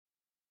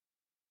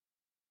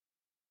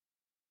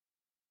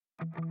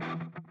Oh,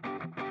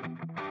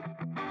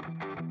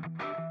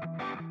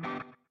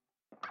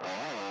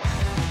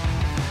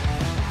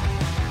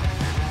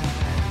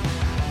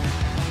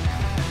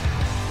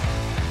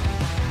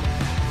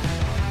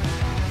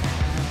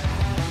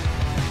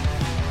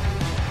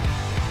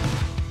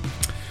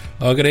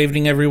 good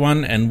evening,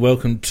 everyone, and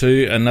welcome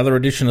to another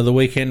edition of the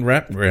Weekend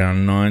Wrap.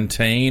 Round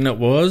 19 it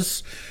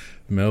was.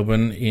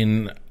 Melbourne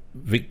in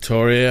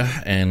Victoria,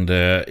 and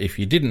if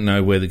you didn't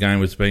know where the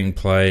game was being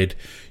played,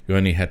 you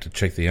only had to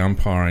check the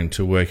umpiring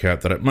to work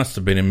out that it must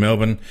have been in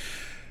Melbourne,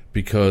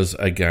 because,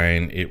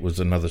 again, it was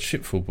another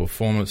shitful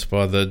performance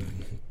by the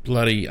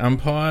bloody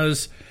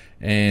umpires,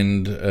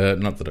 and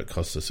not that it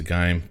cost us a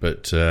game,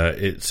 but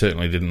it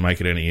certainly didn't make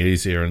it any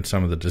easier, and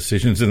some of the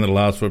decisions in the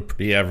last were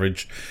pretty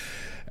average.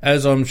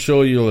 As I'm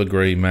sure you'll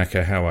agree,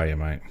 Macca, how are you,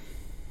 mate?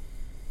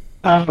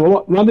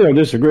 Well, one thing I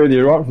disagree with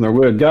you right from the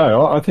word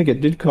go. I think it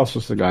did cost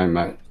us the game,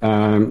 mate.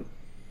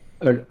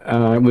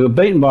 We were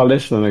beaten by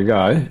less than a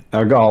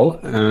goal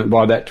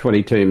by that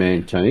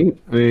 22-man team.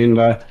 And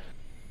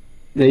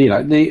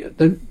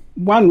the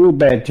one real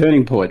bad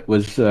turning point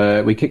was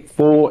we kicked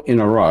 4 in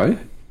a row,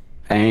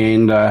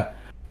 and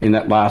in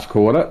that last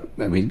quarter,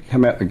 we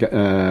come out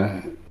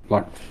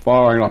like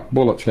firing like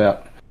bullets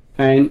out,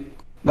 and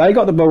they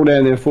got the ball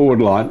down their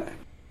forward line,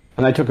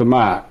 and they took a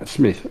mark.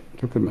 Smith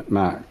took a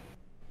mark.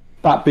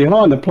 But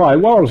behind the play,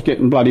 Worrell's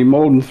getting bloody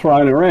mauled and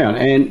thrown around,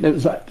 and it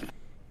was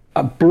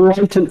a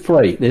blatant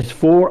free. There's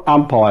 4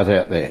 umpires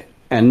out there,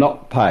 and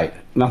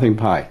nothing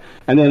paid.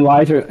 And then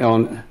later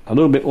on, a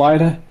little bit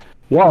later,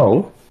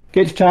 Worrell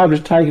gets charged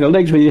with taking the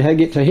legs when he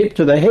gets a hit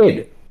to the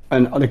head.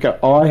 And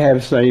I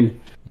have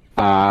seen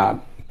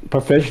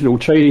professional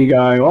cheating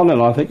going on,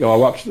 and I think I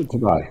watched it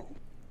today.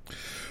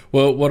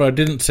 Well, what I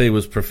didn't see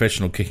was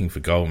professional kicking for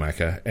goal,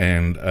 Macca,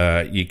 and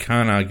you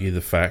can't argue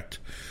the fact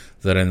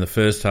that in the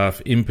first half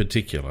in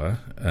particular,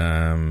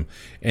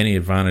 any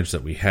advantage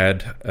that we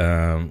had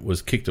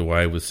was kicked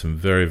away with some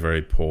very,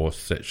 very poor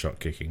set shot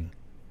kicking.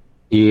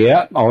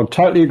 Yeah, I'll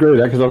totally agree with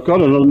that, because I've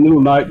got a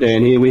little note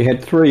down here. We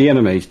had 3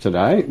 enemies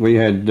today. We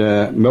had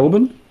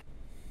Melbourne,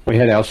 we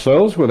had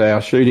ourselves with our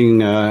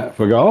shooting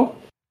for goal,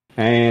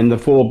 and the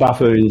 4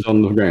 buffoons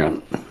on the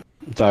ground.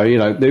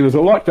 So, there was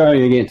a lot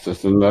going against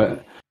us,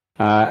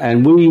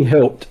 and we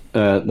helped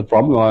the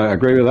problem. I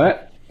agree with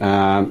that.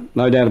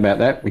 No doubt about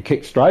that. We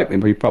kicked straight,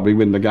 and we probably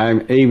win the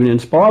game, even in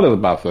spite of the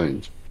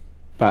buffoons.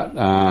 But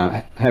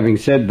having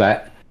said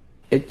that,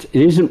 it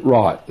isn't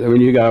right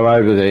when you go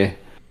over there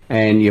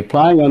and you're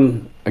playing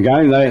on a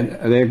game,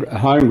 their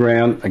home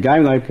ground, a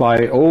game they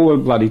play all the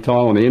bloody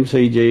time on the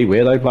MCG,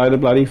 where they play the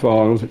bloody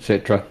finals,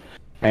 etc.,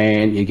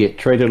 and you get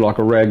treated like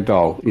a rag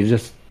doll. You're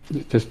just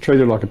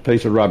treated like a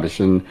piece of rubbish,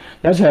 and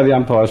that's how the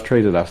umpires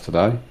treated us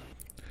today.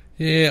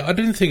 Yeah, I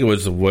didn't think it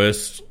was the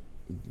worst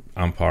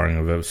umpiring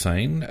I've ever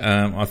seen.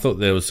 I thought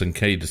there were some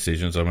key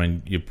decisions. I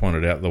mean, you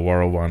pointed out the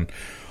Worrell one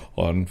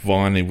on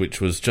Viney, which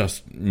was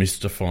just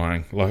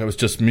mystifying. Like, it was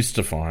just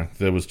mystifying.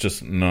 There was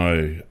just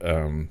no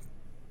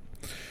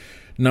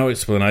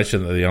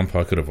explanation that the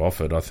umpire could have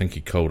offered. I think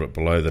he called it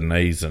below the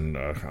knees, and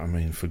I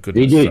mean, for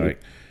goodness sake.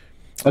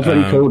 That's what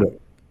he called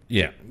it.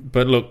 Yeah,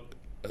 but look,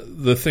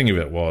 the thing of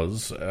it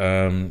was,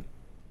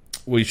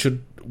 we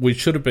should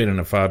have been in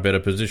a far better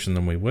position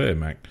than we were,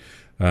 Mac.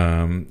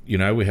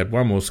 We had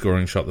one more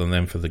scoring shot than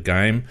them for the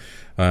game.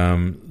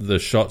 The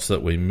shots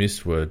that we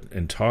missed were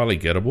entirely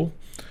gettable,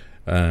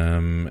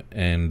 and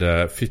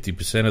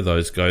 50% of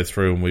those go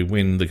through, and we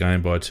win the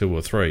game by 2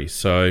 or 3.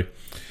 So,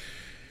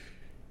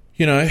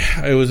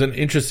 it was an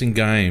interesting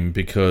game,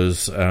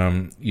 because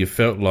you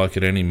felt like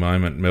at any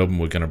moment Melbourne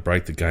were going to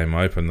break the game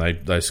open.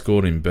 They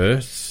scored in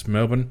bursts,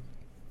 Melbourne,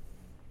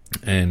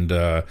 and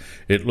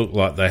it looked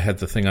like they had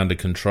the thing under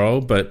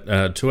control.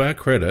 But to our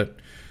credit,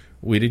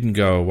 we didn't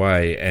go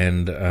away,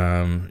 and,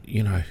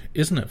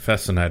 isn't it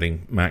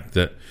fascinating, Mac,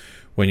 that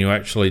when you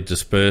actually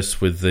dispense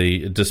with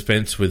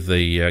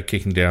the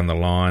kicking down the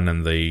line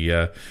and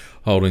the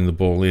holding the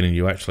ball in, and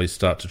you actually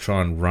start to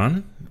try and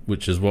run,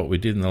 which is what we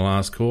did in the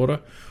last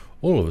quarter,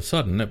 all of a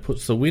sudden it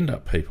puts the wind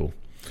up people.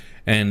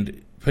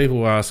 And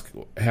people ask,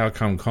 how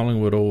come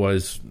Collingwood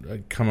always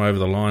come over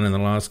the line in the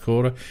last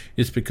quarter?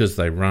 It's because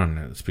they run.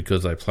 It's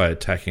because they play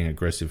attacking,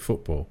 aggressive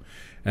football.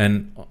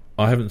 And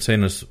I haven't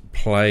seen us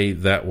play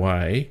that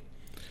way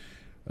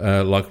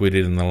like we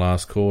did in the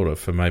last quarter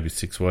for maybe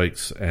 6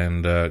 weeks,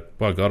 and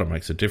by God, it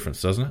makes a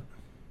difference, doesn't it?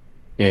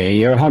 Yeah,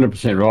 you're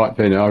 100% right,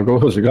 Ben. I've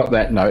also got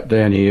that note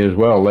down here as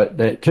well,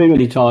 that too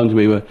many times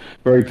we were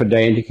very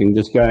pedantic and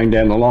just going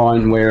down the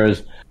line,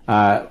 whereas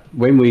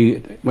when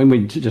we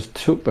just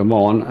took them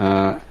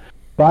on,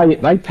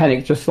 they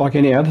panicked just like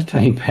any other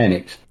team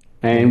panics,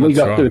 and we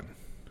got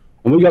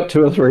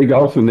 2 or 3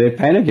 goals from their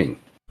panicking.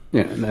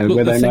 Yeah, look,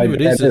 where the they thing made of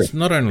it is, it's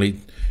not only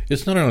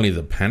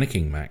the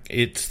panicking, Mac.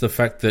 It's the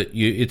fact that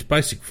it's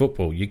basic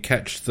football. You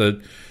catch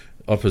the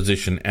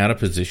opposition out of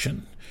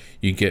position.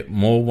 You get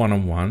more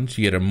one-on-ones.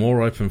 You get a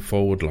more open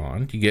forward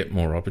line. You get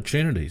more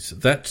opportunities.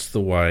 That's the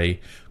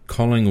way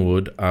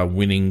Collingwood are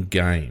winning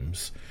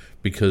games,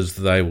 because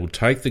they will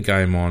take the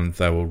game on.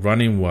 They will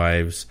run in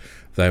waves.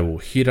 They will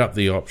hit up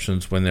the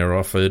options when they're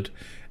offered,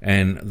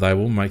 and they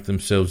will make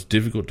themselves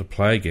difficult to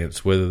play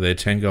against, whether they're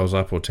 10 goals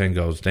up or 10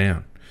 goals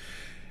down.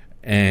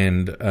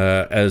 And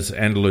as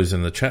Andaluz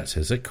in the chat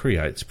says, it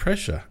creates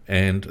pressure.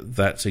 And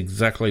that's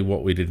exactly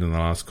what we did in the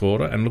last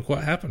quarter. And look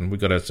what happened. We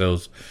got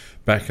ourselves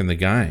back in the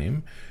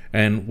game.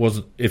 And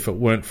if it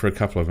weren't for a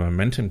couple of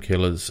momentum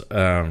killers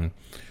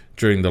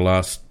during the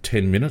last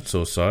 10 minutes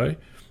or so,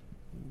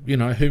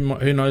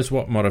 who knows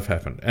what might have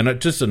happened. And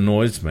it just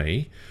annoys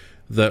me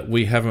that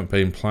we haven't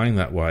been playing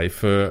that way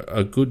for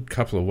a good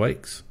couple of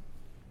weeks.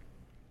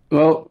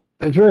 Well,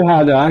 it's very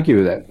hard to argue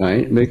with that,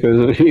 mate,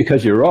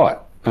 because you're right.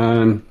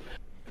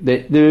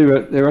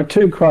 There are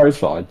two Crow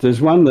sides.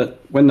 There's one that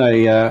when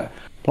they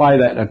play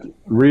that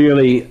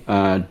really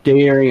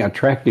daring,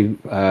 attractive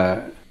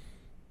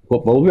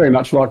football, very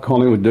much like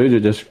Collingwood do, they're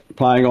just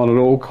playing on at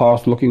all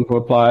costs, looking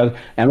for players,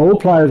 and all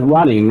players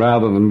running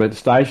rather than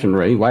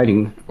stationary,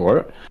 waiting for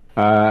it.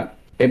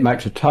 It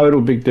makes a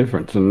total big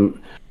difference,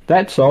 and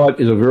that side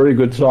is a very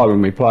good side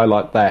when we play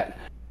like that.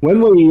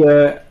 When we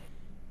are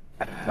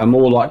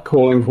more like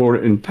calling for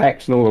it in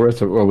packs and all the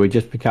rest of it, well, we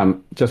just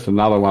become just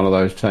another one of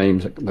those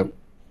teams that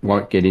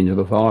won't get into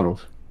the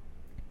finals.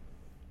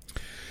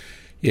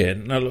 Yeah,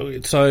 no,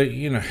 look, so,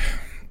 it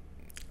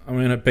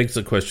begs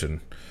the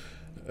question.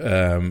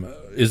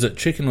 Is it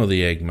chicken or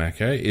the egg,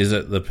 Mako? Is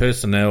it the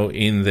personnel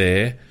in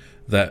there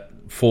that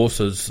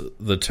forces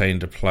the team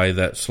to play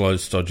that slow,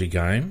 stodgy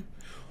game?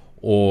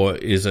 Or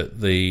is it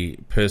the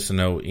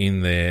personnel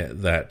in there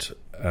that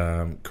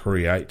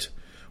create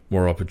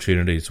more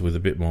opportunities with a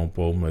bit more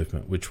ball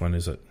movement? Which one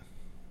is it?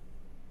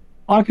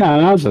 I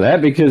can't answer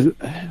that because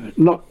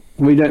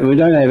we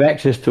don't have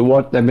access to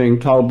what they're being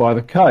told by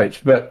the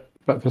coach. But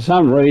for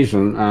some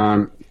reason,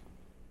 I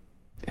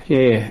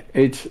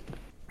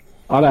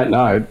don't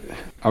know.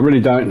 I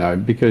really don't know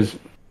because,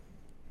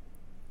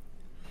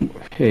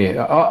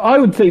 I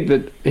would think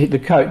that the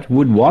coach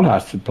would want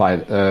us to play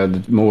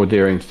the more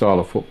daring style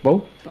of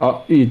football.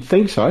 You'd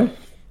think so.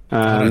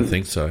 I don't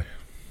think so.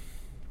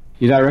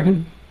 You don't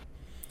reckon?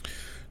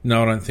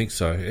 No, I don't think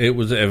so. It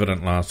was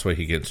evident last week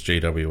against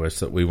GWS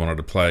that we wanted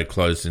to play a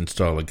closed-in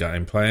style of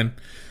game plan.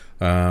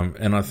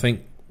 And I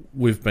think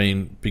we've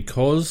been,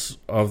 because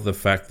of the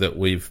fact that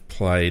we've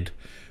played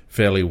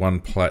fairly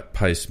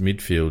one-pace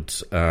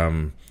midfields,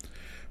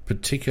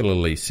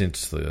 particularly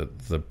since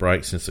the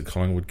break, since the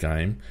Collingwood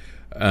game,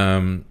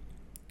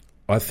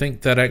 I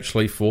think that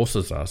actually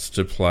forces us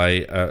to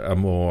play a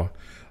more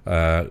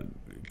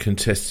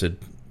contested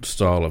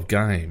style of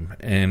game.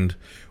 And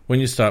when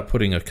you start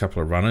putting a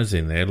couple of runners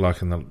in there, like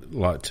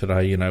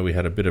today, we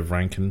had a bit of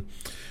Rankin,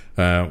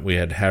 we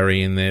had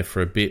Harry in there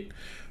for a bit,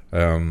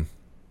 but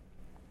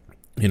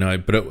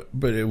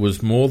it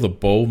was more the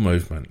ball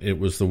movement. It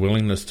was the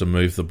willingness to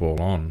move the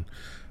ball on,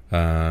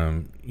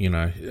 that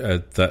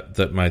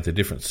made the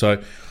difference.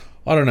 So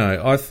I don't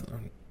know.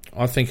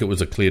 I think it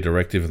was a clear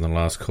directive in the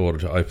last quarter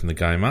to open the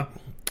game up,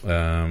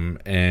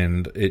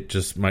 and it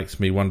just makes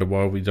me wonder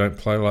why we don't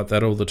play like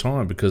that all the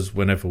time, because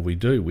whenever we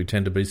do, we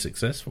tend to be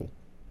successful.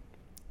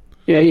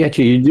 Yeah,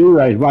 actually, you do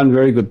raise one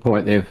very good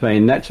point there,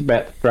 Fian. That's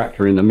about the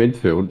structure in the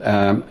midfield.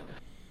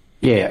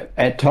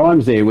 At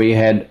times there we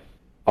had,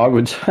 I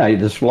would say,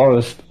 the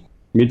slowest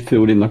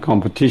midfield in the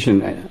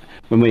competition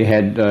when we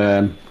had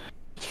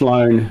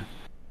Sloane,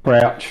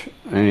 Crouch,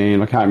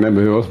 and I can't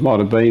remember who else might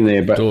have been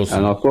there, but Dawson.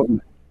 And I thought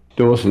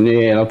Dawson,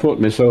 and I thought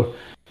to myself,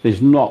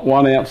 there's not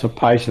 1 ounce of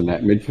pace in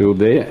that midfield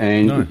there,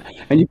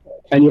 and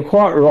you're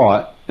quite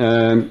right.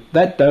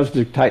 That does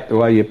dictate the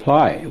way you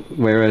play.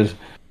 Whereas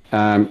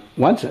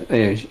once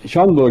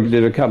Schonberg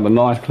did a couple of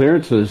nice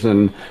clearances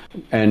and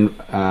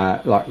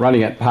like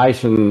running at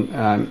pace,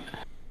 and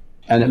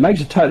it makes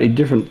a totally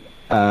different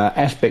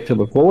aspect to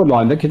the forward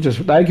line. They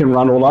can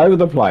run all over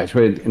the place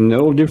in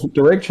all different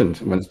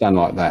directions when it's done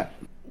like that.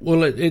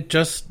 Well,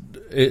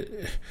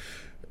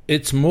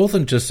 it's more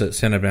than just at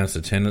centre bounce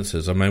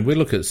attendances. I mean, we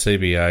look at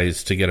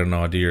CBAs to get an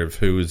idea of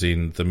who is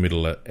in the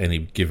middle at any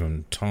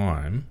given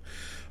time,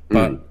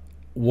 but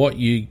what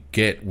you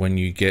get when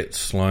you get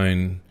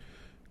Sloane,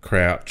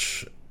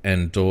 Crouch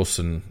and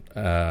Dawson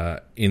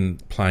in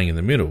playing in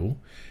the middle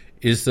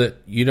is that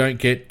you don't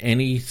get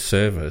any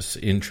service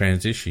in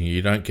transition.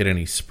 You don't get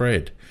any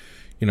spread.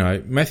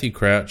 Matthew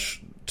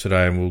Crouch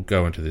today, and we'll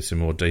go into this in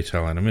more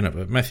detail in a minute,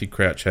 but Matthew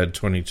Crouch had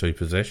 22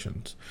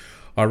 possessions.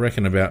 I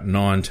reckon about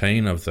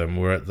 19 of them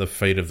were at the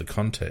feet of the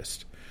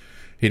contest.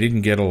 He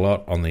didn't get a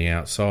lot on the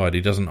outside.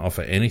 He doesn't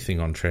offer anything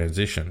on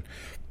transition.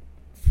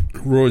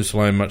 Roy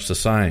Sloane, much the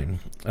same.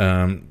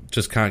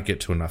 Just can't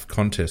get to enough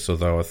contests,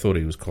 although I thought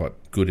he was quite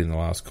good in the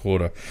last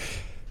quarter,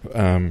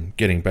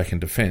 getting back in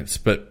defence.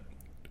 But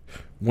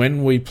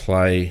when we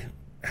play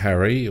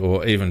Harry,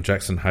 or even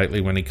Jackson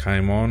Haitley when he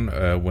came on,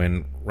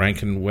 when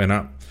Rankin went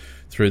up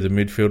through the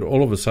midfield,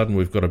 all of a sudden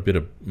we've got a bit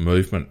of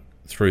movement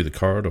through the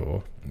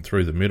corridor,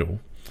 through the middle,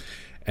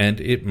 and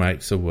it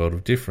makes a world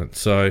of difference.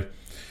 So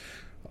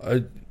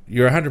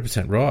you're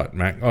 100% right,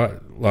 Mac.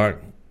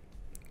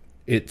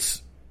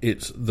 It's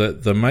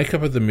the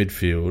makeup of the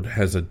midfield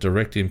has a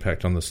direct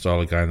impact on the style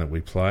of game that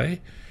we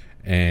play,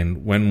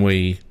 And when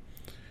we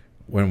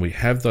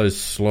have those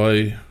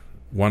slow,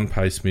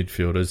 one-pace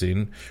midfielders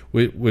in,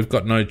 we've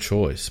got no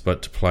choice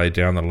but to play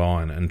down the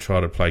line and try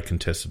to play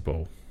contested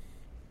ball.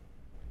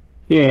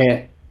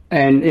 Yeah,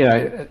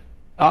 and,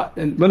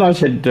 when I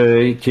said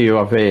to you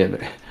off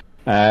air,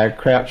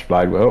 Crouch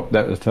played well,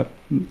 that was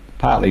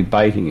partly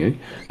baiting you.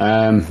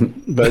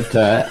 But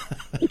I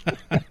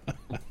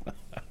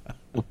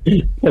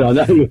know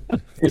you.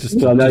 Just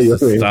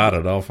to start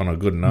it off on a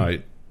good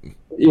note.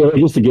 Yeah,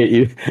 just to get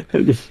you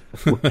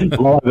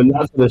live and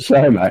nuts for the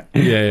show, mate.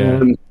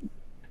 Yeah.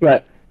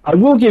 But I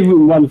will give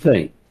him one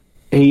thing.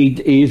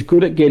 He is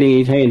good at getting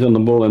his hands on the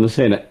ball in the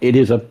centre. It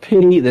is a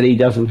pity that he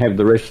doesn't have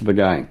the rest of the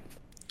game.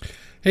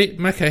 He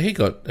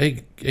got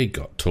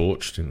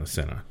torched in the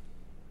centre.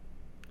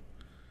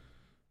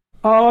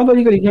 Oh, I thought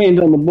he got his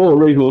hands on the ball a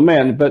reasonable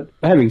amount. But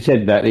having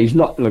said that, he's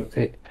not. Look,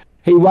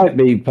 he won't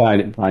be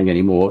playing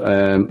anymore.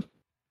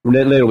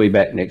 Le'll be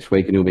back next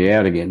week and he'll be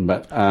out again.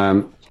 But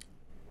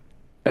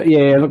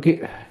yeah, look,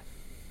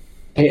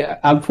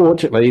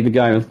 unfortunately, the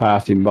game has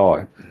passed him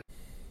by.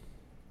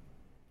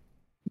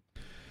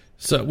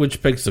 So,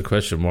 which begs the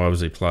question: why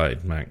was he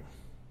played, Mac?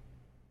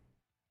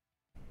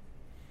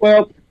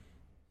 Well,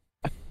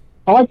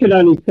 I can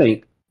only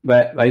think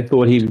that they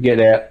thought he would get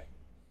out,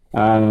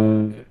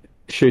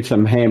 shoot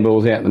some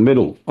handballs out in the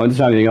middle. That's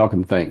the only thing I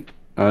can think.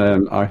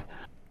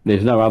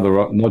 There's no other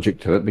logic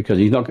to it because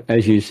he's not,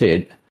 as you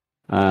said,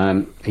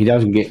 he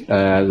doesn't get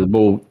the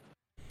ball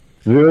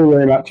very,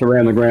 very much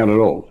around the ground at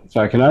all.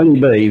 So it can only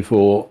be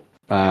for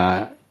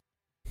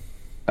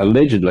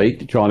allegedly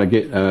trying to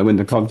get win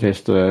the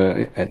contest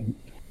at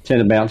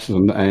centre bounces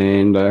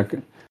and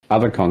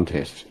other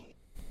contests.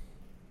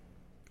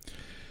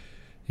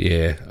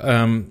 Yeah.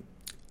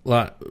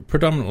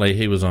 Predominantly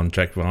he was on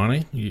Jack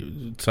Viney.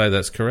 You say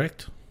that's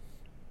correct?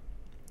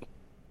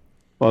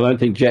 Well, I don't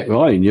think Jack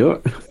Viney knew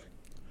it.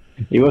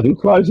 He wasn't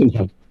close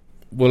enough.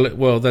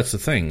 Well, that's the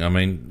thing. I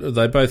mean,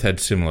 they both had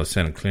similar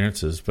centre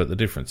clearances, but the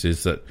difference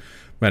is that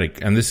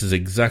and this is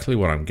exactly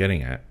what I'm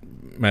getting at,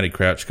 Matty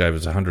Crouch gave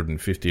us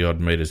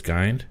 150-odd metres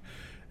gained,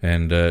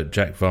 and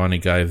Jack Viney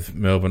gave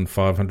Melbourne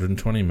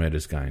 520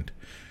 metres gained.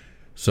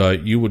 So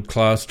you would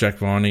class Jack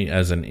Viney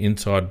as an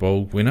inside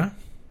ball winner,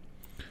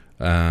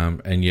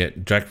 and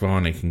yet Jack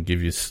Viney can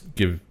give his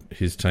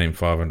team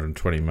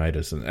 520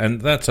 metres, and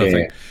that's I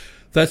think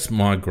that's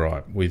my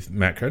gripe with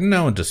Matt Crouch.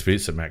 No one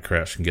disputes that Matt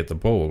Crouch can get the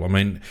ball. I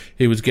mean,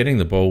 he was getting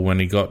the ball when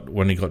he got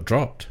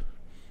dropped.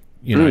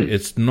 You know,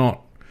 it's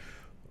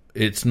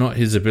not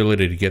his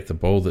ability to get the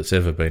ball that's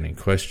ever been in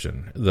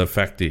question. The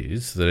fact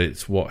is that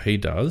it's what he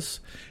does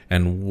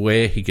and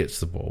where he gets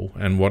the ball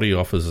and what he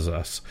offers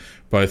us,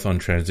 both on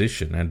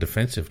transition and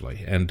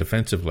defensively. And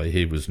defensively,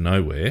 he was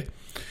nowhere,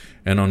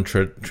 and on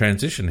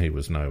transition, he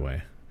was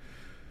nowhere.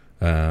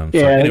 So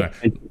anyway.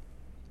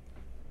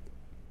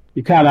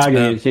 You can't argue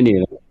against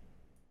any of that.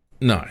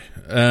 No.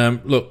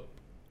 Look,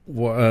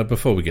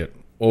 before we get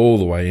all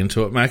the way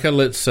into it, Macca,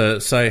 let's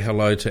say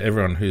hello to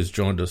everyone who's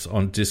joined us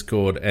on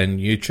Discord and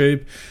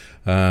YouTube.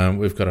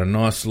 We've got a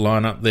nice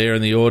lineup there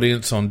in the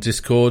audience on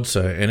Discord,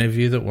 so any of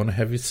you that want to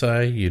have your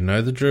say, you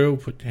know the drill,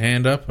 put your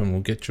hand up and we'll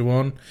get you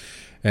on.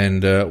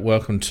 And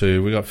welcome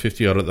to, we got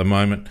 50-odd at the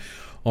moment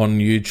on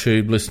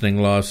YouTube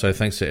listening live, so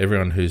thanks to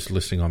everyone who's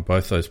listening on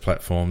both those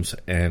platforms.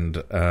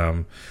 And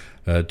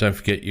don't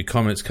forget your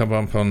comments come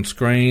up on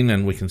screen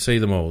and we can see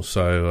them all.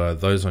 So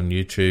those on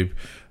YouTube,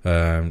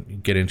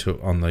 get into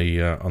it on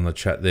the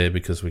chat there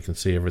because we can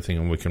see everything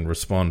and we can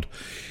respond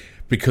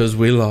because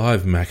we're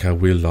live, Macca.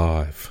 We're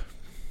live.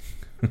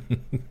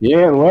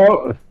 Yeah,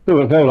 well,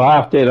 we felt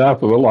half dead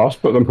after the loss,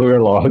 but then we're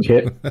alive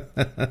yet.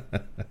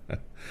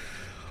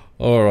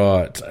 All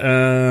right.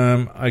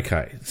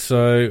 Okay.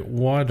 So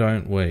why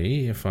don't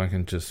we, if I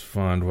can just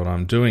find what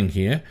I'm doing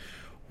here,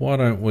 why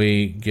don't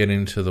we get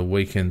into the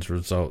weekend's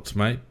results,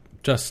 mate?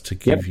 Just to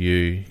give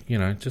you,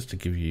 just to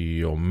give you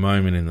your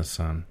moment in the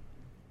sun.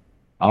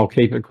 I'll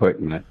keep it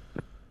quick, mate.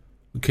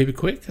 Keep it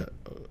quick?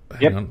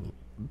 Hang on.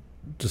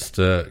 Just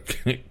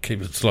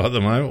keep it slow at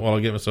the moment while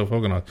I get myself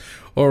organised.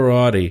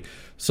 Alrighty.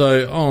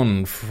 So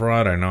on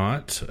Friday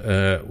night,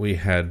 we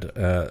had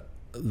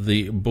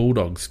the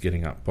Bulldogs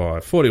getting up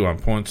by 41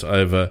 points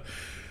over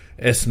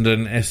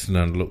Essendon.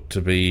 Essendon looked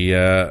to be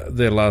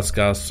their last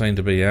gasp seemed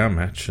to be our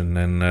match, and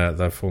then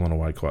they've fallen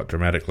away quite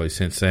dramatically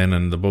since then.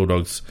 And the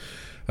Bulldogs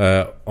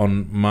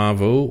on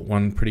Marvel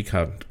won pretty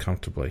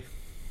comfortably.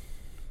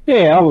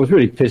 Yeah, I was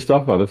really pissed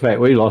off by the fact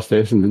we lost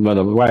Essendon by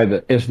the way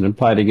that Essendon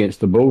played against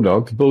the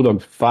Bulldogs. The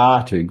Bulldogs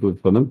far too good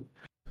for them.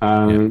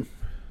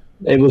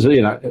 It was,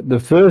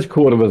 the first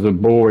quarter was a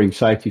boring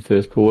safety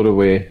first quarter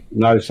where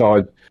no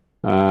side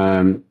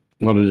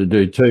wanted to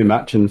do too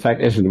much. In fact,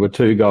 Essendon were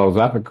 2 goals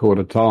up at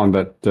quarter time,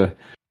 but through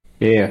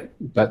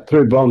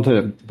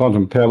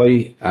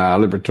Bontempelli,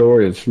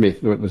 Liberatore and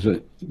Smith,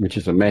 which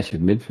is a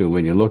massive midfield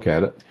when you look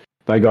at it,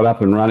 they got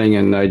up and running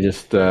and they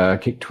just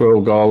kicked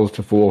 12 goals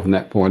to 4 from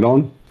that point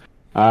on.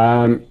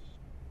 The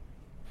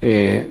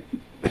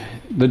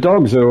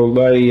Dogs,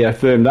 they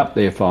firmed up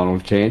their final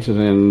chances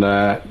and,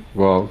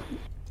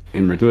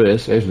 in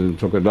reverse, Essendon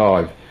took a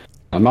dive.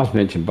 I must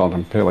mention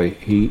Bontempelli.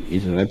 He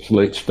is an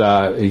absolute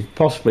star. He's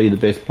possibly the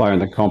best player in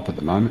the comp at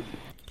the moment.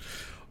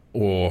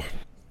 Or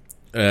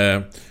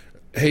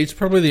he's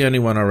probably the only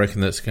one I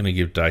reckon that's going to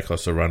give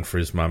Dacos a run for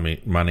his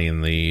money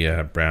in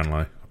the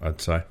Brownlow,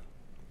 I'd say.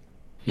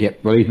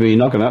 Yep, well, he's been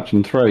knocking up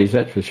some threes,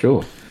 that's for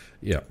sure.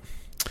 Yeah.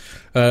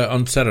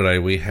 On Saturday,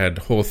 we had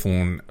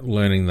Hawthorn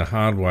learning the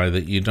hard way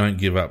that you don't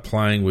give up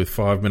playing with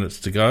 5 minutes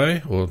to go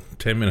or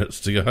 10 minutes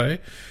to go,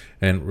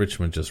 and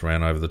Richmond just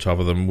ran over the top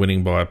of them,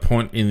 winning by a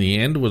point in the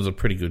end. It was a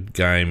pretty good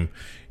game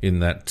in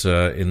that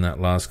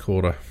last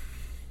quarter.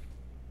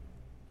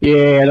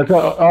 Yeah, look,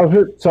 I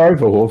was sorry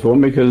for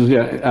Hawthorn because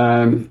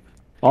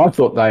I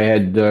thought they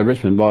had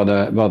Richmond by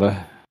the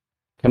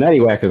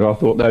Canaddy-whackers. I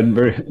thought they'd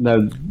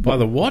by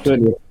the what?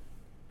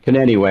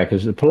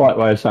 Canaddy-whackers, the polite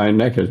way of saying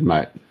knackers,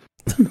 mate.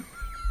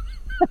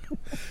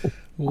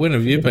 When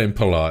have you been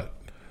polite?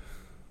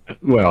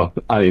 Well,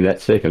 only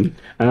that second.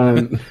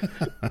 No,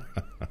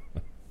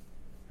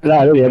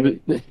 yeah,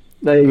 but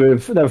they were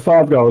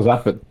 5 goals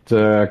up at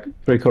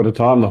three-quarter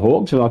time, the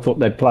Hawks, and I thought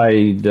they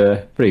played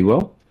pretty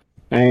well.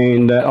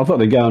 And I thought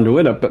they'd go on to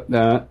win it,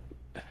 but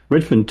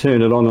Richmond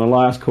turned it on in the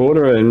last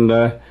quarter, and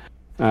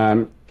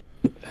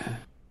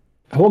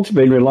Hawks have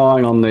been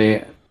relying on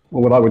their,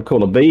 what I would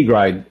call a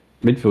B-grade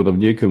midfield of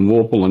Newcombe,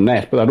 Warple and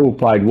Nash, but they'd all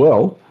played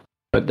well.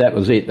 But that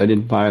was it. They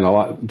didn't play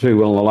too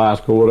well in the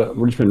last quarter.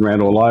 Richmond ran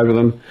all over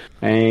them,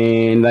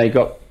 and they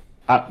got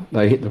up.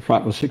 They hit the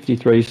front with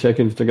 63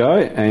 seconds to go,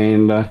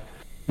 and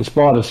in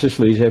spite of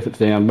Sicily's efforts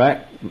down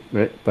back,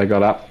 they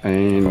got up.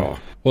 And it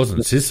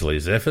wasn't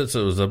Sicily's efforts;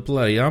 it was the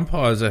bloody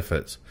umpire's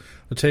efforts.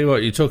 I tell you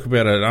what, you talk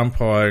about an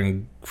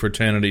umpiring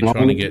fraternity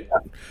trying to get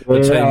the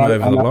team over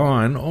the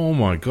line. Oh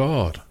my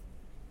God!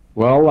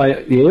 Well,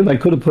 they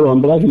could have put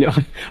on black and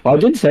yellow. I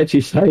did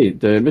actually say,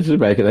 Mrs.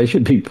 Baker, they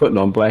should be putting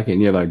on black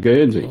and yellow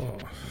Guernsey.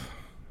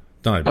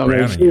 No, brown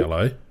and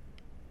yellow.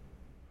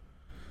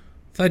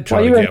 They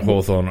tried to get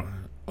Hawthorn.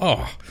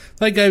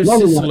 They gave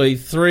Sicily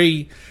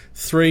three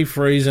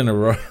frees in a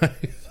row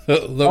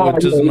that were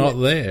just not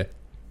there.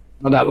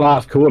 Well, that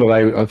last quarter,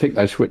 I think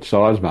they switched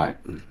sides, mate.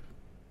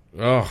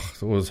 Oh,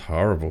 it was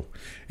horrible.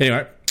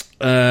 Anyway,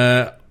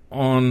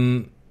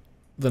 on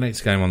the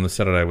next game on the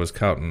Saturday was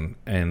Carlton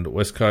and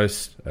West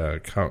Coast.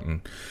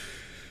 Carlton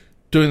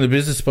doing the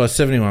business by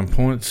 71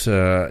 points.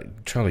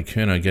 Charlie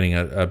Curnow getting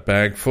a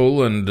bag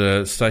full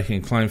and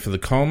staking a claim for the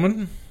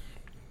Coleman.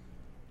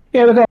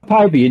 Yeah, look, on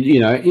paper,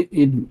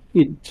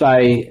 you'd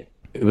say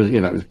it was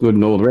good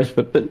and all the rest,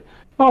 but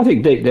I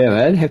think deep down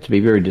they'd have to be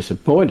very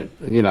disappointed.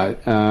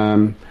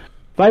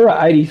 They were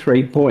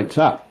 83 points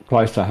up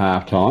close to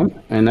half time,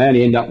 and they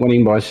only end up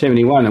winning by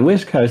 71. And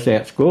West Coast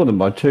outscored them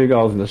by 2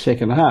 goals in the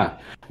second half.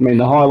 I mean,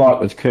 the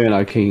highlight was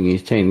Curnow kicking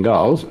his 10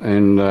 goals,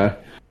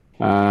 but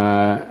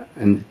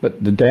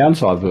the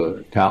downside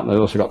for Carlton, they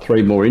also got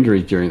 3 more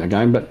injuries during the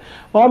game. But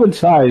I would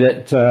say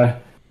that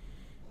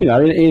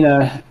in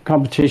a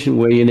competition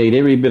where you need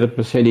every bit of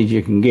percentage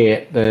you can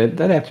get, they'd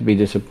have to be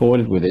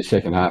disappointed with their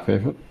second half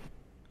effort.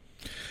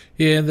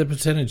 Yeah, the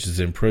percentage has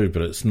improved,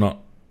 but it's not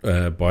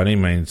by any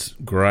means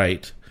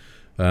great.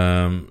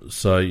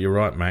 So you're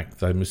right, Mac.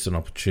 They missed an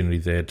opportunity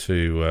there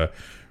to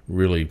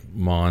really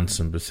mine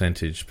some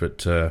percentage,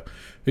 but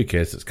who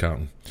cares? It's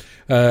Carlton.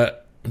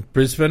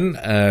 Brisbane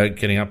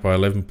getting up by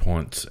 11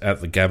 points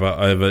at the Gabba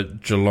over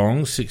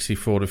Geelong,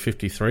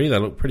 64-53. They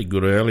looked pretty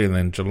good early, and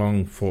then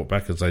Geelong fought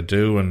back as they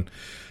do, and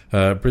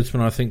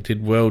Brisbane, I think,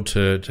 did well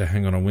to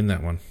hang on and win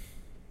that one.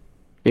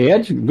 Yeah,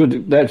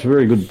 that's a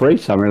very good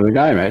brief summary of the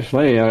game,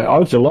 actually. I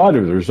was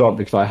delighted with the result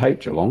because I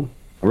hate Geelong.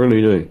 I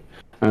really do.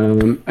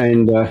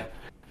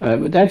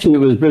 But actually, it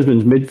was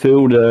Brisbane's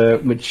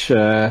midfield, which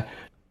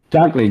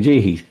Dunkley,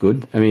 he's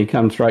good. I mean, he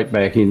comes straight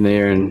back in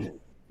there and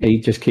he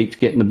just keeps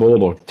getting the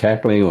ball or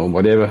tackling or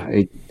whatever.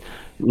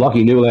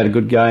 Lockie Newell had a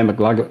good game.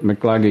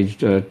 McCluggage,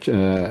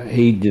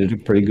 he did a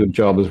pretty good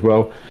job as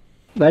well.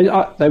 They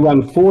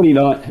won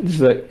 49.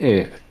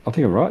 I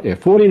think I'm right. Yeah,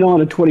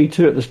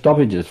 49-22 at the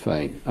stoppages,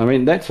 Fiend. I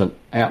mean, that's an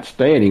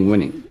outstanding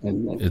winning.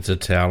 It's a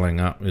toweling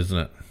up, isn't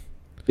it?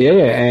 Yeah,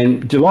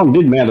 and Geelong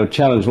did mount a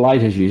challenge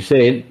late, as you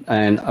said,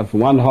 and for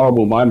one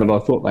horrible moment I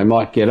thought they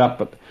might get up,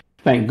 but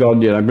thank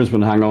God,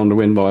 Brisbane hung on to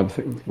win by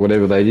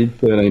whatever they did,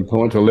 13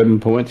 points, 11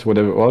 points,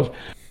 whatever it was.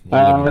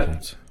 11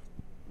 points.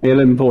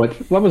 11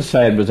 points. What was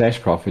sad was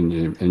Ashcroft's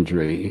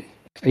injury.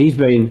 He's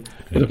been,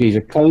 he's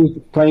a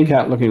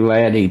clean-cut looking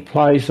lad. He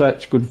plays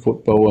such good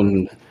football,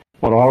 and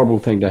what a horrible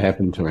thing to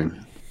happen to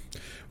him.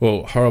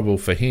 Well, horrible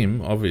for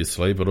him,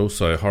 obviously, but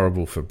also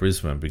horrible for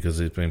Brisbane because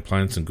he's been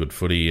playing some good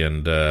footy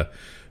and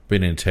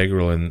been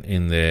integral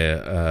in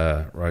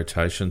their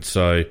rotation.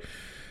 So,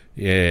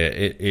 yeah,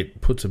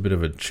 it puts a bit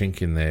of a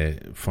chink in their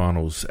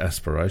finals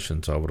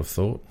aspirations, I would have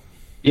thought.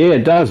 Yeah,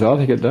 it does. I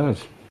think it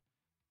does.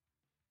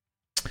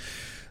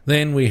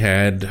 Then we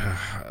had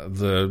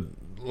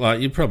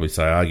you'd probably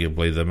say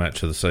arguably the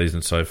match of the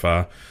season so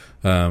far,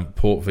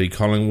 Port v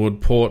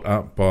Collingwood. Port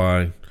up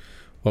by,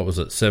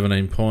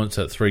 17 points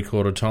at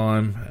three-quarter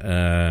time.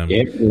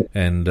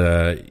 And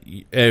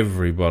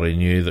everybody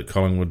knew that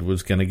Collingwood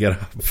was going to get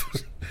up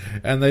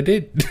And they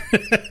did.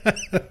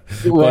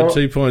 Well, By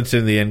 2 points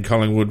in the end,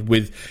 Collingwood,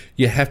 with,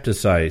 you have to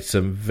say,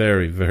 some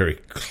very, very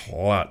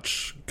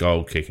clutch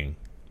goal kicking.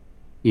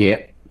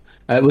 Yeah.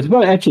 It was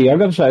actually, I've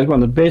got to say, it's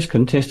one of the best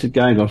contested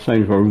games I've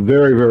seen for a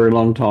very, very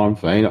long time,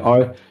 Fiend.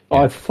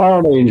 I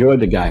thoroughly enjoyed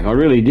the game. I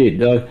really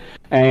did.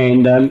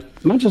 And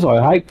much as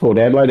I hate Port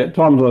Adelaide, at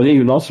times I was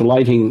even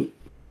oscillating,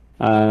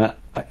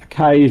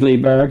 occasionally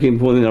barracking,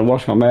 pulling in and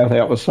wash my mouth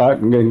out with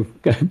soap and going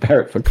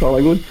barrack for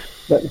Collingwood.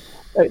 But,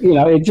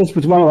 it just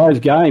was one of those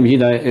games,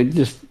 it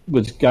just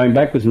was going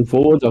backwards and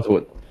forwards. I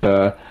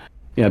thought,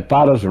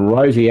 Butters and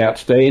Rosie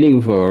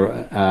outstanding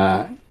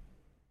for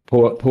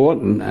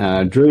Port,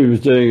 and Drew was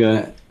doing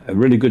a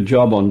really good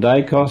job on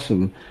Dacos,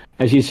 and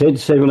as you said,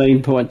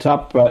 17 points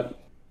up, but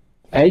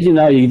as you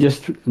know, you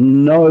just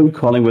know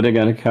Collingwood are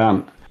going to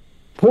come.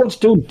 Port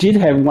still did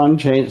have one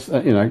chance,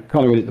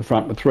 Collingwood at the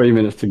front with 3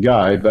 minutes to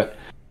go, but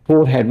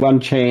Port had one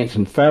chance,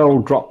 and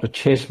Farrell dropped a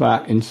chest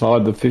mark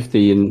inside the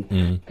 50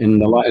 in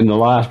the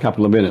last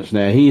couple of minutes.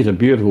 Now, he is a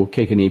beautiful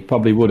kick, and he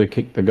probably would have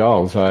kicked the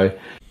goal, so,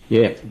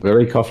 yeah,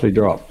 very costly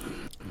drop.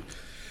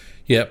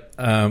 Yep,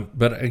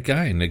 but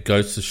again, it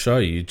goes to show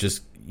you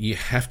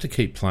have to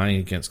keep playing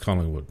against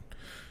Collingwood.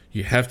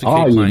 You have to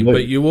keep playing,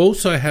 but you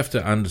also have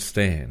to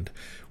understand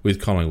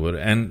with Collingwood,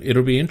 and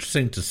it'll be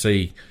interesting to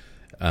see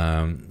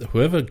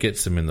whoever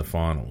gets them in the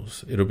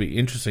finals. It'll be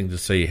interesting to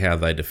see how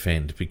they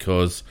defend,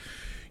 because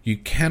you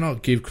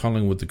cannot give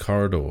Collingwood the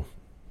corridor.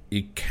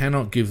 You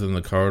cannot give them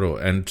the corridor,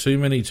 and too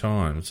many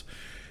times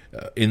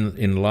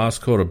in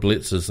last quarter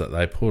blitzes that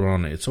they put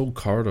on, it's all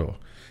corridor.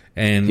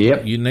 And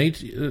you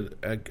need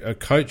a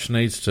coach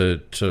needs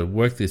to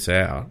work this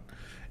out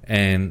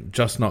and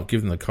just not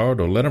give them the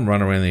corridor. Let them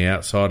run around the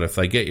outside. If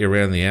they get you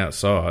around the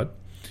outside,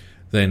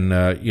 then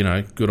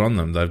good on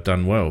them. They've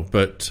done well.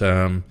 But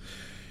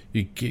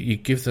you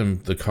give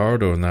them the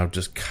corridor and they'll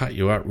just cut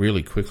you up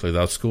really quickly.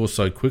 They'll score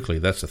so quickly.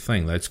 That's the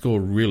thing. They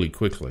score really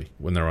quickly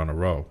when they're on a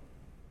roll.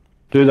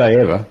 Do they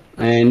ever?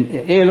 And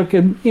look,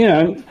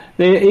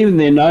 even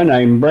their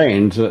no-name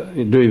brands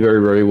do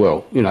very, very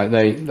well.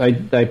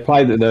 They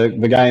play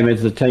the game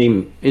as the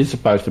team is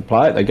supposed to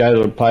play it. They go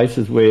to the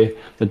places where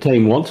the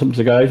team wants them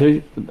to go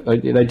to.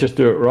 They just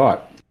do it right.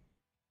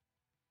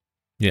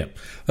 Yeah,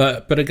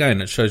 but again,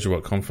 it shows you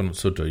what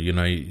confidence will do.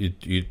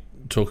 You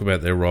talk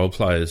about their role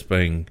players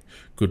being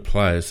good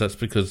players. That's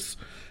because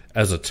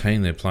as a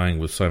team, they're playing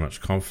with so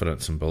much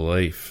confidence and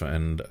belief,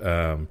 and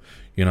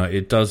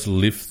it does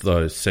lift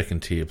those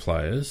second-tier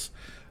players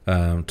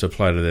to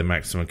play to their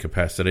maximum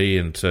capacity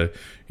and to,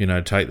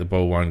 take the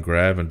ball one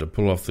grab and to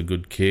pull off the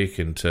good kick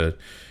and to,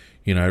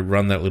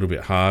 run that little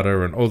bit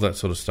harder and all that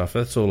sort of stuff.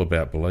 That's all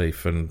about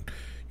belief. And,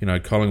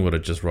 Collingwood are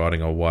just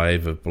riding a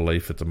wave of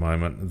belief at the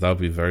moment. They'll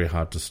be very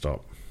hard to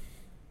stop.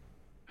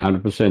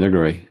 100%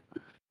 agree.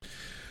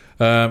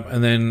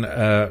 And then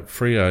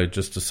Freo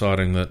just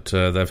deciding that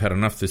they've had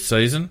enough this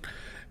season,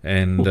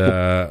 and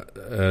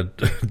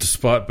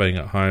despite being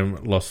at home,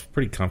 lost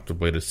pretty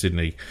comfortably to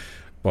Sydney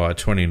by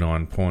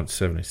 29 points,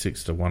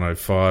 76 to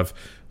 105.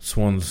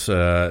 Swans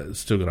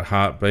still got a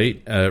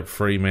heartbeat.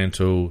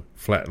 Fremantle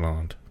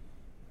flatlined.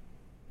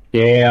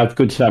 Yeah, it's a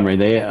good summary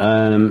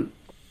there.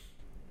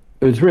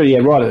 It was really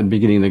right at the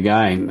beginning of the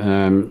game.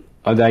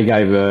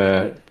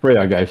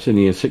 Freo gave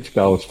Sydney a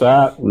 6-goal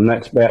start, and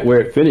that's about where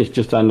it finished,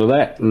 just under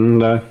that.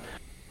 And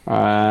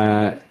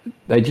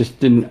they just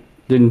didn't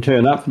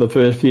turn up for the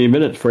first few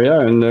minutes,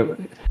 Freo, and it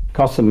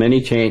cost them any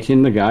chance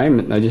in the game.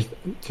 And they just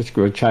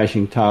were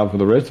chasing tail for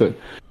the rest of it.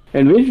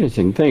 And the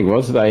interesting thing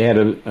was they had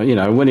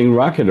a winning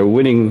ruck and a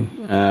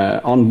winning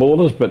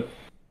on-boarders, but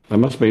they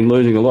must have been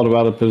losing a lot of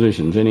other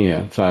positions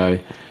anyhow. So,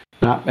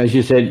 as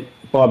you said,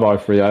 bye-bye,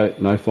 Freo,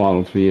 no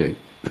finals for you.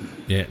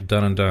 Yeah,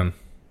 done and done.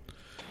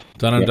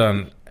 Done and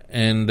done.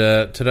 And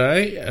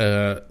today,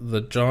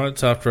 the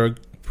Giants, after a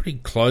pretty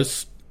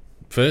close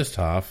first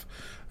half,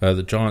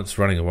 the Giants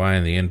running away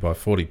in the end by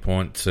 40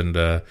 points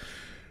and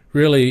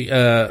really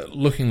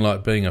looking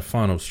like being a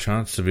finals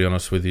chance, to be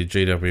honest with you,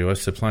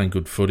 GWS. They're playing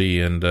good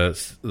footy, and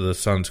the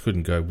Suns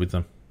couldn't go with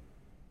them.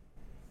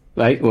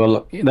 They've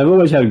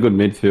always had a good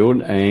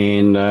midfield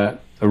and a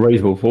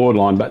reasonable forward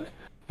line, but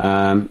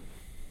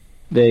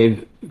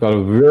they've got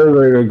a very,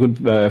 very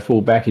good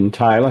fullback in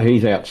Taylor.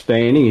 He's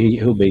outstanding.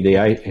 He'll be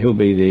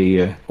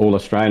the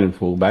All-Australian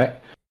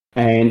fullback,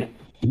 and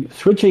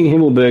switching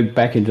Himmelberg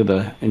back into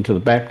the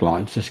back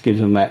line just gives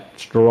them that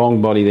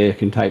strong body there,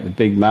 can take the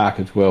big mark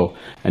as well.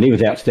 And he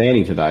was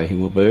outstanding today,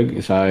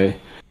 Himmelberg. So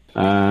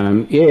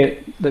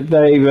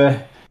they've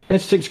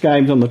that's 6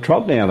 games on the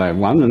trot now they've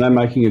won, and they're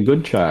making a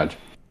good charge.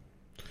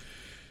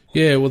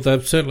 Yeah, well,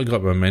 they've certainly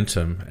got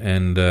momentum,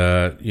 and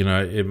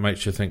it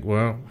makes you think,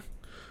 well,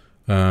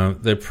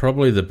 they're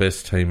probably the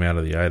best team out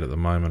of the 8 at the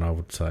moment, I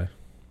would say.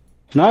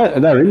 No,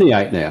 they're in the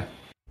 8 now.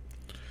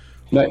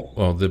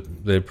 Well,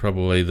 they're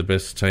probably the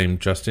best team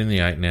just in the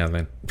 8 now,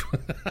 then.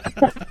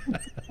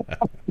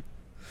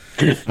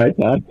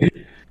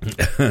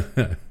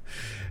 Okay.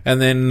 And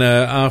then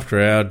after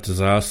our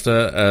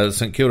disaster,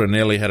 St Kilda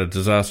nearly had a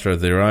disaster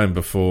of their own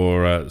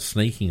before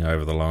sneaking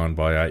over the line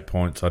by 8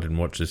 points. I didn't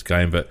watch this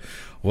game, but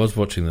was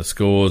watching the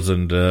scores,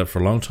 and for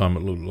a long time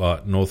it looked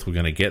like North were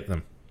going to get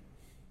them.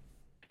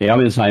 Yeah, I'm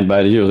in the same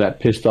boat as you. I was that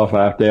pissed off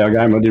after our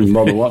game. I didn't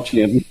bother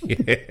watching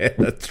it. Yeah,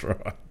 that's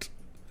right.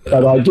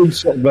 But I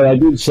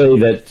did see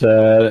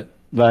that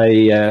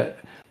they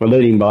were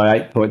leading by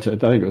 8 points. I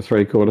think it was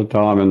three-quarter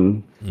time,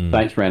 and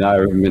Saints ran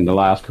over them in the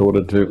last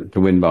quarter to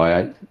win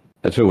by 8.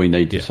 That's all we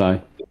need to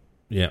say.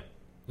 Yeah,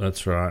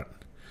 that's right.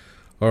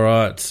 All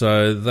right,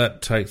 so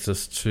that takes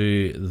us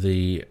to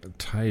the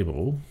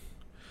table.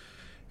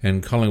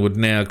 And Collingwood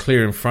now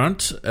clear in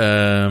front.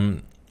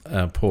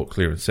 Port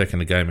clear in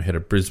second, a game ahead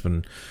of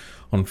Brisbane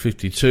on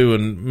 52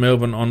 and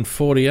Melbourne on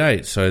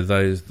 48. So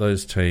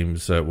those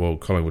teams,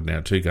 Collingwood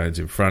now 2 games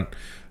in front.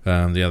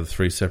 The other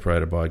 3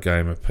 separated by a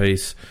game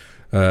apiece.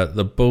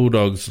 The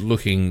Bulldogs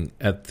looking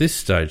at this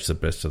stage the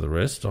best of the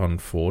rest on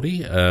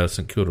 40.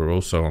 St Kilda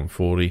also on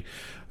 40,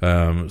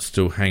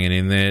 still hanging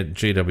in there.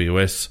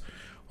 GWS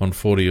on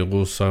 40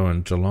 also,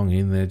 and Geelong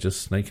in there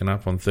just sneaking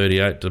up on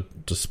 38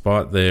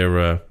 despite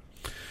their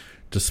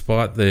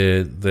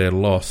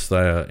loss. They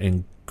are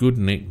in good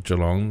nick,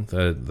 Geelong.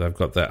 They've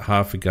got that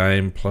half a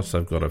game, plus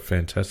they've got a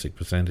fantastic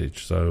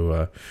percentage.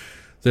 So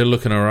they're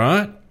looking all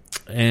right.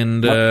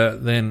 And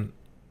then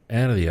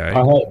out of the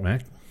 8,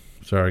 Mac.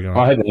 Sorry, go on.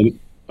 I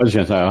was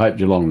going to say, I hope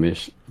Geelong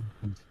miss.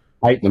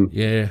 Hate them.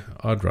 Yeah,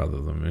 I'd rather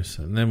them miss.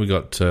 And then we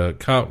got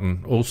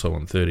Carlton also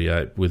on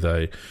 38 with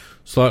a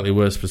slightly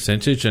worse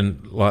percentage.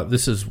 And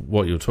this is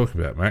what you were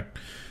talking about, Mac.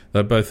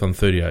 They're both on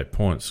 38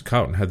 points.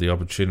 Carlton had the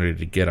opportunity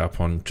to get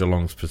up on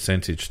Geelong's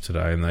percentage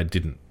today, and they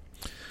didn't.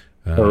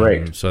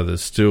 Correct. So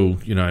there's still,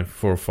 4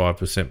 or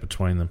 5%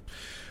 between them.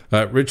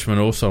 Richmond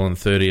also on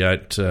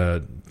 38,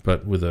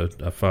 but with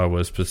a far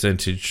worse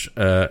percentage.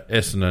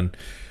 Essendon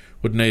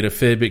would need a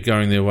fair bit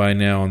going their way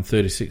now on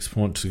 36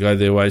 points to go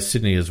their way.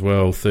 Sydney as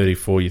well,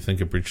 34. You think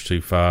a bridge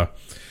too far.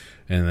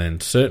 And then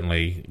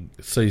certainly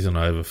season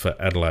over for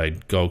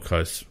Adelaide, Gold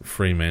Coast,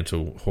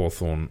 Fremantle,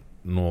 Hawthorn,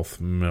 North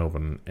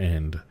Melbourne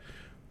and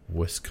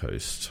West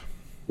Coast.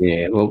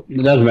 Yeah, well,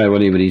 it doesn't matter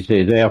what anybody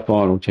says. Our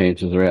final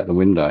chances are out the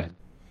window.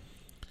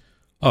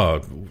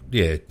 Oh,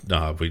 yeah.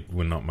 No,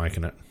 we're not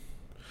making it.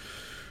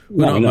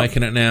 We're not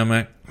making it now,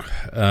 Mac.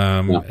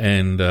 No.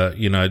 And,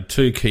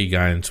 2 key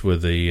games were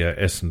the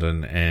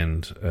Essendon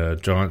and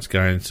Giants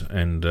games,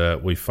 and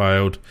we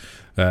failed.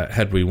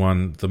 Had we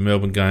won the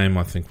Melbourne game,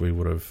 I think we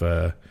would have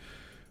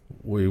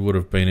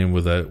been in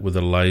with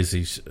a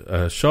lazy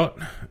shot,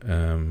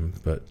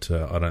 but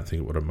I don't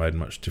think it would have made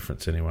much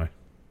difference anyway.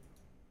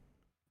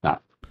 No.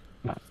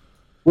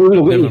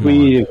 If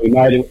we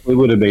made it, we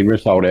would have been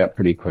sold out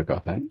pretty quick, I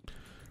think.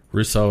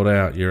 Sold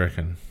out, you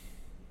reckon?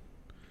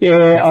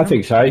 Yeah, I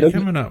think so. You're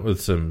coming up with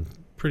some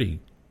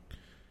pretty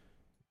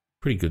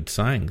good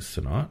sayings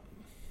tonight.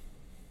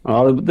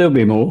 Oh, there'll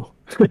be more.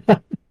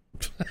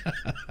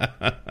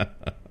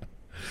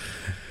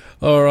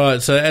 All right,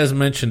 so as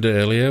mentioned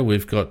earlier,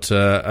 we've got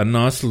a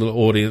nice little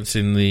audience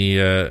in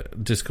the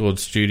Discord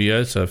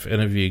studio, so if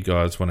any of you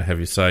guys want to have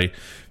your say,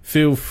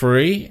 feel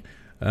free.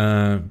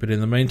 But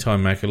in the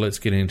meantime, Macca, let's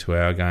get into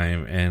our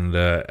game. And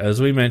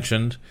as we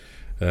mentioned,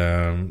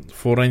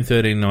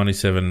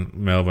 14-13-97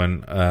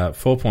 Melbourne,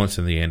 4 points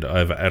in the end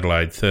over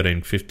Adelaide,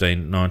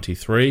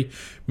 13-15-93.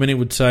 Many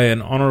would say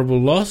an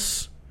honourable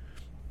loss.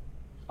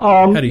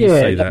 How do you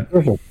see that?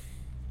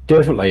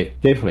 Definitely.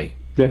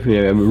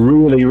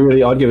 Really,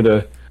 really, I'd give it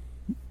a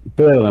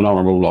better than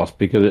honourable loss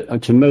because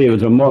to me it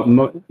was a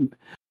moral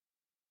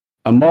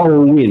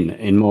win,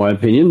 in my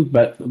opinion,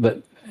 but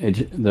the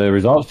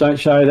results don't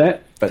show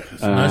that. But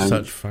there's no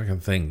such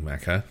fucking thing,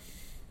 Macca.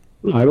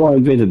 No, I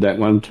invented that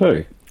one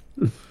too.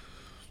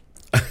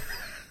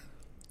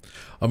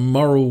 A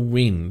moral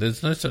win.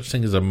 There's no such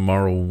thing as a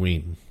moral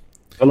win.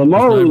 Well, there's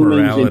no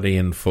morality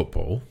in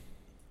football.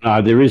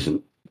 No, there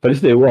isn't. But if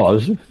there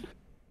was,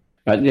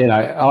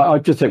 I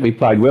just think we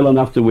played well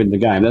enough to win the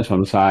game. That's what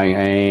I'm saying.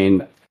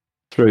 And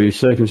through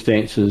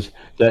circumstances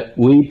that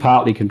we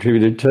partly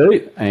contributed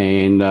to,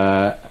 and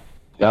the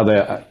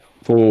other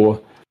 4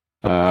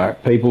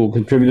 people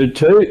contributed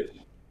to,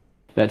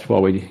 that's why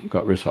we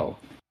got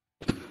resolved.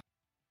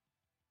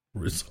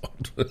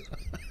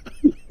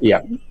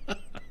 Yeah.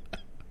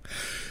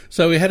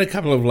 So we had a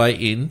couple of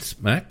late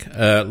ins, Mac.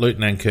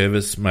 Luton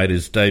Nankervis made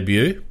his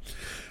debut,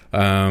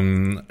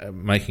 coming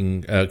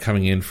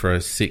in for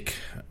a sick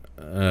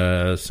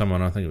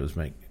someone. I think it was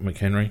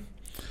McHenry.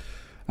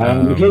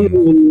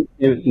 McHenry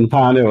and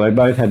Parnell, they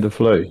both had the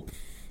flu.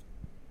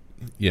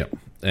 Yeah,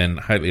 and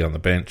Haitley on the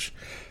bench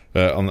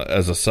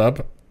as a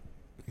sub,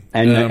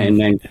 and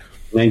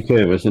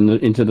Nankervis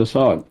into the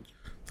side.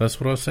 That's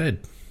what I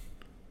said.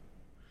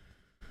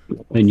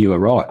 And you were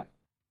right.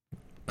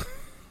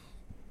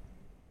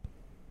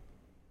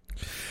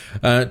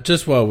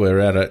 Just while we're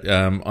at it,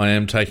 I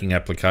am taking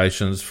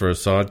applications for a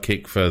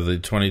sidekick for the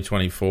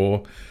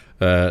 2024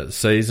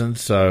 season.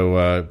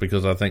 So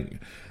because I think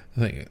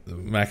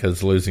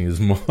Macca's losing his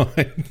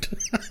mind.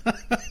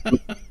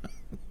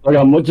 Look,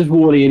 I'm not just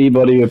warning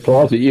anybody who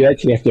applies it. You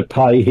actually have to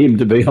pay him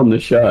to be on the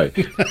show.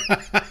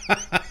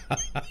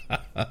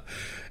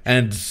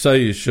 And so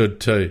you should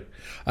too.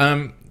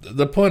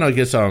 the point I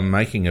guess I'm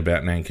making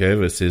about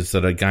Nankervis is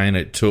that, again,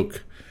 it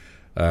took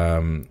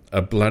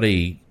a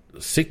bloody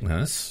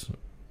sickness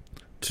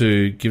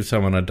to give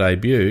someone a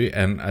debut.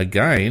 And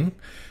again,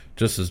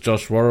 just as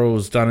Josh Worrell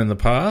has done in the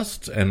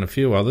past and a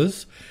few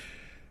others,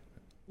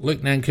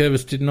 Luke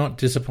Nankervis did not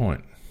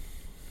disappoint.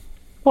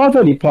 Well, I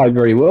thought he played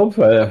very well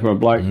for a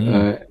bloke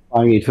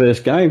playing his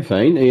first game.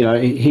 Fiend,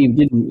 he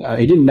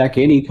didn't lack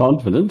any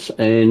confidence,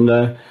 and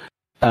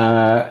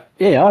I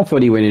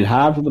thought he went in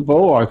hard with the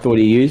ball. I thought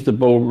he used the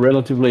ball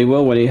relatively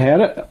well when he had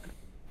it.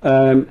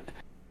 I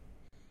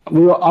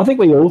think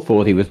we all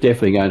thought he was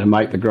definitely going to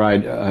make the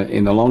grade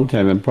in the long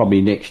term and probably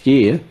next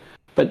year.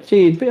 But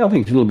gee, I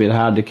think it's a little bit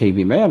hard to keep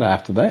him out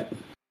after that.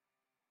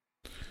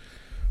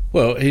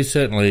 Well, he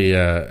certainly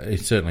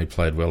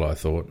played well, I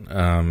thought.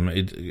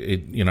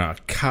 A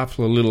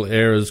couple of little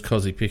errors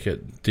Cozzy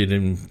Pickett did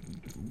him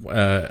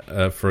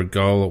for a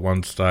goal at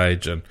one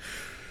stage, and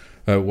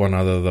one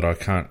other that I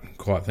can't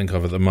quite think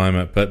of at the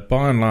moment. But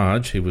by and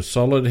large, he was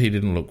solid. He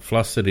didn't look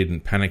flustered. He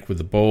didn't panic with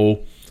the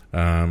ball.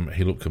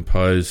 He looked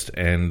composed,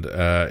 and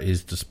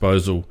his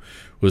disposal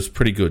was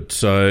pretty good.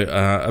 So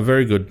a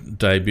very good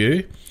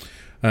debut.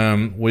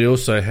 We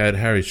also had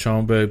Harry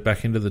Schoenberg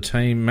back into the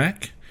team,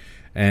 Mac.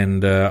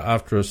 And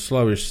after a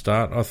slowish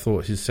start, I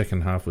thought his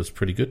second half was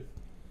pretty good.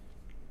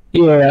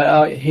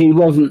 Yeah, he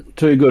wasn't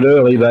too good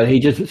early, but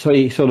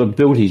he sort of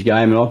built his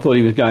game, and I thought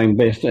he was going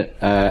best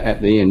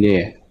at the end.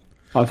 Yeah,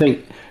 I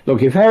think.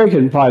 Look, if Harry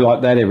can play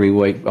like that every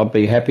week, I'd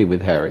be happy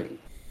with Harry.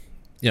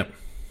 Yep.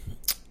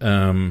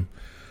 My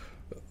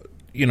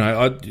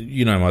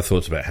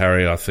thoughts about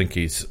Harry. I think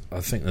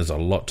there's a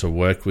lot to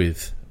work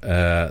with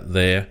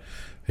there.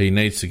 He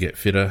needs to get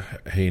fitter.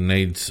 He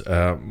needs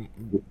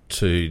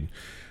to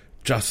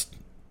just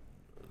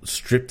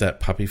strip that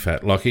puppy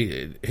fat. Like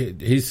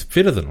he's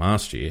fitter than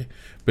last year,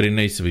 but he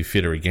needs to be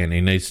fitter again. He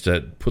needs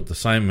to put the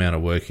same amount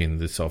of work in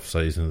this off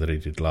season that he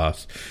did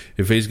last.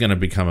 If he's going to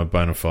become a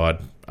bona fide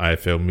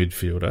AFL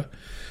midfielder,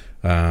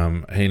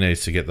 he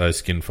needs to get those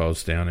skin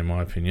folds down, in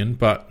my opinion.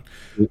 But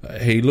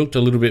he looked a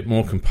little bit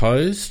more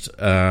composed,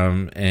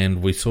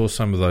 and we saw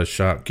some of those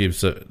sharp gives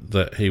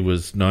that he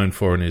was known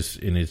for in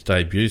his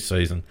debut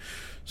season.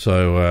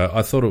 So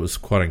I thought it was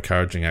quite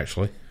encouraging,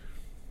 actually.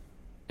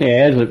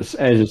 Yeah, as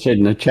I said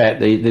in the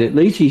chat, at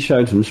least he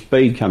showed some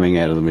speed coming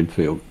out of the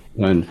midfield,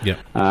 and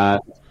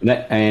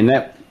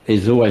that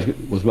is always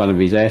was one of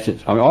his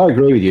assets. I mean, I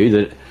agree with you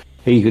that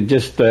he could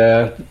just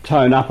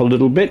tone up a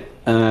little bit.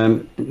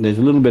 There's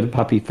a little bit of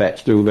puppy fat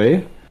still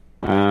there,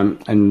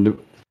 and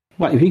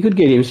if he could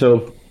get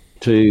himself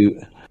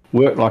to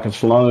work like a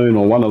Sloan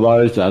or one of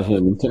those does,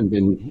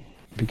 and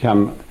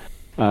become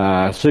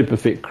super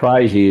fit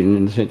crazy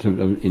in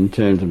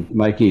terms of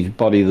making his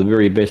body the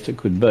very best it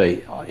could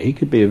be, he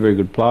could be a very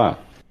good player.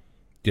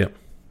 Yep.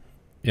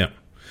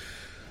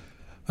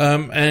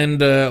 And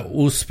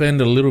we'll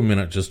spend a little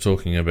minute just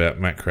talking about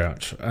Matt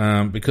Crouch,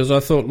 because I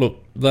thought,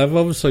 look, they've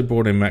obviously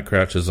brought in Matt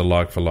Crouch as a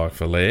like for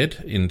Laird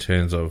in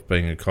terms of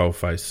being a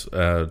coalface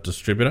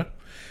distributor,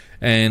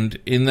 and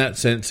in that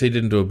sense he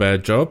didn't do a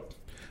bad job.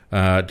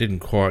 Didn't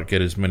quite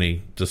get as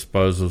many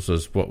disposals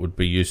as what would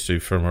be used to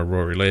from a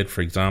Rory Laird,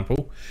 for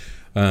example.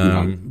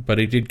 But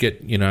he did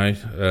get,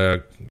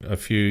 a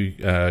few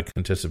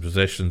contested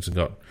possessions and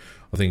I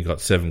think he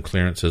got 7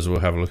 clearances.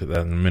 We'll have a look at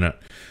that in a minute.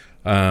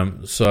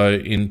 So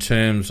in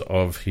terms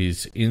of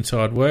his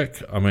inside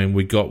work, I mean,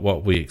 we got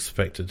what we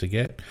expected to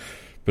get.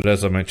 But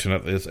as I mentioned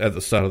at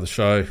the start of the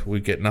show, we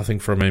get nothing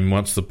from him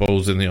once the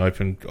ball's in the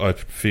open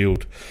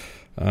field.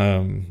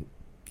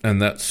 And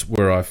that's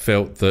where I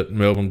felt that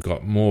Melbourne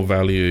got more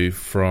value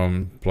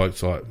from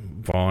blokes like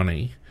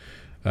Viney,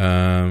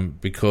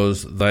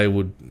 because they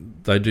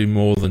do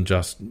more than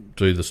just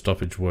do the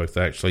stoppage work.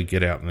 They actually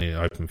get out in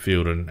the open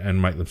field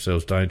and make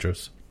themselves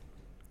dangerous.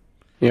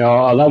 Yeah,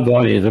 I love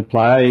Viney as a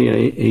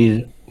player.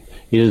 He's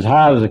as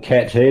hard as a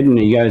cat's head, and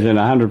he goes in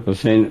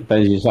 100%,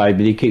 as you say,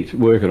 but he keeps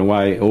working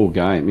away all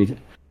game.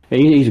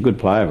 He's a good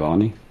player,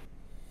 Viney.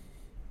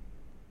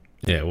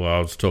 Yeah, well, I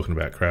was talking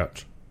about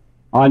Crouch.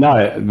 I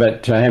know,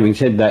 but having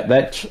said that,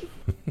 that's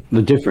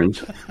the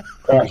difference.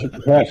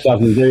 Crouch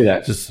doesn't do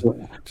that.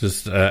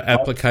 Just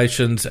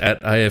applications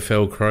at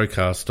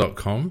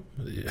aflcrowcast.com.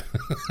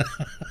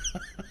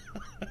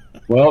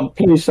 Well,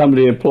 please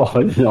somebody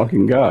apply, then I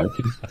can go.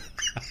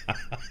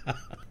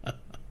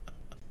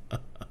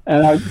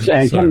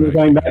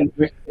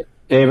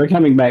 We're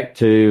coming back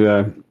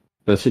to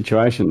the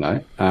situation,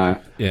 though.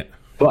 Yeah.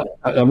 But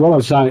what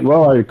I'm saying,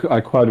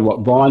 I quoted what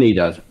Viney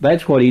does.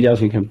 That's what he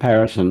does in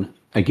comparison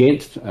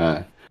against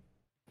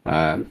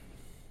Crouch,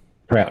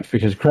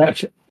 because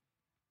Crouch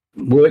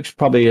works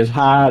probably as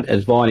hard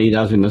as Viney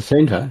does in the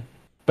centre,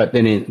 but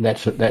then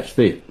that's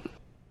it.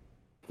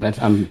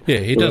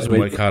 He doesn't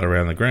work hard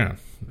around the ground.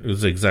 It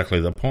was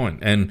exactly the point.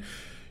 And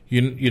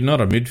you're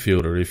not a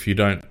midfielder if you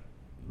don't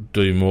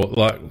do more.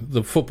 Like,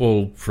 the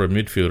football for a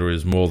midfielder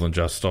is more than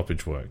just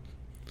stoppage work.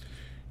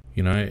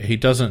 He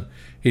doesn't.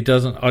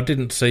 I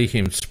didn't see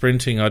him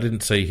sprinting. I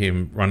didn't see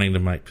him running to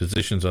make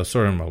positions. I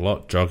saw him a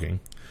lot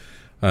jogging.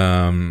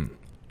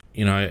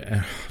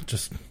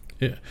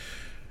 Yeah.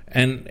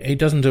 And he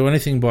doesn't do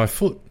anything by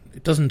foot.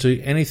 It doesn't do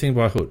anything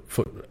by foot.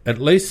 At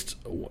least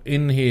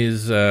in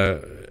his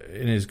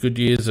good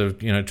years of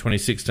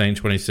 2016,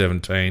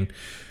 2017,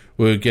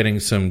 we were getting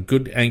some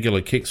good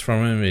angular kicks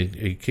from him.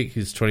 He'd kick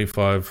his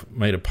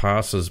 25-metre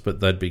passes,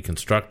 but they'd be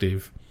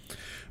constructive.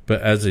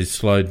 But as he's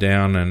slowed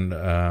down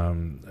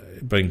and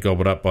been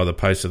gobbled up by the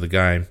pace of the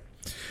game,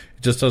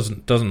 it just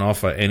doesn't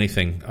offer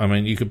anything. I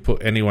mean, you could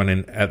put anyone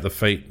in at the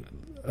feet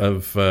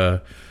of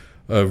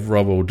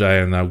Rob all day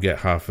and they'll get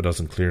half a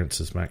dozen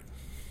clearances, Mac.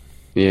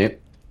 Yeah,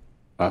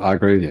 I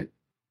agree with you.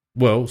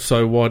 Well,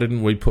 so why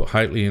didn't we put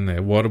Haitley in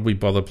there? Why did we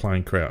bother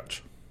playing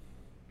Crouch?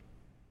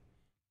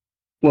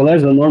 Well,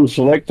 as a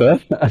non-selector,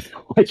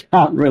 I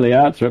can't really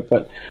answer it,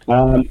 but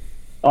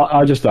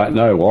I just don't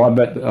know why.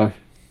 But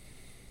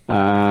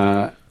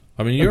I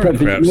mean, you're a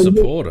Crouch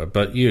supporter,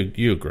 but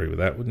you agree with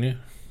that, wouldn't you?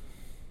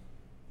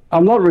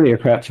 I'm not really a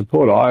Crouch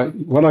supporter.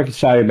 What I can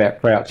say about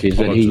Crouch is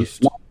that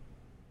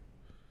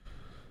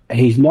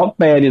he's not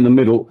bad in the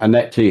middle, and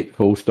that's it,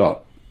 full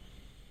stop.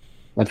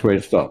 That's where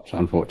it stops,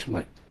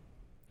 unfortunately.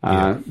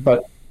 Yeah.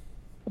 But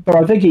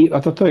I think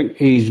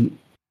his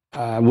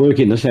work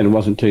in the centre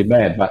wasn't too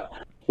bad, but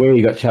where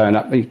he got shown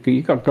up,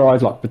 you got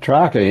guys like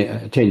Petrarca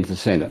attends the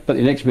centre, but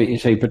the next minute you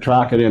see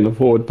Petrarca in the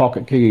forward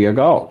pocket kicking a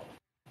goal.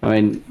 I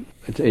mean,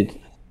 it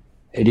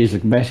is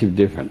a massive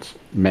difference,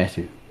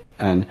 massive.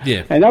 And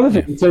another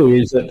thing too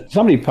is that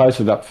somebody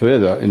posted up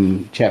further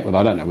in chat,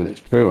 I don't know whether it's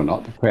true or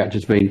not, the Crouch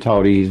has been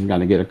told he's going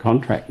to get a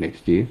contract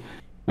next year.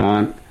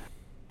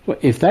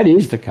 If that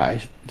is the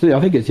case, I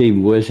think it's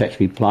even worse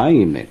actually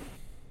playing him then.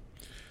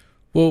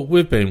 Well,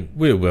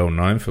 we're well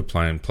known for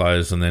playing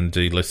players and then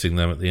delisting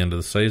them at the end of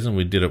the season.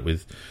 We did it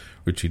with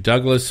Richie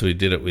Douglas. We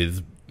did it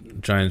with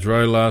James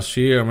Rowe last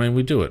year. I mean,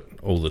 we do it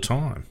all the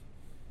time.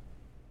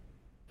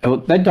 Well,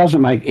 that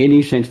doesn't make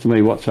any sense to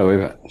me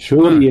whatsoever.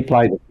 Surely you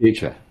play the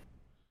future.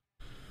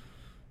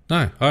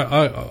 No,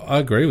 I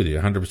agree with you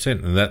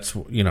 100%, and that's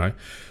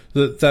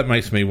that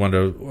makes me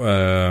wonder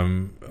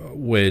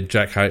where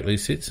Jack Haitley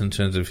sits in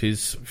terms of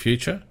his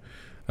future.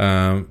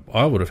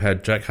 I would have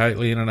had Jack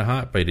Haitley in a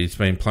heartbeat. He's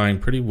been playing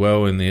pretty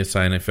well in the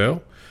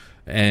SANFL.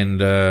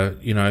 And,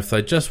 if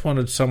they just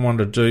wanted someone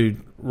to do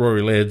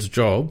Rory Laird's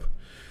job,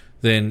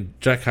 then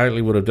Jack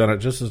Haitley would have done it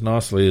just as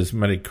nicely as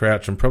Matty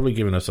Crouch and probably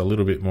given us a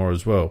little bit more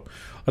as well.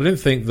 I didn't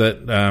think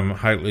that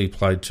Haitley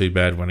played too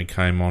bad when he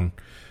came on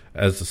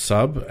as a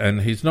sub,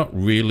 and he's not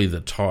really the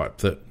type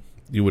that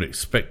you would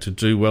expect to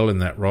do well in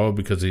that role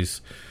because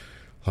he's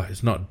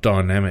not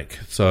dynamic.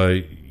 So,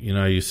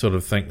 you sort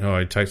of think,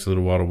 it takes a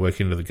little while to work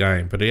into the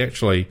game. But he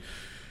actually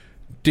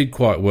did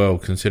quite well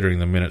considering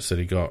the minutes that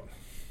he got.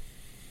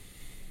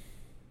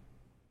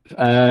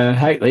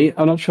 Haitley,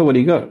 I'm not sure what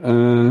he got.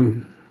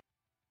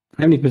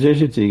 How many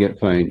possessions did he get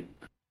playing?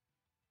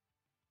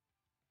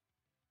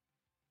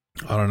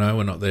 I don't know.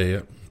 We're not there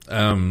yet.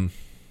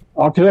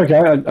 Okay.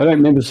 I don't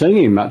remember seeing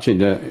him much in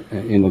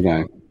the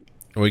game.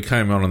 We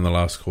came on in the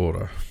last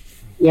quarter.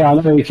 Yeah, I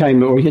know he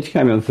came in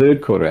the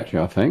third quarter, actually,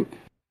 I think.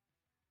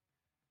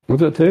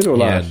 Was it third or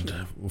last? He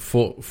had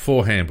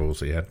four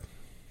handballs he had.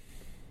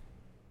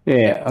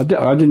 Yeah, I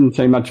didn't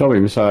see much of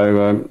him,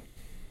 so...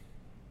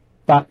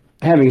 but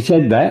having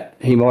said that,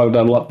 he might have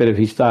done a lot better if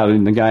he started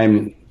in the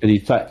game, but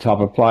he's that type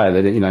of player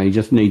that, he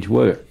just needs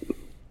work.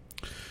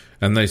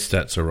 And these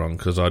stats are wrong,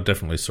 because I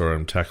definitely saw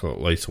him tackle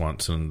at least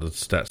once, and the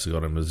stats have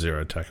got him as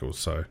 0 tackles,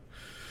 so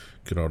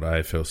good old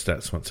AFL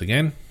stats once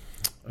again.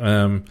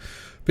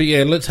 But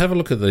yeah, let's have a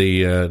look at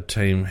the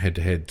team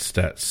head-to-head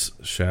stats,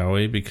 shall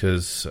we?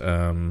 Because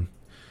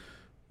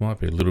might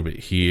be a little bit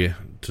here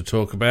to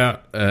talk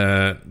about.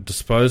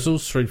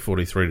 Disposals,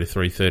 343 to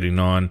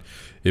 339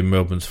 in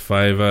Melbourne's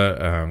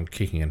favour.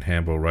 Kicking and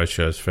handball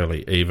ratios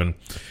fairly even.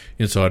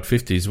 Inside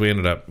 50s, we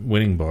ended up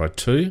winning by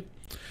 2.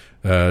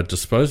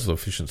 Disposal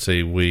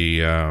efficiency,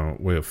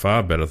 we're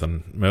far better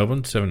than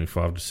Melbourne,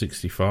 75 to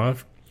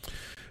 65.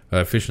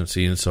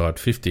 Efficiency inside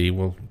 50,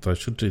 well, they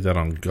should do that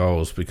on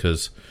goals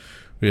because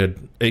we had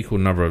equal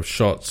number of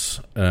shots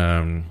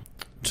to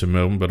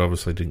Melbourne, but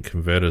obviously didn't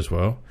convert as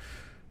well.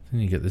 Then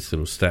you get this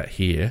little stat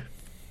here,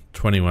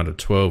 21 to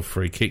 12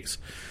 free kicks.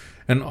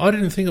 And I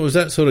didn't think it was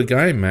that sort of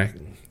game, Mac,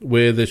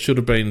 where there should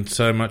have been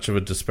so much of a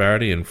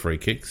disparity in free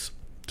kicks,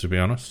 to be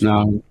honest.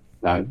 No.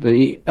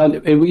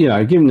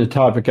 Given the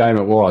type of game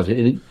it was,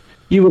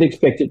 you would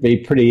expect it to be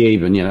pretty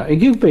even.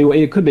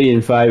 It could be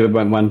in favour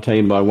by one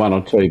team by 1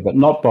 or 2, but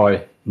not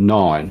by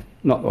 9,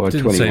 not by 21.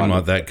 Didn't seem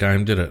like that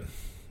game, did it?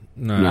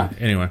 No.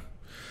 Anyway,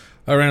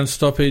 around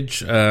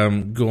stoppage,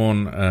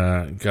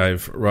 Gawn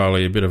gave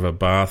Riley a bit of a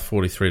bath,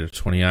 43 to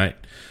 28.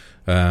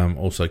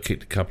 Also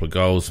kicked a couple of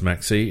goals,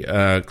 Maxi.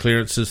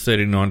 Clearances,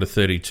 39 to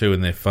 32 in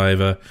their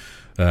favour.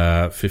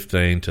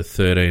 15 to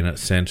 13 at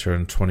centre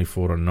and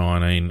 24 to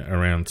 19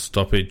 around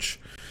stoppage.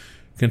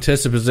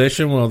 Contested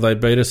possession, well, they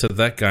beat us at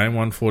that game,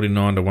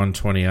 149 to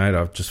 128.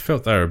 I just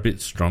felt they were a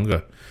bit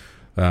stronger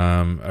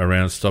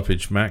around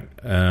stoppage, Mac.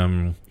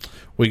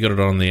 We got it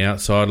on the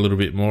outside a little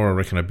bit more. I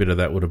reckon a bit of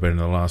that would have been in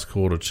the last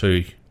quarter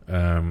too,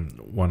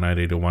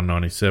 180 to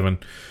 197.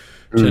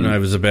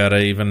 Turnovers about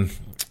even.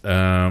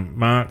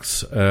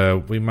 Marks,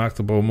 we marked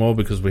the ball more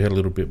because we had a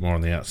little bit more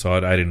on the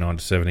outside, 89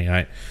 to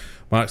 78.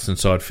 Marks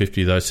inside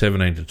 50, though,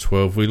 17 to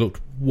 12. We looked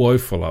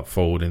woeful up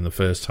forward in the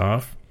first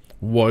half.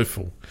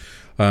 Woeful.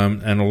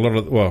 And a lot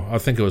of, I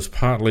think it was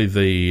partly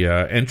the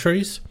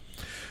entries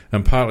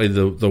and partly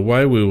the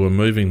way we were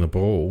moving the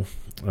ball.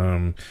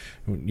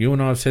 You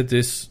and I have said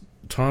this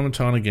time and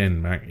time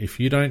again, Mac.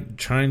 If you don't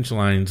change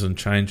lanes and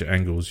change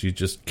angles, you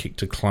just kick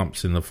to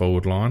clumps in the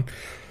forward line.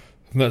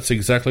 And that's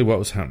exactly what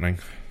was happening.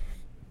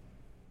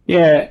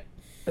 Yeah,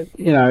 I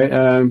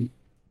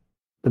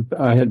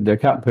had a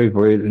couple of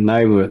people here, and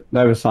they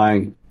were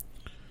saying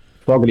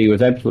Fogarty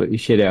was absolutely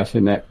shithouse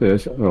in that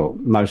first,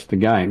 most of the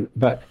game,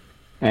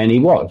 and he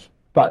was.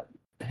 But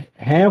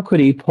how could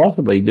he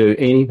possibly do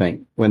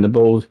anything when the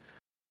ball's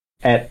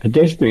at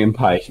pedestrian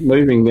pace,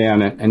 moving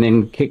down it, and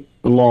then kick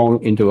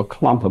along into a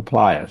clump of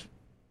players?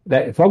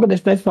 That's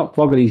not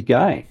Fogarty's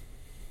game.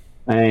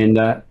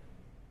 And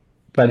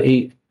but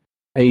he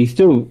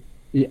still.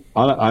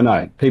 I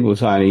know people are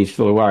saying he's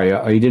still a worry.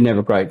 He didn't have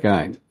a great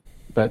game,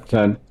 but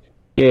look,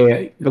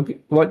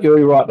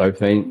 you're right though,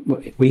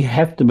 Finn. We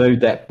have to move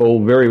that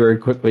ball very, very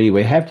quickly.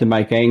 We have to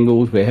make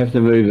angles. We have to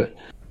move it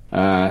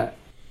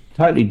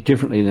totally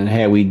differently than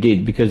how we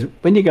did, because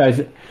when you go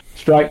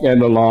straight down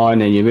the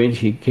line and you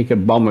eventually kick a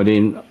bomb it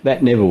in,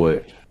 that never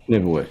works.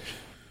 Never works.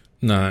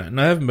 No,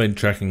 I haven't been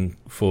tracking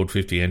forward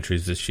 50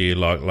 entries this year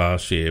like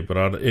last year, but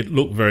it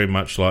looked very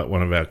much like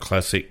one of our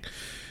classic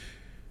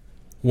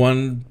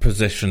one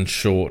possession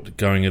short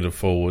going at a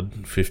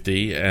forward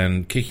 50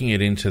 and kicking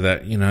it into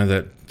that,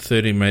 that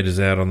 30 metres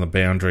out on the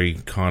boundary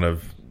kind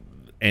of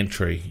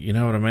entry. You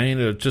know what I mean?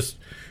 We didn't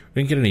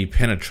get any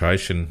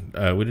penetration.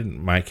 We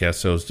didn't make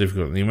ourselves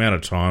difficult. The amount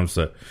of times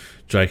that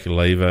Jake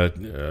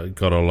Lever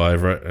got all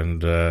over it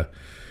and,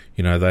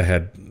 they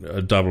had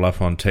a double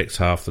up on Tex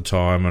half the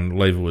time and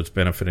Lever was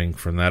benefiting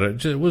from that.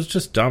 It was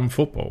just dumb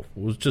football.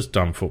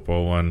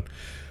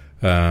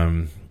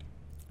 And,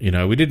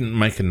 we didn't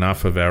make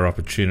enough of our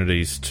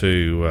opportunities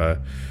to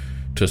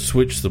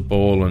switch the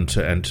ball and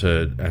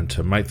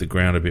to make the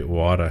ground a bit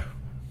wider.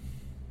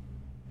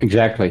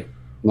 Exactly.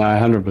 No,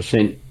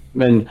 100%.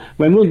 When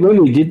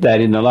we did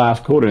that in the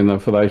last quarter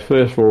for those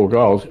first 4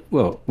 goals,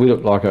 we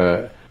looked like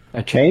a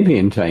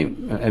champion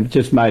team. It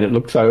just made it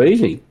look so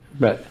easy.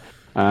 But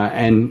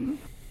and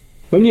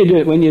when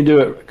you do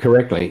it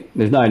correctly,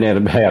 there's no doubt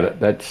about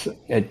it.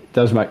 It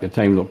does make the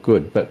team look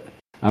good. But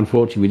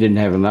unfortunately, we didn't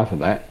have enough of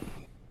that.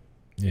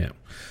 Yeah.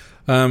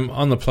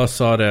 On the plus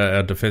side,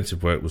 our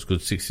defensive work was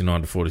good.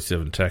 69 to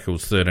 47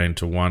 tackles, 13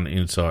 to 1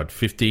 inside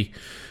 50.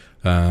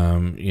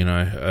 No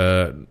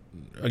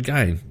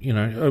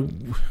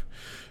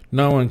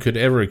one could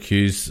ever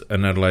accuse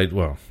an Adelaide.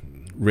 Well,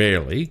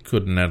 rarely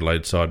could an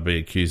Adelaide side be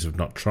accused of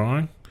not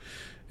trying.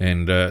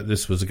 And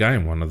this was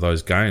one of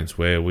those games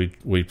where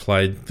we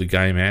played the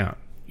game out.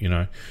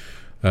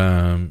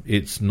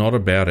 It's not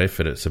about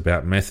effort; it's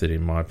about method,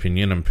 in my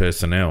opinion, and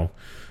personnel.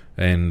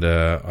 And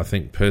I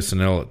think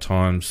personnel at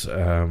times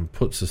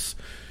puts us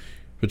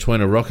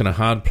between a rock and a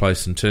hard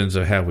place in terms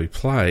of how we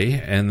play,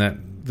 and that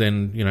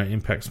then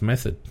impacts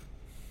method.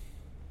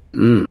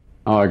 I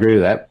agree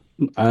with that.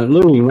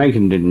 Losing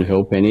Rankin didn't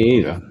help any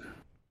either.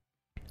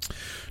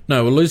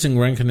 No, we're losing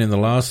Rankin in the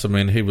last. I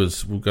mean,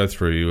 we'll go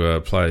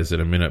through players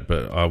in a minute,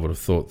 but I would have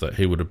thought that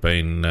he would have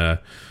been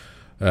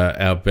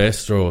our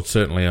best, or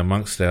certainly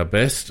amongst our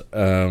best.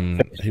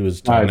 He was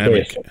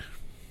dynamic.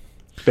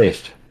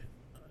 Best.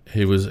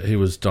 He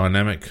was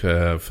dynamic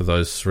for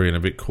those 3 and a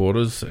bit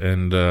quarters,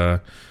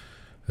 and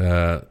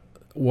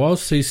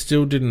whilst he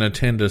still didn't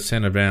attend a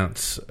centre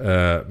bounce,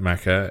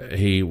 Macca,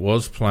 he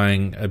was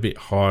playing a bit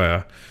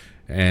higher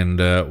and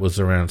was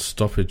around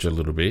stoppage a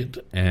little bit,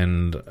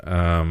 and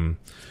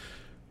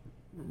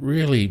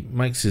really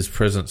makes his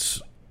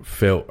presence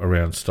felt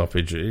around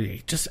stoppage.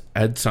 He just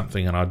adds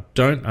something, and I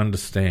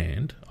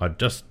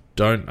just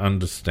don't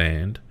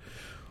understand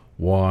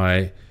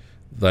why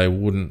they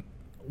wouldn't,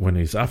 when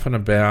he's up and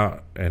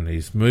about and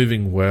he's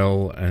moving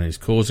well and he's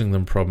causing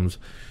them problems.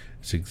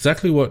 It's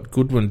exactly what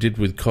Goodwin did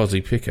with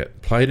Cozzy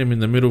Pickett. Played him in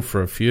the middle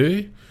for a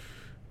few,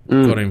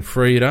 got him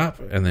freed up,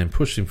 and then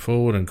pushed him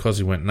forward, and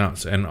Cozzy went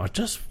nuts. And I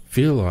just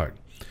feel like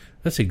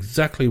that's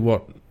exactly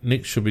what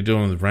Nick should be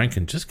doing with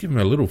Rankin. Just give him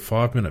a little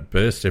 5-minute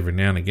burst every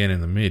now and again in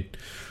the mid.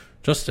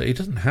 He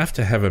doesn't have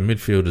to have a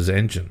midfielder's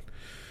engine,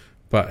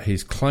 but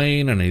he's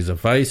clean and he's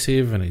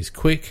evasive and he's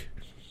quick.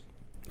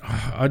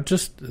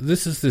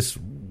 This is this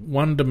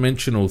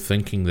one-dimensional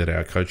thinking that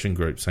our coaching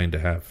group seem to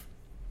have.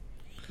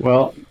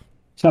 Well,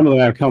 some of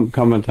our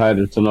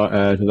commentators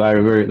today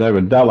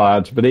were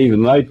dullards, but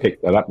even they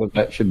picked that up,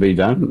 that should be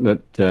done,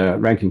 that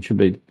Rankin should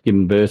be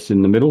given bursts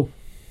in the middle.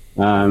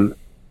 But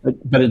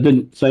it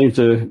didn't seem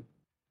to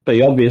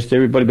be obvious to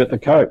everybody but the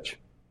coach.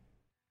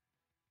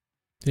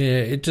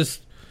 Yeah,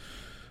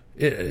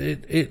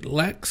 it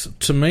lacks,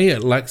 to me,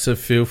 it lacks a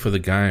feel for the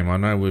game. I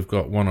know we've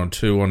got 1 or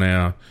 2 on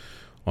our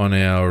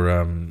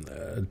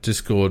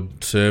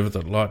Discord server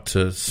that like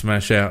to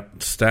smash out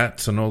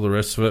stats and all the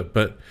rest of it,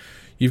 but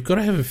you've got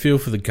to have a feel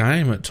for the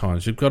game at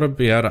times. You've got to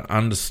be able to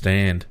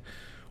understand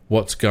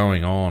what's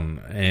going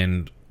on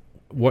and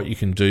what you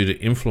can do to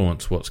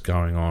influence what's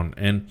going on.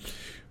 And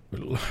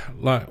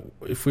like,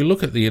 if we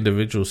look at the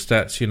individual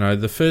stats,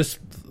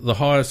 the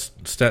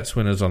highest stats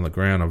winners on the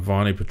ground are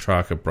Viney,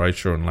 Petrarca,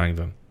 Brayshaw and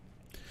Langdon.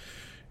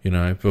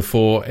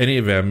 Before any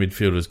of our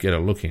midfielders get a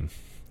look in.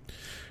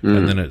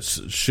 And then it's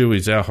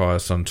Shuey's our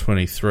highest on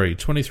 23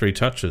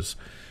 touches.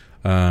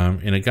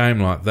 In a game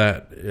like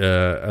that,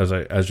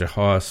 as your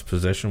highest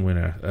possession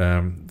winner.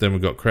 Then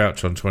we've got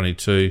Crouch on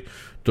 22,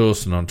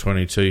 Dawson on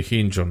 22,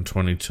 Hinge on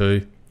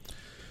 22.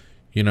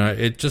 We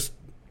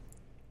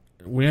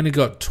only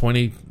got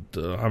 20.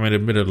 I mean,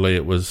 admittedly,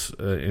 it was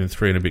in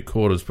 3 and a bit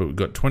quarters, but we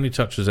got 20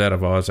 touches out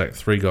of Isaac,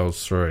 3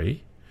 goals,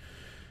 3.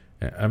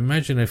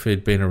 Imagine if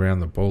he'd been around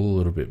the ball a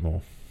little bit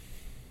more.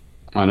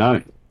 I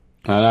know.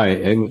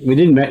 We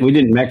didn't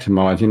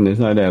maximise him. There's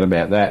no doubt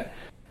about that.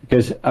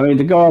 Because I mean,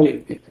 the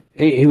guy,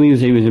 he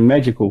was in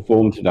magical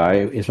form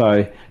today.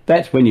 So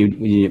that's when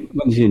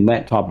when he's in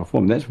that type of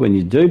form. That's when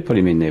you do put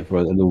him in there for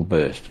a little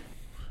burst.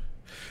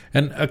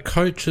 And a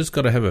coach has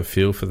got to have a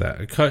feel for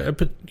that.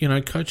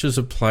 But coaches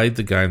have played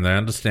the game. They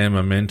understand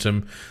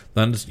momentum.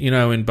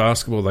 In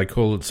basketball, they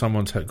call it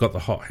someone's got the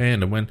hot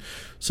hand. And when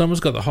someone's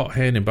got the hot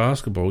hand in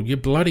basketball, you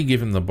bloody give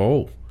them the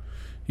ball.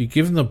 You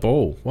give them the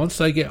ball. Once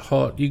they get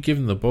hot, you give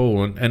them the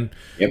ball. And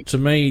yep. To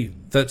me,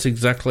 that's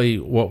exactly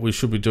what we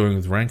should be doing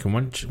with Rankin.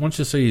 Once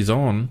you see he's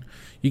on,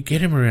 you get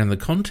him around the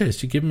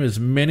contest. You give him as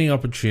many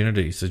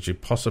opportunities as you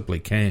possibly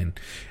can.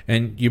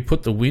 And you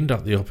put the wind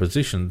up the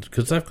opposition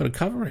because they've got to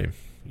cover him.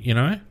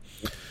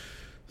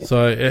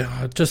 So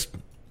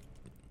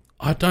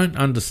I don't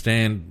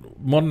understand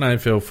modern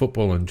AFL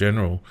football in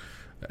general,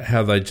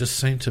 how they just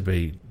seem to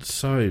be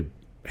so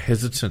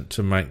hesitant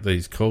to make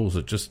these calls.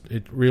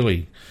 It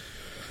really,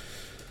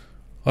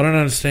 I don't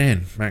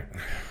understand, Mac.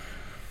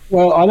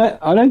 Well,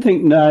 I don't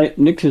think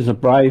Nix is a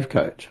brave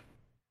coach.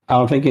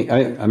 I'm thinking.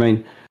 I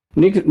mean,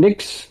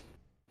 Nix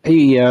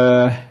he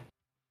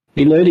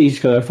learned his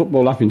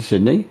football up in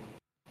Sydney,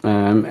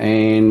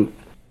 and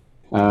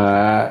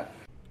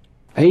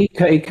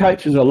he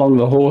coaches along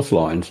the horse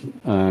lines,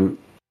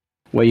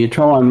 where you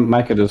try and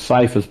make it as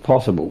safe as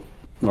possible,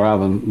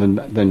 rather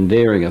than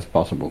daring as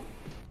possible.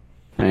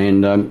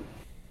 And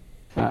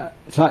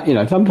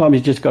sometimes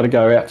you just got to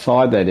go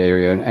outside that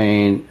area,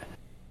 and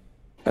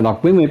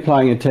like when we're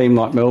playing a team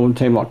like Melbourne, a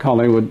team like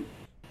Collingwood,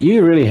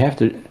 you really have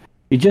to.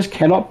 You just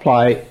cannot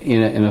play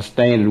in a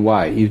standard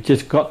way. You've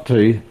just got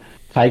to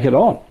take it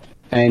on.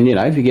 And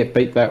if you get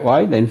beat that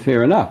way, then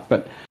fair enough.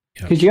 But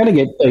because you're going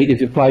to get beat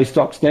if you play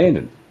stock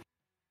standard.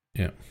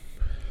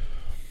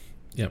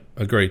 Yeah,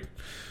 agreed.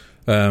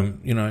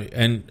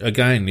 And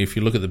again, if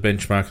you look at the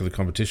benchmark of the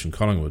competition,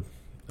 Collingwood,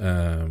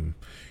 they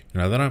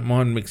don't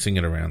mind mixing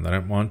it around. They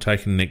don't mind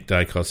taking Nick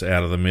Dacos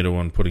out of the middle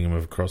and putting him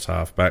across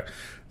half-back.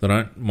 They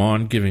don't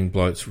mind giving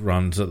blokes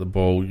runs at the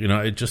ball.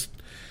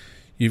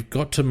 You've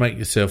got to make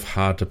yourself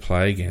hard to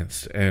play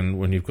against. And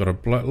when you've got a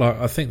bloke, like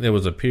I think there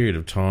was a period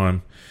of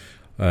time,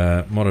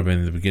 might have been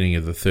in the beginning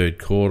of the third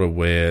quarter,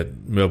 where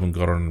Melbourne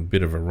got on a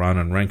bit of a run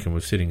and Rankin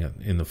was sitting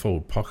in the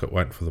forward pocket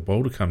waiting for the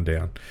ball to come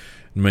down.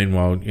 And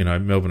meanwhile,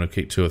 Melbourne have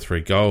kicked 2 or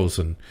 3 goals,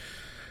 and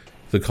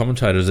the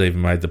commentators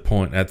even made the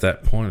point at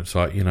that point. It's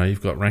like,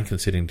 you've got Rankin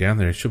sitting down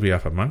there. He should be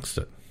up amongst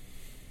it.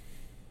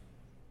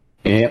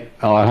 Yeah,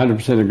 I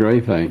 100%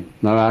 agree,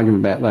 Pete. No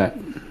argument about that.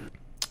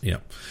 Yeah.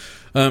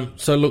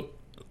 So, look,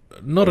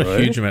 not a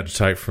huge amount to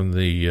take from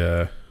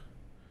the...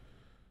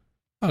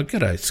 Oh,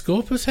 g'day,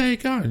 Scorpus. How you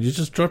going? You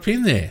just dropped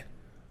in there.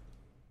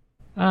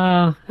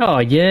 Yeah,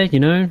 I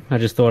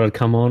just thought I'd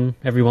come on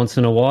every once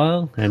in a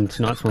while, and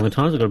tonight's one of the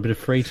times I've got a bit of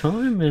free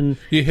time. And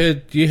you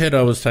heard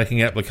I was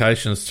taking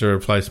applications to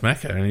replace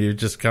Macca, and you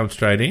just come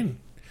straight in.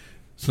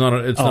 It's not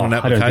an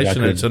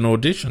application; it's an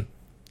audition.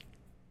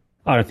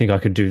 I don't think I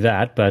could do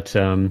that, but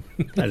I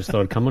just thought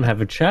I'd come on,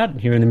 have a chat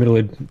here in the middle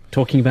of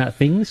talking about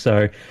things.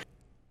 So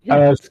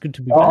yeah, it's good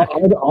to be back.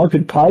 I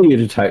could pay you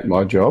to take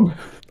my job.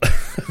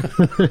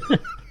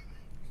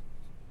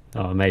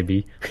 Oh,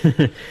 maybe.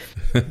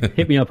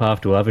 Hit me up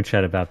after. We'll have a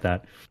chat about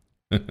that.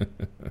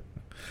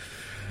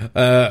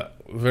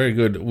 Very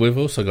good. We've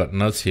also got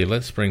Nuz here.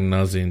 Let's bring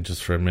Nuz in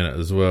just for a minute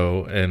as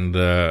well, and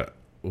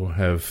we'll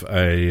have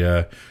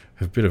a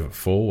bit of a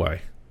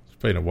four-way. It's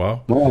been a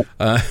while. Well,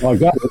 I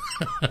got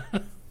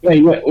it.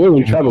 We're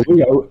in trouble.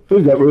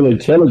 We've got real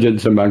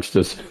intelligence amongst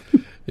us.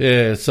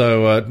 Yeah,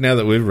 so now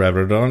that we've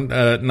rabbited on,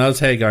 Nuz,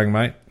 how you going,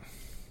 mate?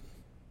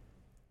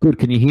 Good.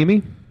 Can you hear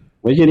me?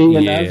 We can hear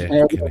you,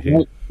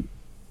 Nuz.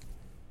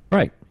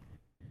 Great.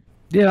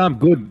 Yeah, I'm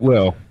good.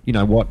 Well, you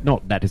know what?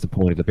 Not that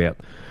disappointed about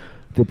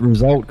the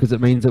result, because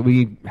it means that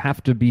we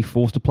have to be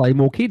forced to play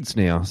more kids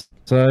now.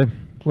 So,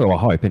 well, I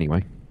hope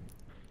anyway.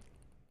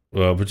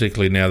 Well,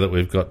 particularly now that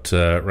we've got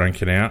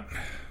Rankin out.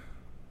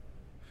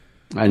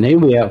 And he'll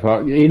be out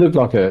for. He looked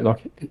like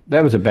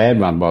that was a bad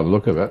one by the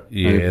look of it.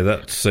 Yeah,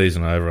 that's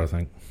season over, I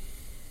think.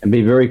 And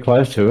be very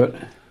close to it.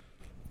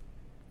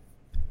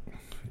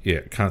 Yeah,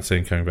 can't see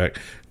him coming back.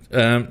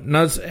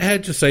 Nuz,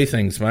 how'd you see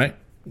things, mate?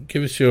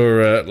 Give us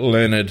your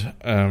learned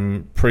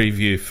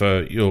preview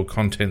for your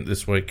content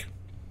this week.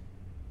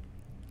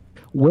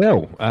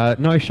 Well,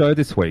 no show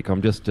this week.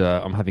 I'm just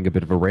I'm having a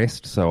bit of a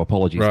rest, so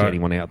apologies to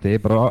anyone out there.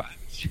 But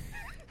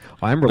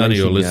I am releasing... None of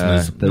your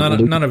listeners,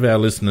 none of our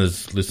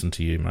listeners listen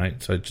to you,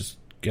 mate. So just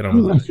get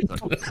on with it.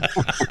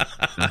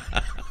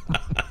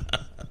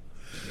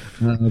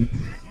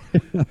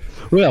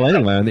 Well,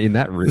 anyway, in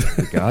that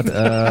regard,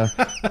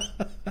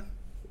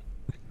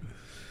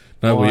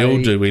 no, we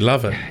all do. We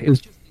love it.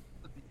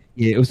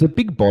 It was the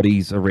big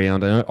bodies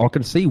around, and I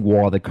can see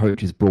why the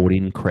coaches brought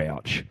in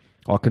Crouch.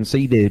 I can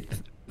see their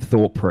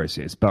thought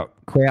process, but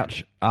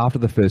Crouch, after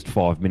the first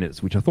 5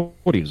 minutes, which I thought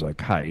he was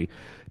okay,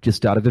 just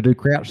started to do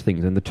Crouch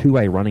things, and the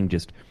two-way running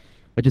just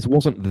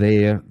wasn't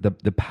there.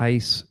 The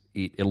pace,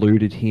 it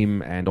eluded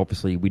him, and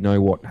obviously we know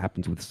what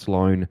happens with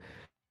Sloane.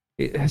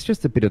 It's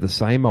just a bit of the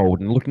same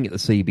old. And looking at the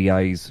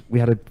CBAs, we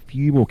had a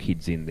few more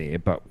kids in there,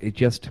 but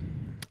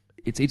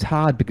it's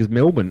hard because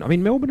Melbourne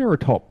are a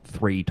top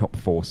 3, top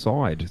 4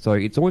 side, so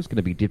it's always going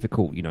to be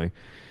difficult, you know.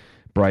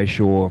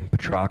 Brayshaw,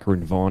 Petrarca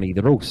and Viney,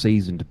 they're all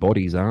seasoned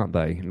bodies, aren't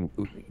they? And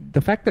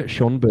the fact that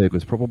Schonberg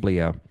was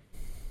probably our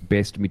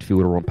best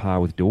midfielder on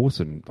par with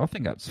Dawson, I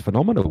think that's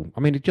phenomenal.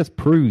 I mean, it just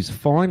proves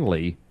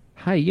finally,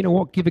 hey, you know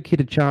what? Give a kid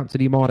a chance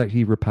that he might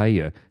actually repay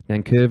you.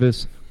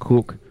 Nankervis,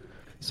 Cook,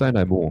 say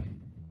no more.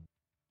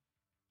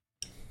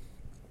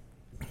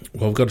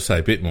 Well, I've got to say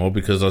a bit more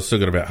because I've still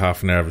got about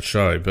half an hour of a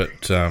show,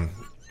 but... Well,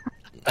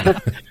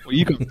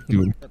 you got to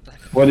do it.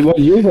 What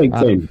do you think,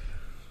 Tim?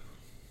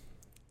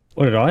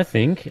 What did I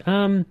think?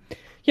 Yeah,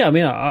 I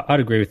mean, I'd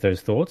agree with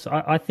those thoughts.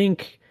 I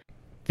think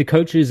the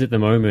coaches at the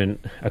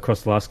moment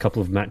across the last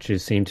couple of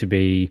matches seem to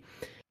be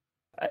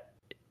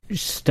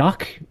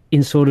stuck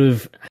in sort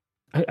of,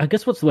 I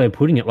guess what's the way of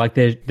putting it? Like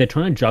they're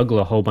trying to juggle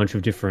a whole bunch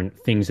of different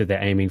things that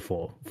they're aiming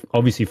for.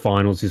 Obviously,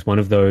 finals is one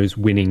of those,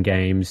 winning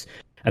games.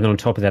 And then on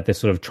top of that, they're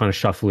sort of trying to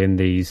shuffle in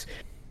these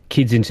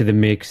kids into the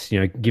mix, you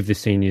know, give the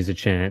seniors a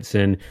chance.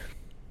 And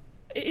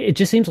it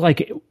just seems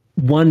like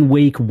 1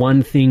 week,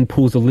 one thing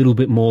pulls a little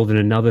bit more than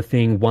another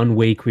thing. 1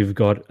 week, we've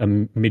got a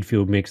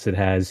midfield mix that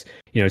has,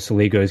 you know,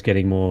 Saligo's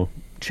getting more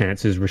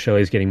chances,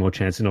 Rochelle's getting more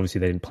chances, and obviously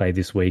they didn't play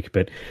this week.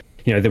 But,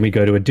 you know, then we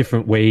go to a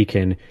different week,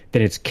 and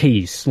then it's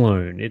Keys,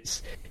 Sloane,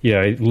 it's, you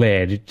know,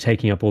 Laird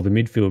taking up all the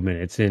midfield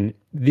minutes. And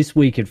this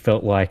week it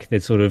felt like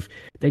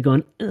they're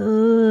gone,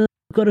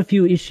 got a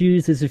few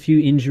issues, there's a few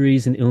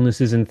injuries and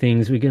illnesses and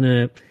things. We're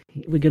gonna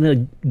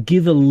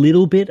give a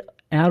little bit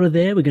out of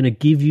there. We're gonna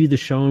give you the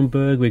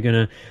Schoenberg. We're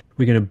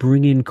gonna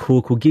bring in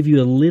Cook. We'll give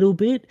you a little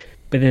bit,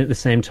 but then at the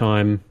same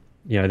time,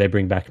 you know, they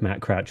bring back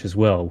Matt Crouch as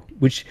well.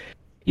 Which,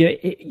 you know,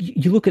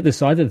 you look at the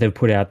side that they've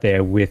put out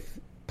there with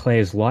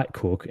players like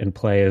Cook and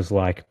players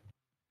like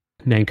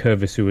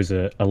Nankervis, who was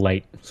a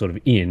late sort of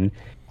in,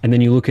 and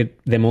then you look at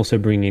them also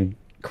bringing in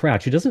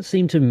Crouch. It doesn't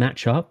seem to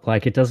match up.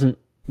 Like, it doesn't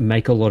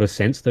make a lot of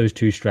sense, those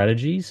two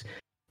strategies.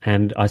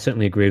 And I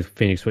certainly agree with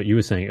Phoenix, what you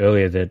were saying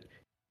earlier, that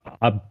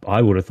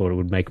I would have thought it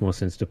would make more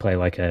sense to play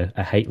like a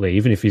Haitley,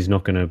 even if he's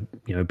not going to,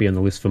 you know, be on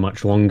the list for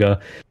much longer,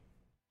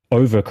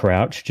 over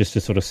Crouch, just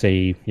to sort of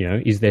see, you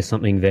know, is there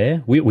something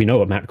there? We know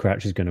what Matt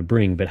Crouch is going to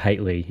bring, but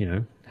Haitley, you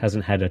know,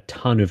 hasn't had a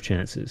ton of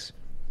chances.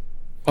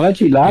 Well,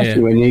 actually, last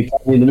year when he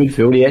played in the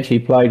midfield, he actually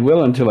played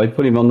well until they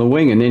put him on the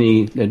wing, and then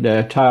he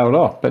tailed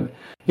off. But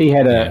he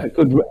had a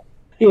good...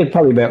 He had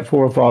probably about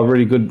 4 or 5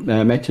 really good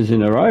matches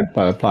in a row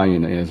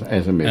playing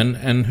as a mid.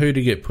 And who did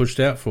he get pushed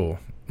out for,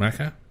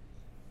 Macca?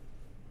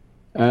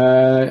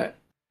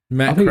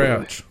 Matt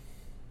Crouch.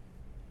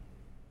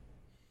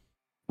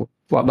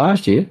 What,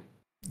 last year?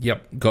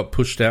 Yep, got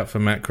pushed out for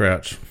Matt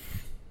Crouch.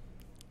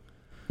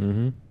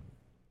 Mm-hmm.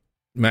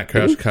 Matt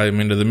Crouch came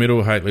into the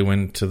middle, Haitley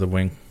went to the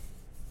wing.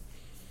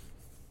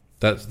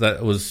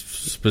 That was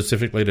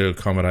specifically to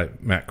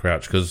accommodate Matt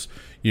Crouch, because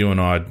you and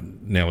I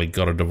nearly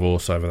got a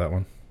divorce over that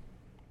one.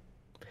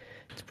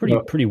 It's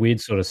pretty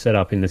weird sort of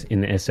setup in the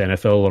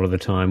SNFL a lot of the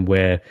time,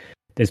 where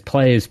there's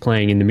players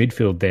playing in the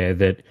midfield there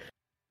that,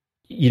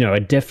 you know, are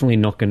definitely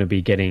not going to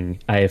be getting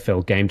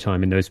AFL game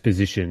time in those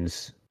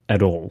positions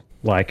at all.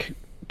 Like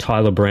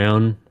Tyler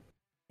Brown,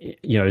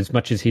 you know, as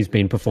much as he's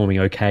been performing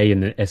okay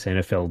in the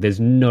SNFL, there's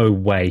no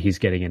way he's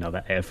getting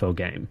another AFL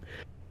game.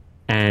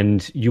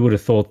 And you would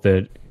have thought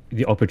that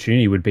the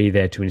opportunity would be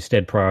there to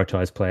instead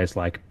prioritise players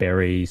like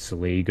Berry,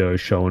 Saligo,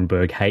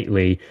 Schoenberg,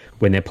 Haitley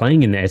when they're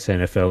playing in the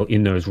SNFL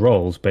in those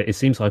roles. But it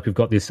seems like we've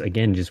got this,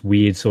 again, just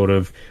weird sort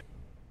of,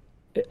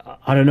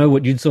 I don't know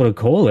what you'd sort of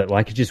call it,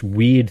 like just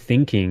weird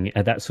thinking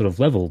at that sort of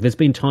level. There's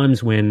been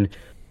times when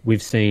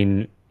we've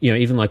seen, you know,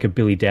 even like a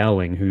Billy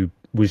Dowling, who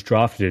was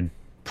drafted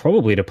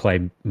probably to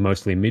play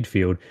mostly in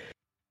midfield,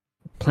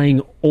 playing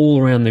all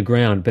around the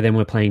ground, but then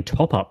we're playing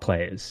top-up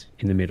players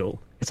in the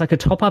middle. It's like a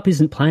top-up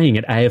isn't playing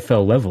at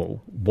AFL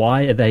level.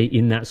 Why are they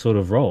in that sort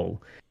of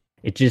role?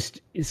 It just,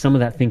 some of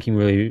that thinking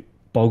really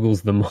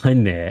boggles the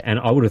mind there. And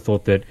I would have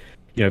thought that,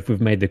 if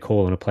we've made the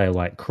call on a player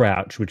like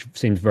Crouch, which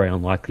seems very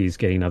unlikely he's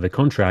getting another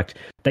contract,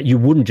 that you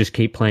wouldn't just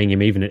keep playing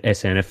him even at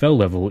SNFL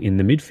level in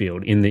the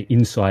midfield, in the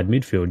inside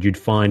midfield. You'd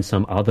find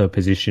some other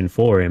position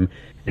for him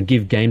and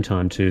give game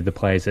time to the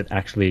players that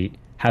actually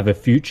have a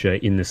future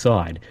in the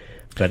side.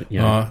 But,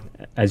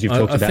 as you've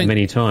talked about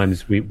many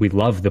times, we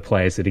love the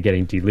players that are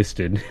getting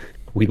delisted.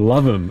 We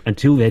love them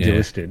until they're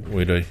delisted.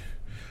 We do.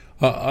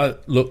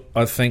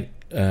 I think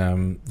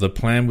the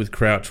plan with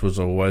Crouch was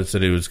always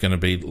that he was going to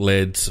be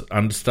Laird's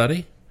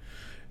understudy,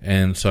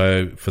 and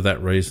so for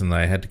that reason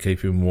they had to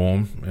keep him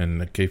warm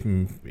and keep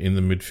him in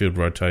the midfield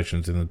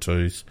rotations in the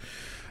twos.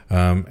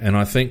 And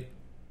I think,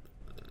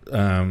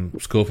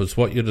 Scorpus,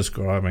 what you're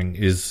describing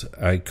is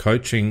a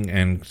coaching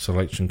and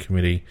selection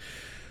committee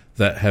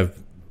that have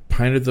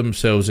painted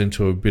themselves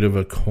into a bit of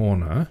a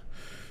corner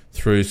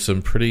through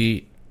some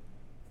probably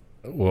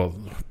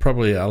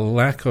a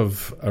lack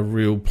of a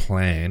real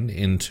plan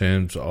in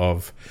terms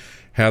of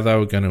how they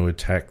were going to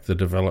attack the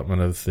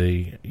development of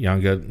the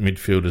younger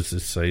midfielders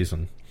this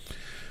season.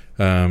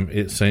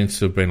 It seems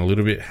to have been a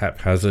little bit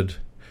haphazard.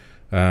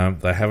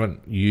 They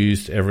haven't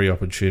used every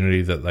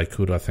opportunity that they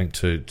could, I think,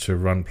 to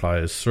run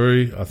players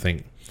through. I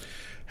think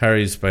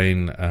Harry's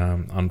been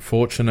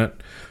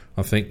unfortunate.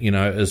 I think,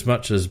 as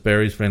much as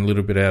Berry's been a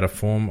little bit out of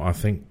form, I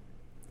think,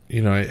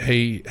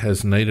 he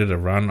has needed a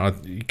run.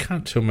 You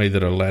can't tell me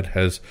that a lad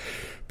has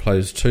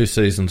played 2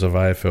 seasons of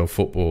AFL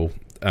football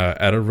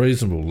at a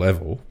reasonable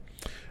level,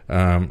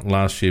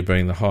 last year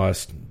being the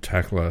highest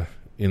tackler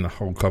in the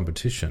whole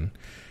competition,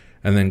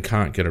 and then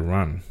can't get a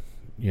run.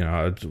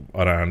 I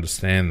don't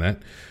understand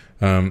that.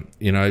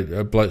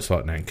 Blokes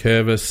like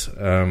Nankervis,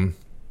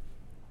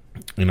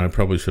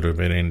 probably should have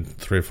been in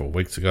 3 or 4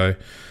 weeks ago.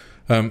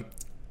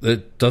 There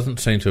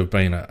doesn't seem to have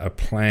been a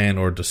plan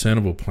or a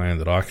discernible plan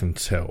that I can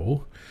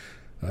tell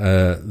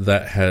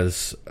that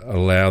has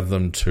allowed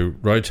them to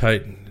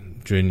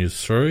rotate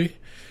juniors through,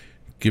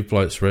 give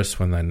blokes rest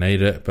when they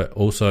need it, but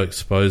also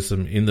expose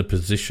them in the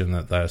position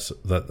that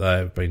they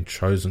have been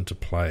chosen to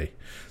play,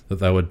 that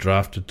they were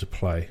drafted to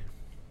play.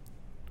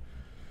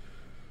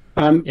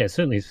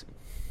 Certainly.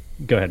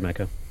 Go ahead,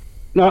 Mako.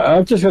 No, I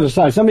was just going to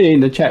say, somebody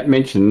in the chat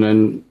mentioned,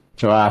 and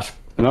I'll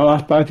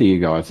ask both of you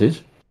guys this.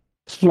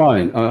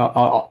 Sloan,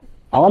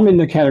 I'm in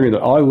the category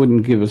that I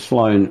wouldn't give a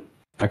Sloan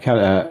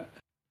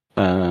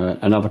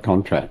another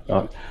contract.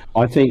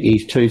 I think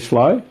he's too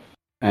slow,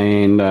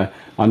 and I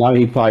know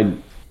he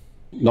played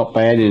not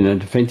bad in a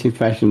defensive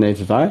fashion there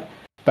today,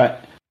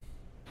 but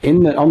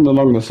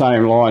along the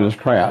same line as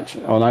Crouch,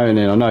 I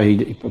know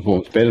he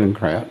performs better than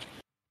Crouch.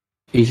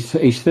 He's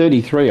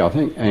 33, I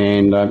think,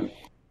 and I'm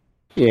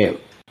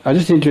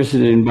just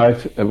interested in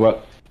both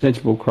what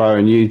Sensible Crow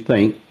and you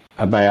think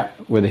about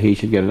whether he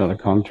should get another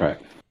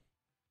contract.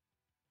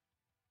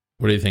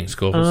 What do you think,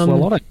 Scorpus?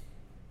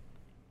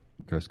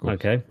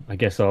 Okay, I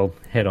guess I'll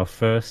head off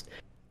first.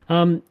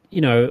 Earlier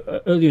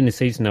in the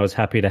season, I was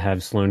happy to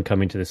have Sloan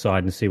come into the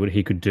side and see what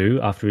he could do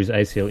after his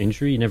ACL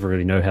injury. You never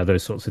really know how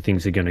those sorts of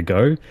things are going to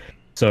go.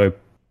 So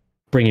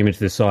bring him into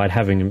the side,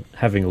 having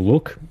a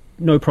look,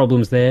 no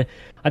problems there.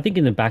 I think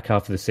in the back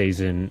half of the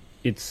season,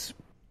 it's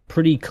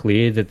pretty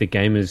clear that the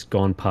game has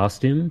gone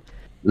past him.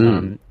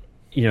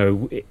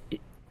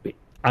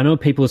 I know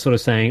people are sort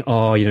of saying,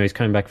 he's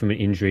coming back from an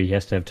injury, he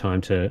has to have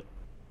time to,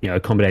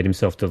 accommodate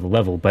himself to the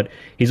level, but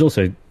he's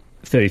also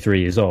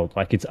 33 years old.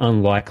 Like, it's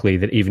unlikely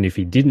that even if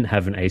he didn't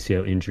have an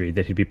ACL injury,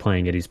 that he'd be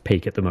playing at his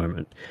peak at the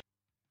moment.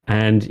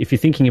 And if you're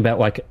thinking about,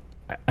 like,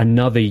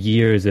 another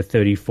year as a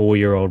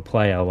 34-year-old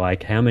player,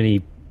 like, how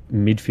many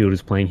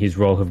midfielders playing his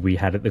role have we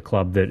had at the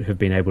club that have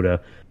been able to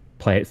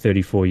play at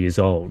 34 years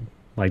old?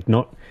 Like,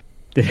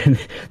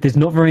 there's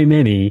not very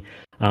many.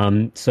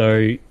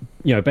 So,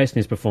 based on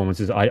his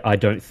performances, I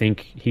don't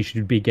think he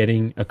should be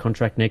getting a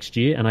contract next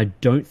year, and I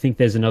don't think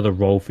there's another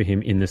role for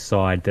him in the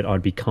side that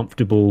I'd be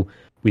comfortable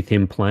with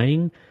him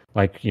playing.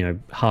 Like,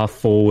 half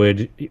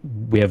forward,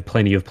 we have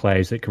plenty of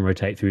players that can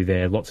rotate through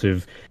there. Lots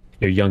of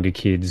younger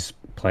kids,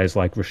 players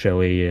like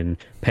Rochelle and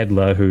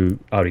Pedler, who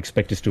I would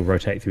expect to still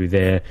rotate through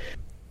there.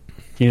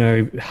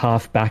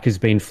 Half back has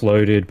been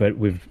floated, but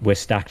we're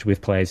stacked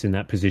with players in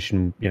that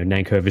position.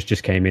 Nankervis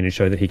just came in and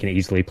showed that he can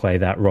easily play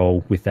that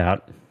role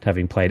without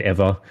having played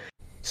ever.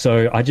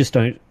 So I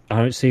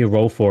don't see a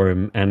role for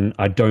him, and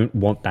I don't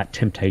want that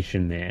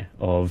temptation there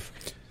of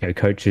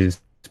coaches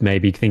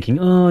maybe thinking,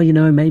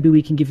 maybe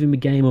we can give him a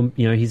game, or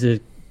he's a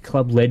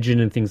club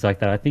legend and things like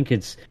that. I think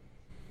it's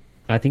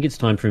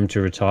time for him to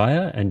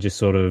retire and just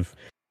sort of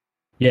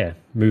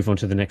move on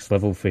to the next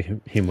level for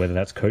him, whether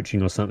that's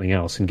coaching or something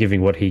else, and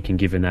giving what he can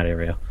give in that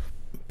area.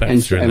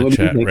 Baxter in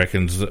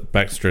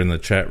the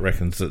chat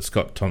reckons that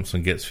Scott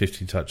Thompson gets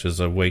 50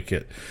 touches a week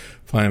at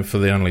playing for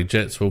the Only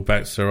Jets. Well,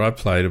 Baxter, I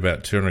played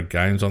about 200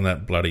 games on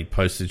that bloody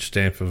postage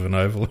stamp of an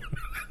oval.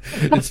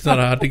 It's not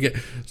hard to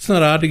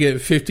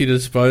get 50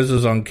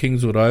 disposals on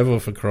Kingswood Oval,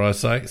 for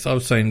Christ's sakes.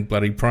 I've seen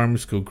bloody primary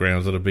school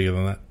grounds that are bigger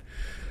than that.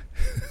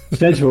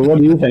 Sensible, what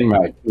do you think,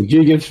 mate? Would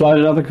you give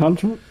Sloan another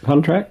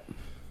contract?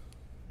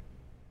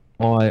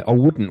 I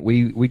wouldn't.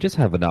 We just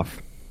have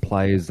enough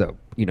players that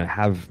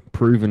have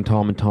proven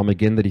time and time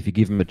again that if you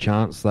give them a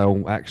chance,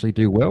 they'll actually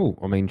do well.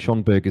 I mean,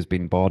 Schonberger's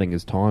been biding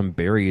his time.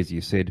 Berry, as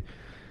you said,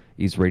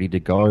 is ready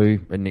to go,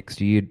 and next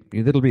year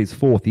that'll be his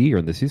 4th year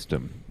in the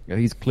system.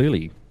 He's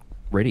clearly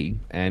ready,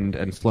 and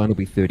Sloane will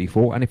be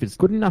 34. And if it's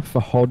good enough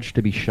for Hodge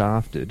to be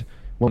shafted,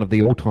 one of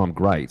the all-time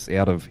greats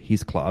out of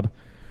his club,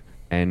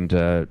 and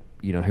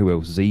who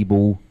else?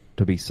 Zeeble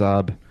to be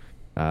sub.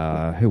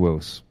 Who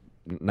else?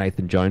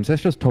 Nathan Jones.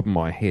 That's just top of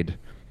my head,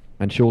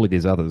 and surely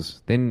there's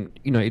others. Then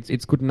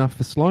it's good enough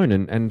for Sloane,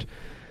 and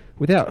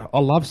I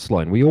love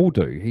Sloane. We all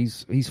do.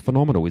 He's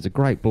phenomenal. He's a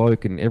great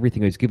bloke, and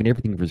everything. He's given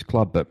everything for his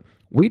club, but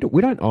we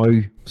don't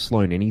owe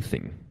Sloane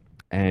anything,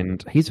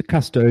 and he's a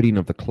custodian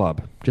of the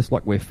club, just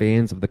like we're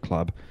fans of the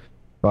club.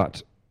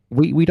 But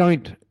we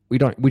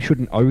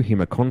shouldn't owe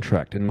him a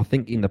contract. And I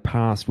think in the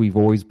past we've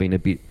always been a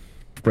bit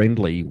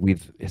friendly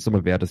with some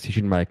of our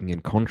decision making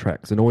in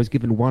contracts, and always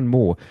given one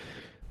more.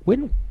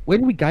 When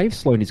we gave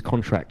Sloane his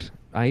contract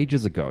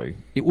ages ago,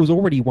 it was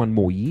already one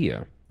more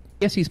year.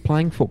 Yes, he's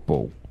playing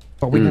football,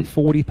 but we have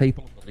 40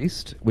 people on the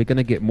list. We're going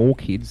to get more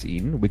kids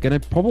in. We're going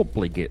to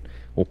probably get,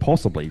 or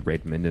possibly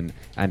Redmond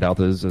and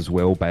others as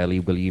well, Bailey,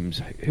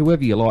 Williams,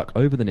 whoever you like,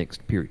 over the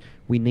next period.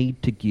 We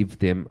need to give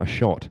them a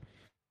shot.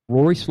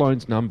 Rory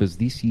Sloane's numbers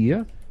this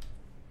year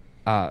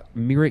are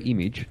mirror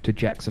image to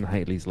Jackson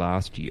Haley's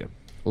last year.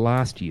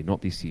 Last year,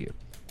 not this year.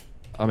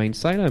 I mean,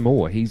 say no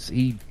more.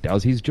 He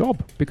does his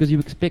job because you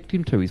expect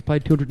him to. He's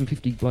played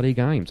 250 bloody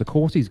games. Of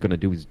course he's going to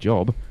do his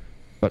job,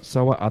 but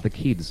so are other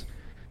kids.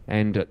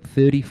 And at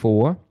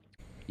 34,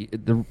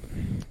 it's going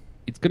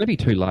to be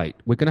too late.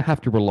 We're going to have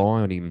to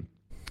rely on him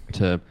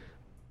to,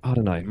 I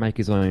don't know, make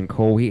his own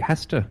call. He's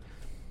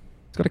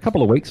got a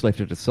couple of weeks left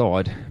to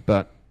decide,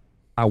 but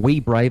are we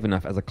brave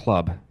enough as a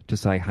club to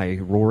say, hey,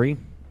 Rory,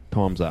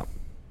 time's up?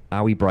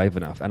 Are we brave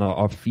enough? And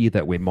I fear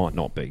that we might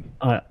not be.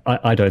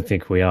 I don't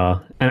think we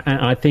are, and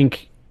I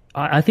think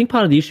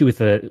part of the issue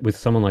with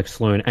someone like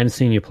Sloane and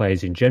senior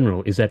players in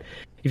general is that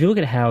if you look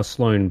at how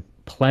Sloane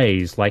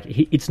plays, like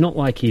it's not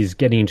like he's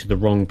getting into the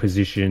wrong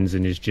positions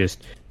and is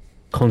just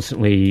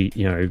constantly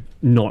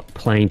not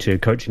playing to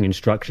coaching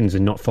instructions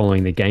and not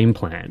following the game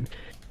plan.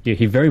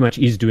 He very much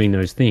is doing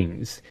those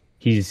things.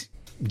 He's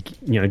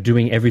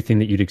doing everything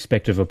that you'd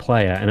expect of a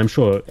player, and I'm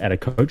sure at a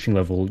coaching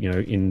level,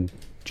 in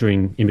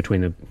between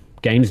the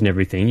games and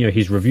everything,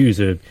 his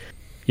reviews are,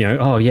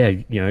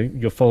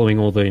 you're following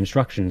all the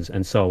instructions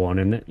and so on,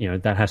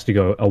 and that has to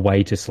go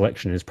away to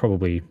selection is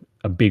probably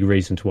a big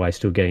reason to why he's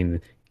still getting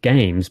the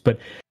games. But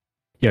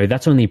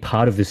that's only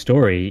part of the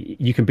story.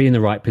 You can be in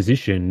the right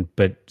position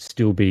but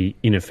still be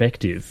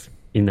ineffective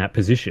in that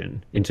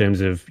position in terms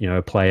of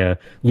a player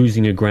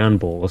losing a ground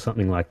ball or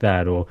something like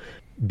that, or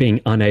being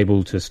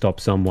unable to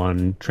stop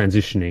someone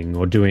transitioning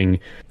or doing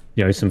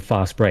some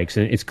fast breaks.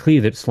 And it's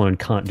clear that Sloane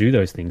can't do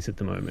those things at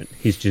the moment.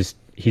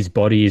 His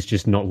body is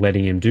just not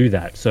letting him do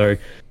that. So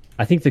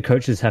I think the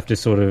coaches have to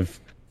sort of,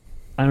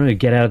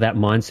 get out of that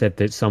mindset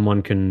that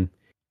someone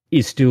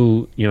is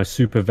still, a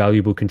super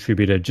valuable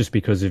contributor just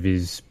because of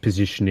his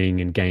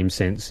positioning and game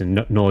sense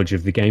and knowledge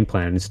of the game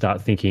plan, and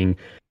start thinking,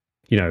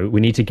 we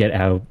need to get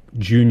our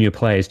junior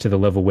players to the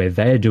level where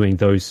they're doing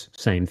those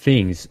same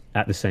things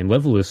at the same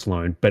level as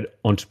Sloane, but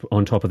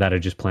on top of that are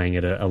just playing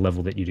at a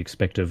level that you'd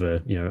expect of a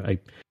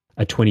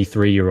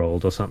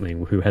 23-year-old or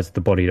something who has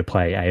the body to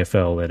play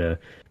AFL at a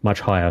much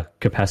higher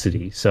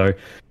capacity. So,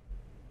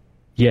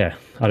 yeah,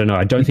 I don't know.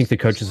 I don't think the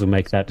coaches will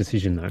make that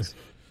decision, though.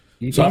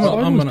 So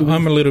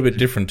I'm a little bit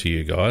different to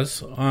you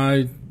guys.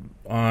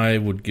 I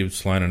would give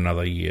Sloane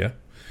another year.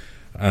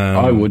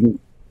 I wouldn't.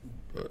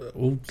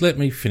 Well, let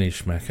me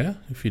finish, Macca,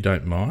 if you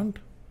don't mind.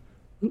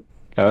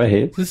 Go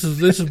ahead. This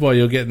is why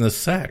you're getting the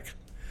sack.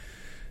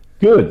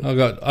 Good.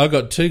 I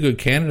got two good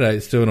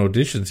candidates doing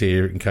auditions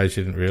here, in case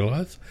you didn't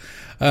realise.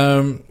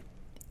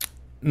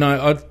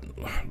 Nuds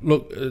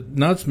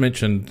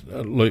mentioned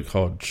Luke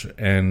Hodge,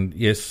 and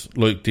yes,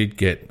 Luke did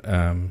get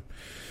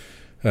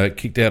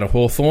kicked out of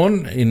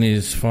Hawthorn in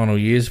his final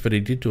years, but he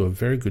did do a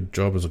very good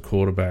job as a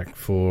quarterback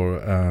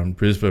for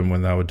Brisbane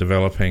when they were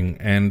developing.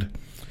 And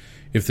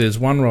if there's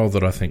one role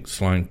that I think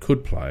Sloane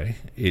could play,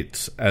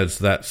 it's as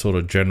that sort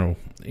of general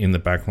in the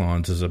back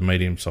lines as a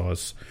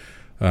medium-sized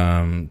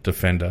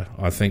defender.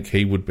 I think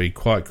he would be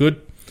quite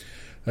good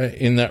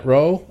in that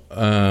role.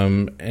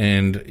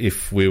 And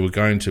if we were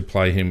going to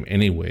play him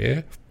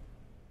anywhere,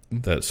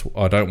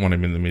 I don't want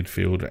him in the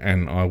midfield,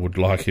 and I would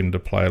like him to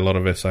play a lot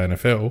of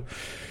SANFL,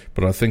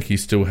 but I think he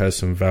still has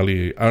some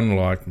value,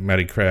 unlike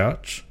Matty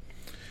Crouch,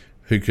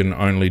 who can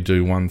only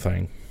do one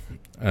thing.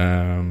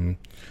 And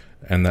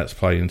that's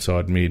play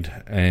inside mid,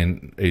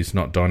 and he's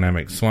not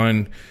dynamic.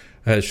 Sloane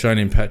has shown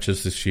in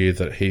patches this year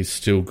that he's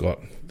still got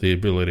the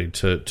ability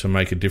to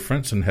make a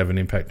difference and have an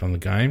impact on the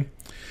game,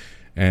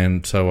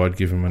 and so I'd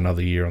give him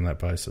another year on that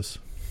basis.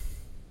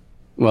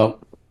 Well,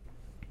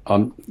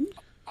 I'll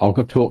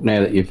talk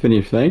now that you've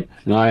finished, Lee,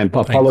 and I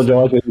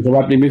apologise for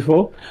interrupting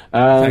before.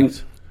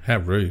 Thanks. How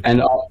rude.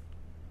 And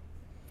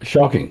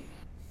shocking.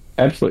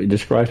 Absolutely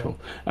disgraceful.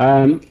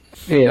 I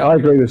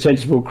agree with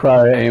Sensible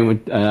Crow and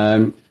with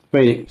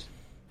Phoenix.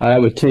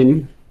 with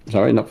Tim.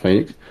 Sorry, not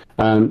Phoenix.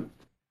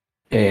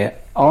 Yeah,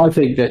 I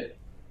think that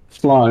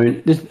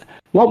Sloane.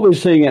 What we're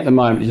seeing at the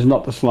moment is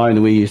not the Sloane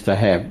that we used to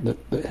have.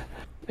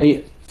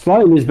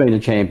 Sloane has been a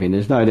champion.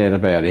 There's no doubt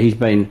about it. He's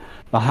been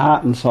the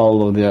heart and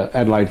soul of the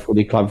Adelaide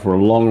Footy Club for a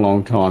long,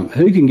 long time.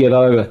 Who can get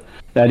over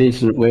that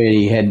incident where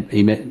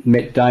he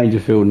met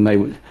Dangerfield and they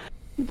would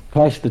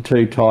clash the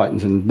two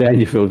Titans and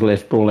Dangerfield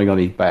left sprawling on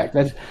his back?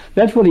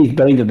 That's what he's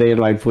been to the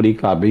Adelaide Footy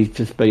Club. He's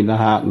just been the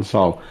heart and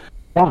soul.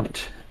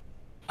 But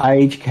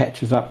age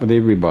catches up with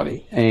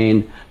everybody,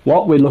 and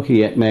what we're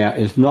looking at now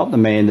is not the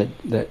man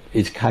that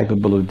is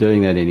capable of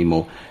doing that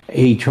anymore.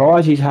 He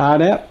tries his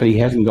heart out, but he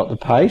hasn't got the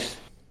pace.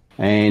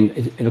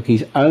 And look,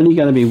 he's only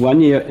going to be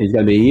 1 year. He's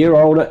going to be a year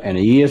older and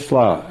a year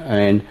slower.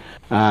 And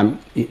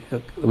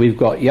we've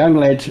got young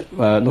lads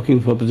looking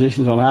for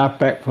positions on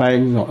half-back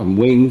flanks, on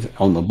wings,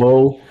 on the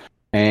ball,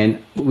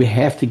 and we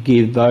have to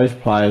give those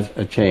players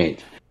a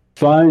chance.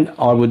 Sloane,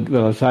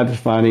 I say to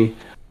Sloane,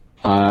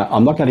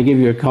 I'm not going to give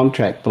you a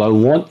contract, but I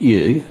want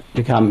you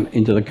to come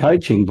into the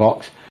coaching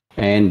box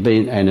and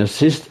be an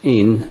assist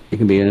in. You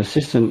can be an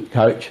assistant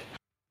coach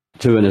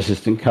to an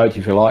assistant coach,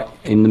 if you like,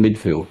 in the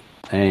midfield.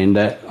 And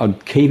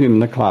I'd keep him in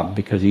the club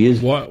because he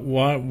is.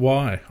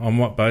 Why? On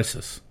what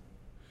basis?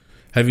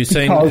 Have you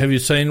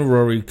seen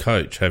Rory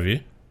coach? Have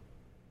you?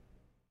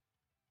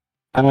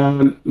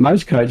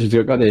 Most coaches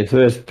have got their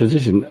first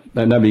position,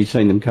 but nobody's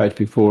seen them coach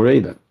before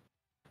either.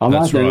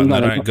 That's right.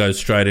 They don't go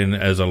straight in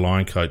as a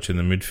line coach in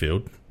the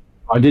midfield.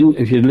 I didn't.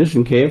 If you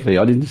listen carefully,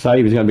 I didn't say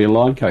he was going to be a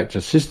line coach,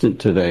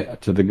 assistant to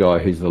the guy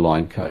who's the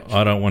line coach.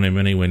 I don't want him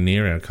anywhere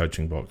near our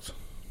coaching box.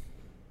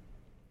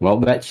 Well,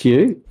 that's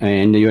you,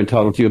 and you're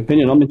entitled to your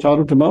opinion. I'm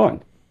entitled to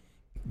mine.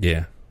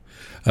 Yeah,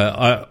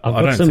 I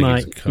don't think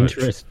he's a coach.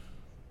 Interest.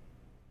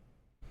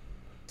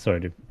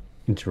 Sorry to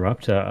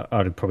interrupt.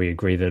 I'd probably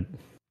agree that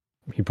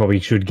he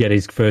probably should get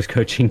his first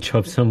coaching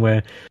job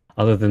somewhere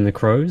other than the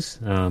Crows,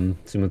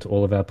 similar to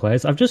all of our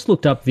players. I've just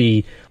looked up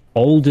the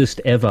oldest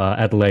ever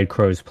Adelaide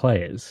Crows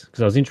players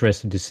because I was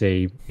interested to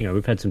see,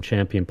 we've had some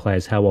champion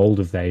players, how old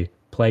have they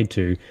played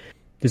to?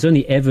 There's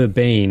only ever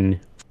been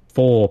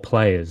 4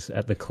 players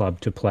at the club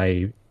to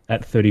play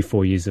at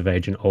 34 years of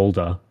age and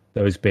older,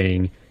 those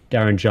being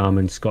Darren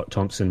Jarman, Scott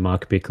Thompson,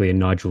 Mark Bickley and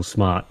Nigel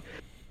Smart.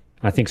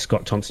 I think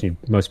Scott Thompson,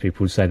 most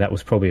people would say that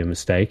was probably a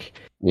mistake.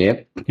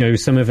 Yep.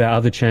 Some of our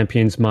other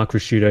champions, Mark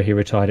Rasciuto, he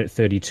retired at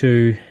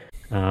 32,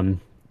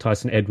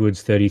 Tyson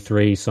Edwards,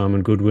 33,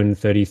 Simon Goodwin,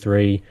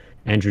 33,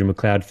 Andrew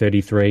McLeod,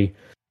 33.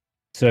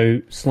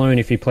 So Sloane,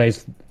 if he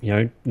plays,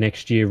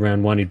 next year,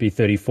 round 1, he'd be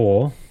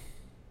 34.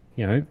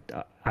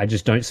 I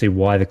just don't see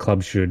why the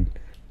club should,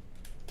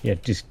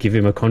 just give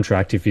him a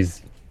contract if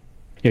he's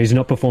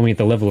not performing at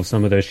the level of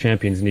some of those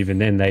champions. And even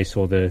then, they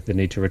saw the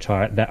need to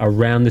retire at that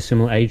around the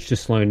similar age to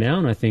Sloane now.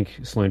 And I think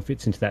Sloane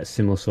fits into that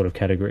similar sort of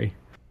category.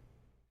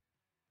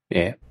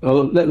 Yeah,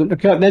 well,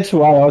 that's the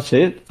way I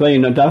see it.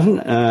 Fiona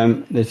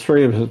doesn't. There's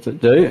 3 of us that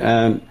do.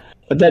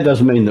 But that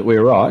doesn't mean that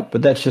we're right.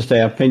 But that's just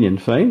our opinion,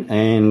 Fiona.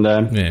 And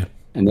yeah.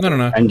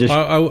 No. And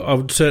I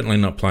would certainly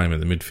not play him in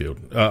the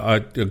midfield. I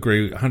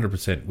agree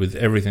 100% with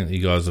everything that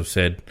you guys have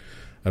said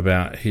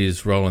about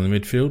his role in the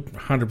midfield,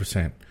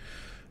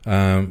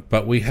 100%.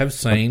 But we have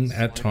seen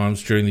at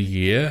times during the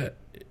year,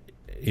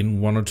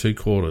 in 1 or 2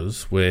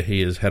 quarters, where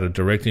he has had a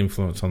direct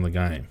influence on the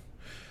game.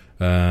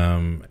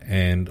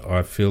 And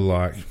I feel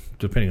like,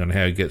 depending on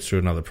how he gets through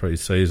another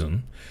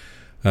pre-season,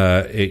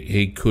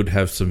 he could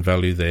have some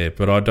value there,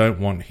 but I don't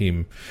want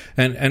him.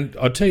 And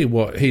I tell you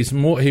what,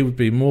 he would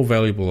be more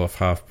valuable off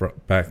half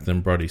back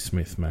than Brodie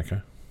Smith,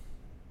 Macca.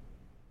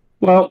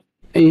 Well,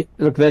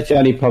 look, that's the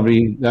only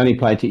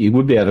place that you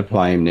would be able to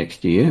play him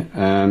next year.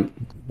 Well,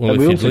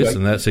 if you'd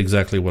listen, that's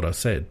exactly what I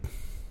said.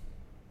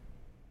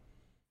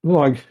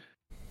 Well,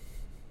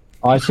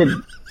 I said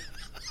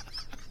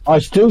I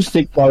still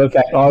stick by the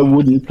fact I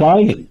wouldn't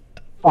play him.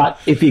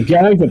 But if you're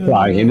going to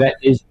play him, that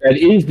is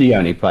the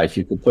only place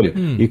you could put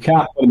him. You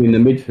can't put him in the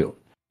midfield.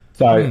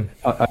 So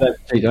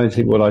I don't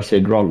see what I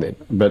said wrong there.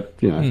 But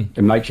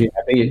it makes you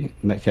happy.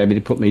 It makes you happy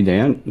to put me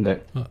down.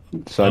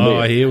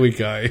 Here we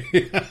go.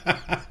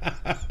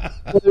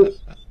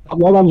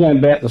 What I'm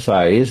about to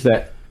say is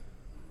that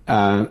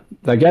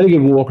they're going to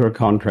give Walker a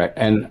contract,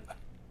 and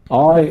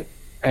I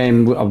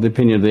am of the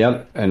opinion of the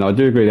other, and I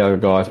do agree with the other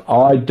guys.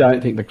 I don't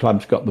think the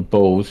club's got the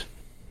balls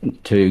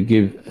to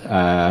give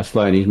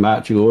Sloane his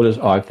marching orders.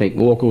 I think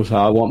Walker will say,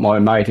 I want my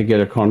mate to get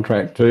a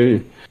contract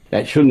too.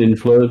 That shouldn't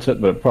influence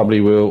it, but it probably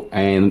will.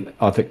 And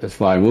I think that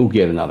Sloane will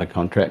get another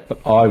contract,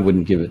 but I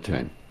wouldn't give it to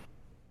him.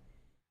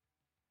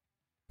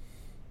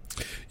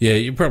 Yeah,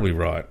 you're probably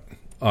right.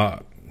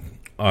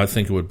 I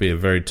think it would be a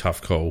very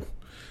tough call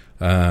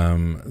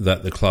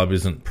that the club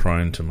isn't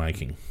prone to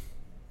making.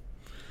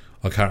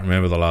 I can't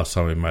remember the last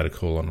time we made a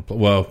call on a...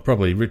 Well,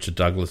 probably Richard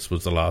Douglas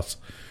was the last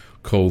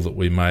call that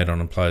we made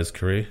on a player's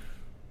career.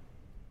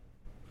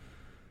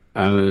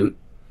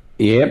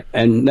 Yeah,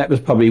 and that was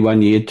probably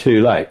 1 year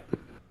too late.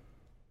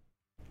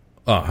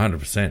 Oh,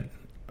 100%.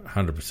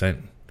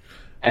 100%.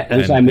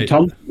 And same with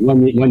Tom,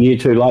 1 year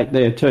too late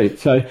there too.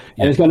 So,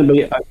 and it's going to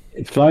be,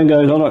 if Sloan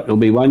goes on it, it'll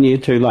be 1 year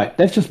too late.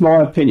 That's just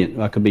my opinion.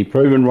 I could be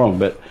proven wrong,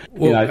 but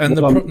and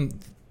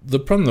the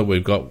problem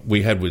that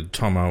we had with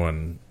Tomo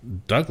and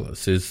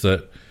Douglas is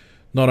that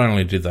not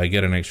only did they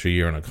get an extra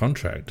year on a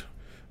contract,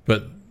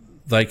 but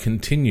they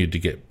continued to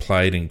get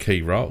played in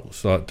key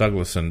roles. Like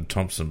Douglas and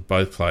Thompson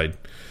both played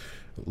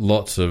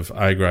lots of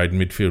A-grade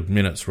midfield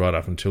minutes right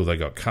up until they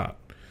got cut.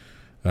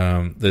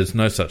 There's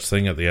no such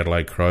thing at the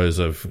Adelaide Crows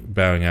of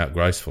bowing out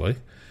gracefully,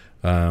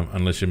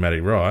 unless you're Matty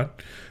Wright.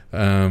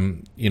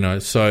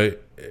 So,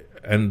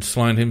 and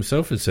Sloan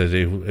himself has said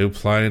he'll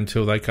play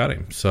until they cut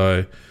him.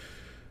 So,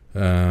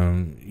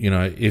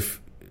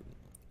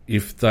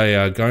 if they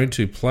are going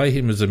to play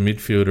him as a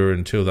midfielder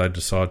until they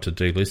decide to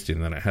delist him,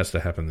 then it has to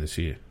happen this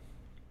year.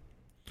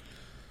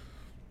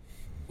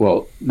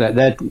 Well,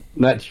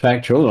 that's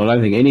factual. I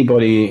don't think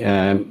anybody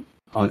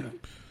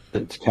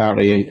that's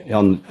currently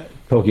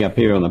talking up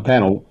here on the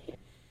panel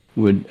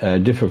would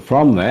differ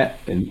from that.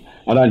 And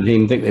I don't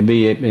even think there'd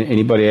be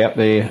anybody out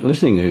there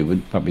listening who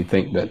would probably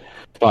think that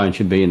Sloan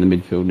should be in the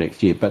midfield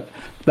next year. But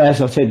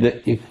as I said,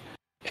 that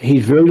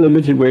he's very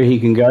limited where he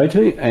can go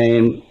to,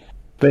 and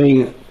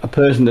being a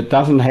person that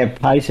doesn't have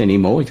pace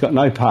anymore, he's got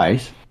no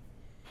pace,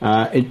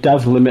 it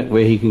does limit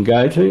where he can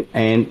go to.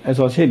 And as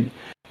I said,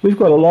 we've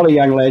got a lot of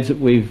young lads that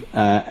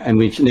and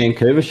which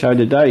Nankervis showed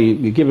today.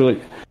 You give a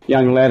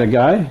young lad a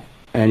go,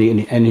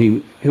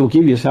 and he'll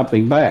give you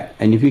something back.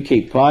 And if you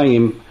keep playing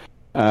him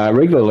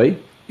regularly,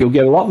 you'll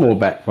get a lot more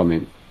back from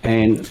him.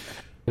 And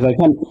they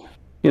come,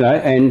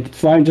 and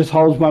Sloan just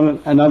holds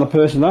another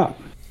person up.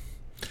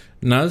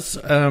 Nuz,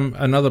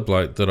 another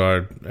bloke that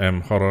I am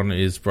hot on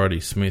is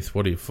Brodie Smith.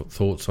 What are your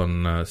thoughts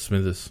on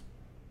Smithers?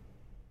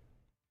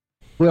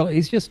 Well,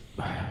 it's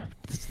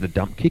the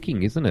dump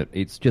kicking, isn't it?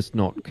 It's just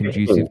not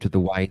conducive to the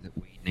way that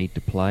we need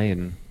to play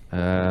and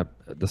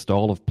the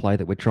style of play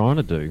that we're trying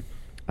to do.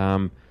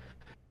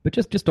 But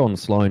just on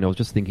Sloan, I was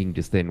just thinking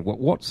just then,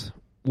 what's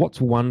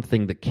one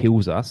thing that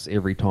kills us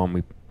every time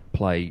we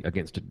play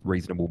against a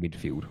reasonable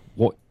midfield?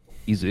 What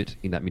is it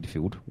in that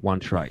midfield?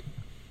 One trait.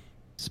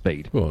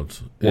 Speed. Well,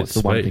 what's the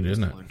speed, one thing that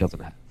isn't Sloan doesn't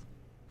have?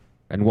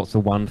 And what's the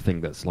one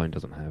thing that Sloan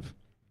doesn't have?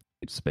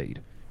 It's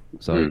speed.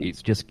 So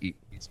it's just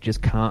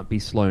can't be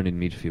Sloan in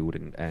midfield,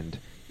 and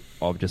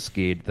I'm just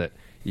scared that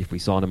if we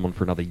sign him on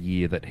for another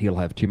year, that he'll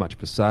have too much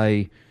to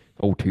say,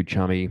 all too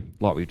chummy,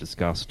 like we've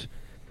discussed.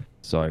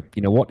 So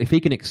you know what? If he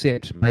can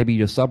accept maybe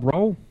a sub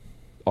role,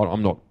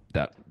 I'm not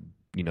that.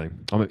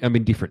 I'm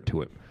indifferent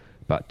to it.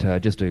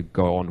 But just to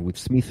go on with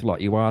Smith,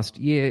 like you asked,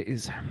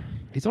 he's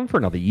on for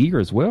another year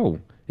as well.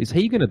 Is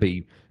he going to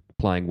be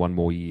playing one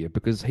more year?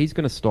 Because he's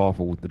going to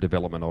stifle the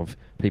development of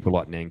people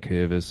like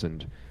Nankervis,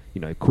 and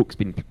Cook's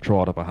been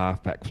tried up a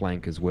half-back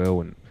flank as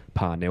well, and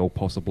Parnell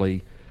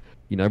possibly.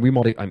 We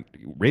might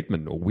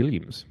Redmond or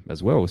Williams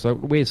as well. So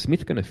where's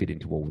Smith going to fit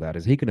into all that?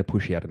 Is he going to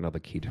push out another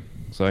kid?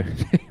 So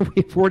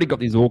we've already got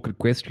these awkward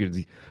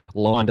questions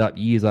lined up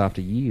years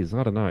after years.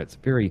 I don't know. It's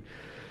very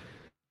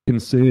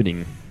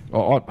concerning.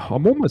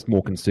 I'm almost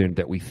more concerned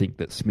that we think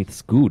that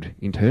Smith's good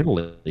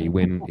internally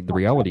when the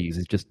reality is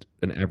he's just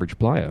an average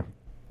player.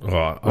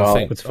 I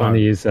think what's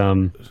funny is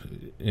yeah.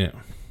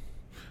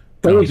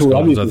 I think we're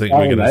going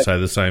to say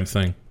the same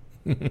thing.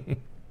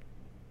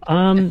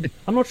 I'm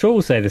not sure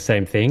we'll say the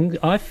same thing.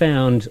 I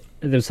found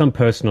there was some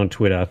person on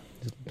Twitter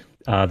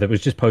that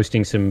was just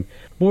posting some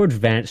more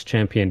advanced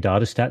champion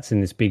data stats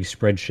in this big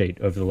spreadsheet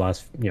over the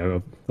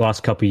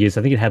last couple of years.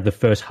 I think it had the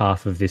first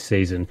half of this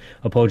season.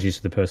 Apologies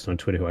to the person on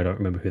Twitter who I don't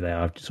remember who they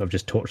are, so I've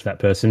just torched that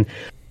person.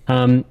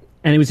 And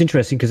it was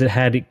interesting because it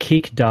had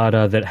kick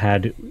data that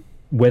had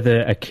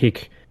whether a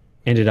kick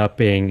ended up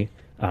being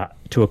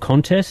to a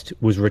contest,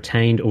 was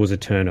retained, or was a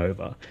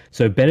turnover.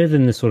 So better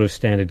than the sort of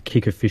standard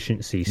kick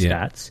efficiency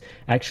stats,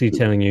 actually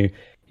telling you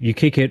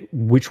kick it,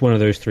 which one of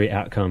those three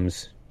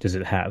outcomes does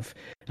it have?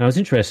 And I was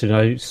interested.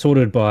 I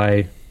sorted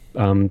by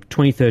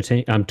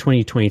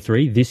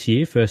 2023, this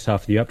year, first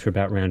half of the year up to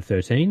about round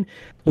 13,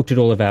 looked at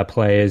all of our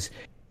players,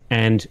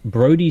 and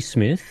Brodie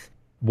Smith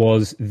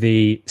was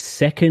the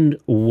second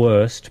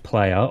worst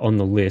player on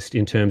the list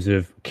in terms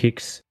of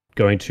kicks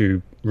going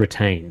to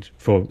retained.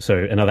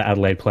 So another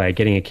Adelaide player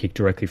getting a kick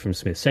directly from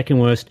Smith. Second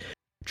worst.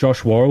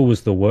 Josh Worrell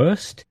was the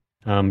worst,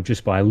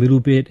 just by a little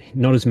bit.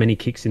 Not as many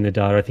kicks in the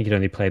data. I think he'd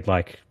only played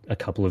like a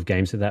couple of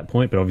games at that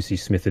point, but obviously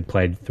Smith had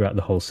played throughout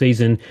the whole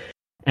season.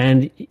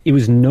 And it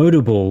was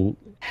notable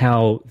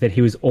that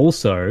he was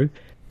also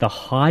the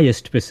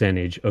highest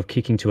percentage of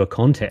kicking to a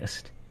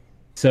contest.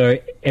 So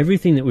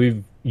everything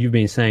that you've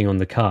been saying on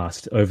the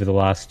cast over the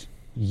last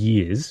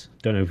years,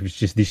 don't know if it was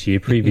just this year,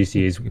 previous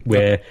years,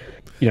 where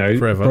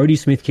Brodie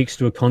Smith kicks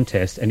to a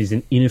contest and is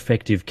an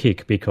ineffective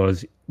kick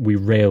because we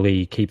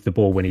rarely keep the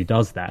ball when he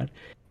does that,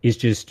 is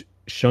just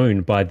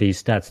shown by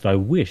these stats that I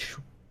wish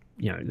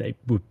they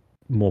would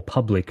more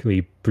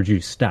publicly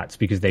produce stats,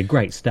 because they're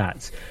great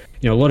stats.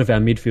 A lot of our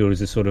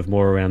midfielders are sort of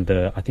more around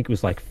I think it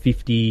was like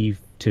 50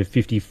 to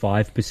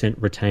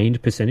 55% retained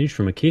percentage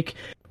from a kick.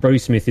 Brodie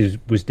Smith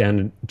was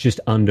down just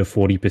under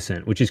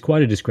 40%, which is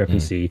quite a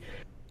discrepancy.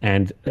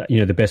 And,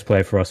 the best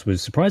player for us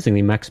was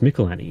surprisingly Max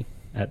Michelani.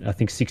 At, I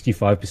think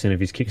 65% of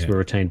his kicks were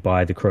retained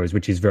by the Crows,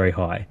 which is very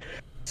high.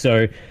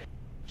 So,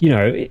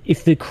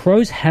 if the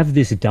Crows have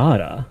this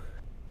data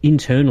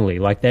internally,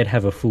 like they'd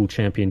have a full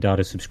champion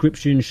data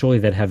subscription, surely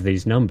they'd have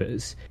these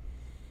numbers.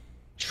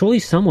 Surely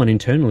someone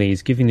internally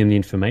is giving them the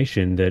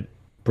information that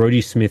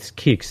Brodie Smith's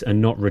kicks are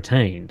not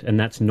retained, and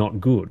that's not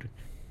good.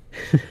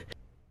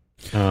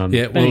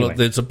 Anyway.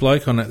 There's a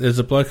bloke on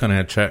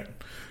our chat,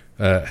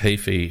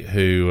 Heafy,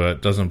 who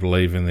doesn't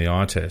believe in the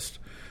eye test.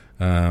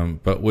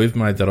 But we've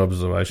made that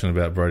observation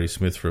about Brodie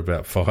Smith for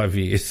about 5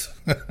 years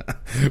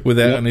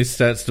without any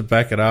stats to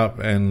back it up,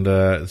 and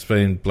it's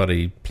been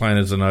bloody plain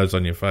as a nose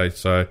on your face.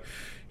 So,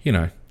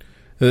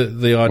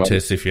 the eye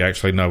test, if you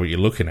actually know what you're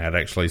looking at,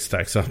 actually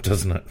stacks up,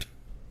 doesn't it?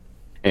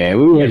 Yeah,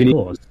 of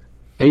course.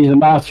 He's the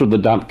master of the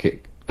dump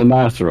kick, the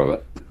master of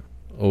it.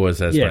 Always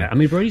has been. Yeah, I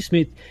mean, Brodie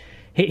Smith,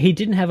 he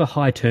didn't have a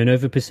high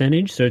turnover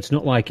percentage, so it's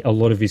not like a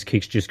lot of his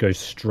kicks just go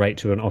straight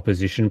to an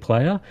opposition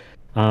player.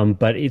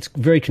 But it's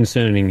very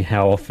concerning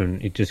how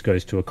often it just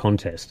goes to a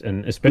contest,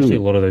 and especially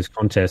a lot of those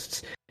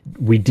contests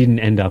we didn't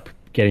end up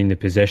getting the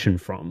possession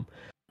from.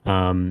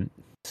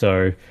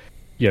 So,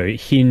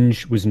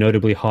 Hinge was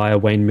notably higher,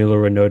 Wayne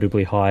Miller are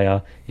notably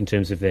higher in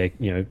terms of their,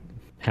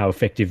 how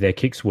effective their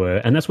kicks were,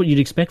 and that's what you'd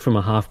expect from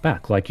a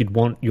half-back. Like, you'd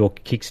want your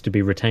kicks to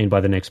be retained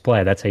by the next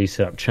player. That's how you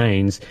set up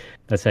chains.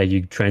 That's how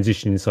you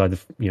transition inside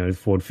the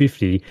forward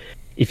 50.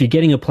 If you're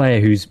getting a player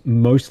who's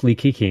mostly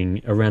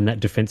kicking around that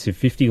defensive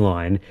 50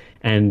 line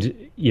and,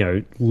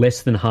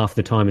 less than half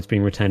the time it's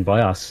being retained by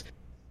us,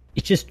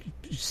 it's just,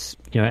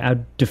 our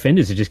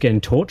defenders are just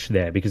getting torched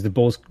there because the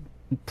ball's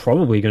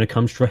probably going to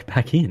come straight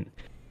back in.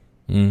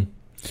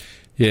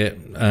 Yeah,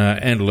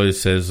 Andalou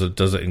says,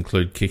 does it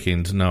include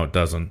kick-ins? No, it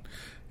doesn't.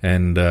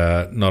 And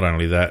not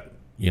only that,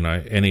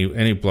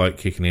 any bloke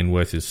kicking in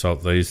worth his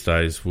salt these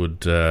days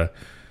would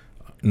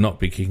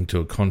not be kicking to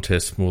a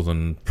contest more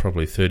than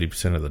probably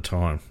 30% of the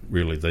time,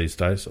 really, these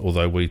days,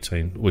 although we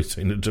seem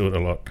to do it a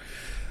lot.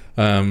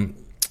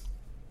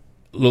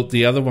 Look,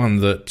 the other one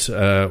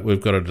that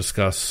we've got to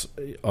discuss,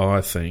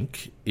 I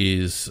think,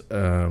 is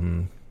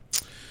Lockie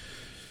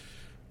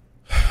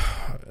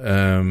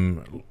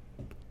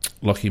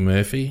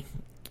Murphy.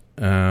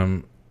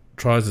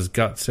 Tries his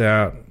guts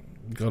out,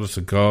 got us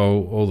a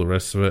goal, all the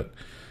rest of it.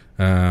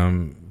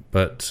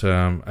 But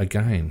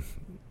again,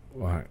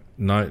 like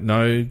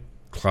no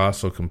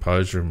class or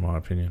composure, in my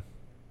opinion.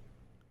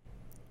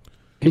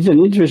 He's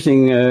an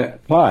interesting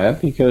player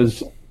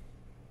because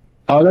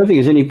I don't think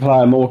there's any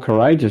player more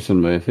courageous than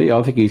Murphy.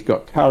 I think he's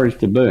got courage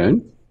to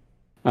burn.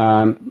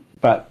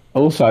 But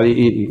also,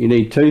 you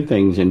need two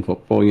things in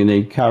football. You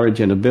need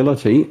courage and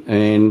ability.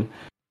 And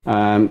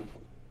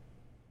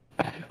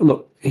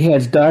look, he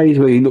has days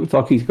where he looks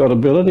like he's got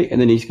ability,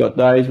 and then he's got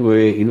days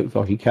where he looks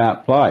like he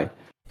can't play.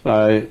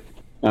 So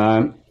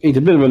he's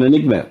a bit of an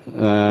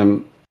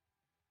enigma.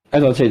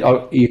 As I said,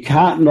 you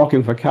can't knock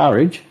him for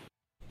courage,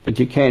 but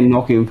you can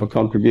knock him for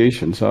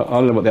contribution. So I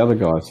don't know what the other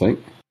guys think.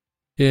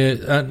 Yeah,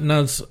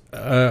 Nuz,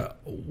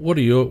 what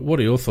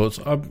are your thoughts?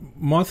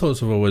 My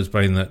thoughts have always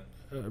been that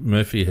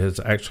Murphy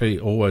has actually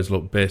always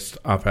looked best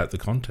up at the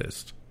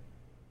contest.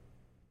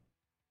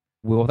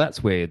 Well,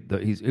 that's where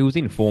he was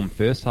in form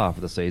first half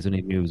of the season,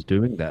 and he was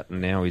doing that,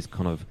 and now he's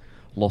kind of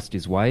lost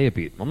his way a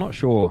bit. I'm not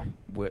sure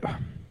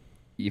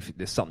if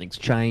there's something's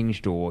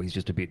changed or he's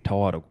just a bit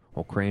tired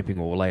or cramping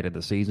or late in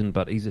the season,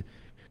 but he's a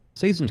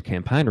seasoned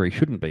campaigner. He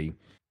shouldn't be,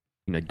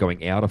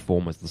 going out of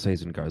form as the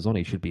season goes on.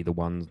 He should be the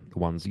ones,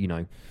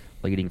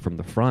 leading from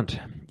the front.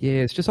 Yeah,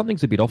 it's just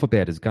something's a bit off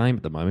about his game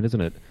at the moment,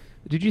 isn't it?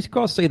 Did you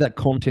guys see that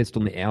contest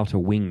on the outer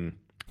wing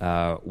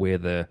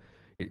where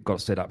it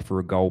got set up for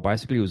a goal?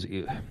 Basically, it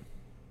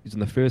was in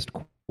the first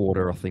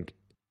quarter, I think,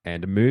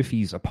 and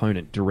Murphy's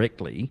opponent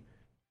directly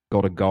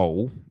got a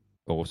goal.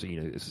 Also,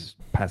 this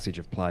passage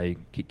of play,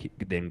 kick,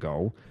 then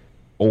goal,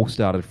 all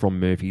started from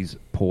Murphy's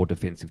poor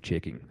defensive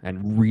checking,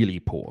 and really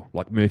poor.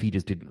 Like, Murphy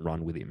just didn't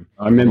run with him.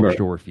 I remember. I'm not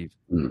sure if you've...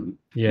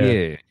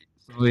 Yeah.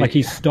 Like,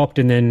 he stopped,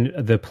 and then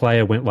the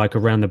player went,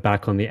 around the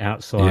back on the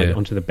outside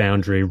onto the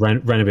boundary,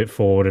 ran a bit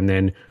forward, and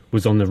then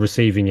was on the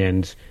receiving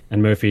end,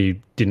 and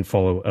Murphy didn't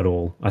follow at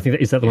all. I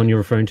think, is that the one you're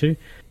referring to?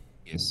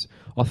 Yes.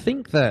 I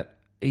think that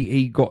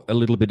he got a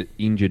little bit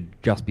injured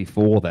just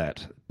before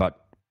that,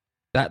 but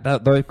that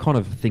those kind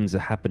of things are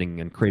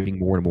happening and creeping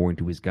more and more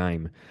into his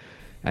game.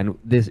 And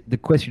the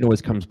question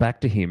always comes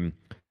back to him,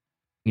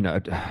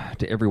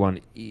 to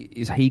everyone,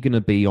 is he going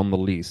to be on the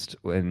list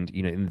and,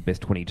 in the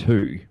best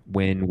 22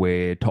 when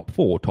we're top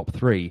 4, top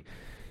 3?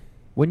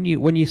 When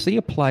you see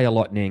a player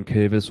like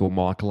Nankervis or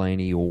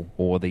Michelani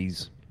or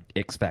these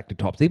X-Factor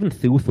tops, even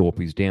Thilthorpe,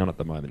 who's down at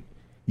the moment,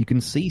 you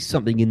can see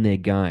something in their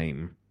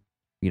game,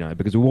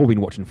 because we've all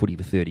been watching footy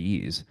for 30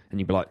 years, and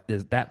you'd be like,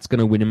 that's going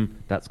to win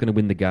him, that's going to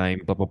win the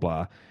game, blah, blah,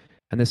 blah.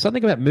 And there's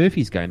something about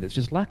Murphy's game that's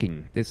just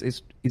lacking.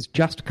 It's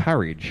just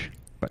courage,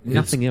 but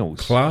nothing else.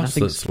 Class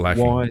that's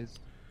lacking. Wise.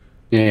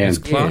 Yeah, it's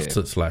class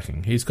that's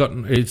lacking. He's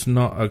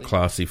not a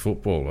classy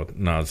footballer,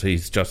 Nuz.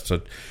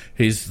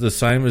 He's the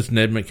same as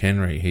Ned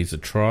McHenry. He's a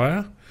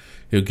trier.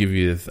 He'll give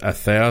you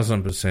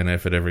 1,000%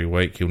 effort every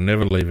week. He'll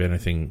never leave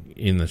anything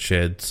in the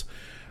sheds.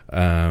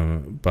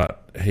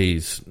 But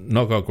he's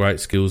not got great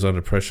skills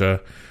under pressure.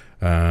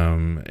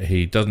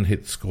 He doesn't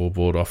hit the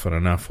scoreboard often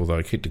enough,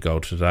 although he hit the goal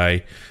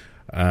today.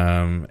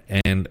 And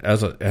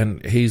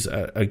he's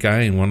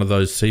again one of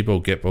those see ball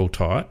get ball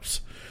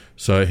types.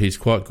 So he's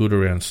quite good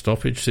around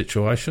stoppage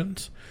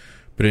situations.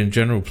 But in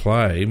general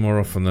play, more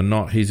often than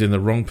not, he's in the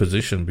wrong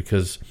position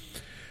because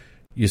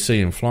you see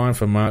him flying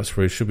for marks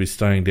where he should be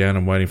staying down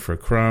and waiting for a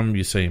crumb.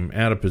 You see him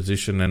out of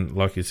position, and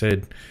like you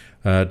said,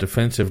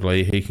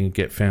 defensively, he can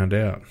get found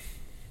out.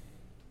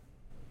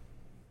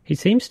 He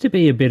seems to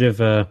be a bit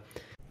of a,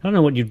 I don't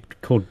know what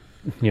you'd call,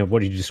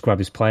 what you describe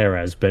this player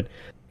as, but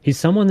he's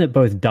someone that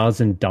both does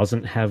and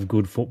doesn't have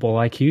good football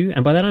IQ.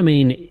 And by that I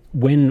mean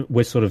when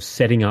we're sort of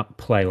setting up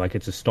play, like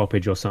it's a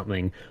stoppage or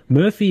something,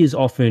 Murphy is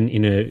often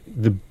in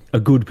a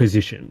good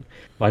position.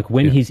 Like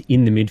when he's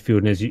in the midfield,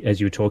 and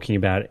as you were talking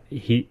about,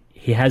 he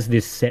has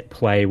this set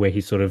play where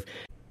he sort of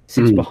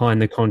sits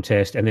behind the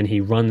contest and then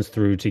he runs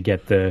through to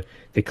get the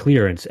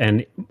clearance.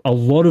 And a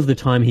lot of the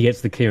time he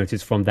gets the clearance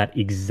is from that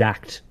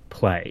exact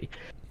play.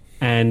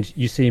 And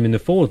you see him in the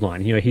forward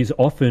line. He's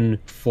often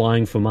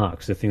flying for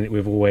marks, the thing that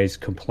we've always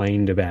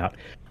complained about.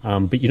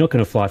 But you're not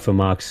going to fly for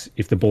marks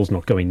if the ball's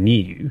not going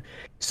near you.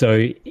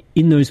 So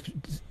in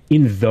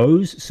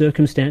those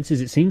circumstances,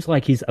 it seems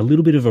like he's a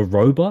little bit of a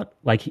robot.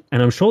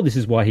 And I'm sure this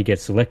is why he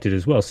gets selected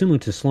as well. Similar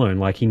to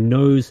Sloan, he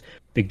knows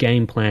the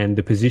game plan,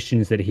 the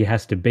positions that he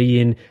has to be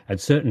in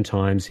at certain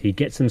times. He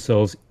gets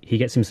himself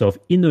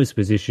in those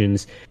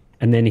positions,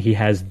 and then he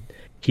has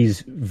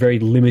his very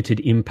limited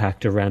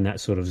impact around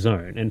that sort of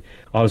zone. And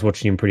I was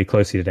watching him pretty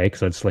closely today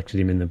because I'd selected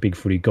him in the Big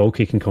Footy goal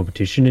kicking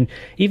competition. And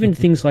even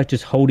things like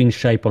just holding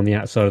shape on the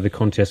outside of the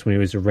contest when he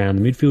was around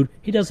the midfield,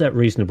 he does that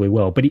reasonably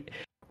well. But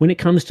when it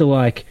comes to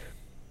I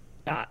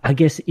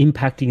guess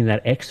impacting in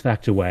that X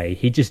factor way,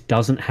 he just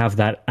doesn't have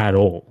that at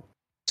all.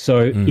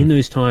 So in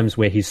those times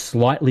where he's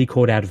slightly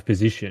caught out of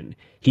position,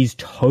 he's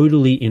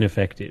totally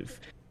ineffective.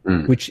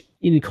 Which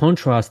in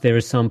contrast, there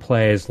are some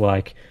players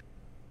like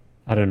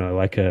a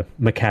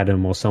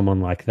McAdam or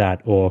someone like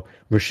that, or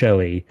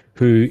Rochelle,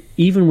 who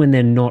even when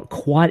they're not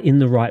quite in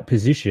the right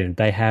position,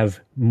 they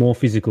have more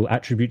physical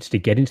attributes to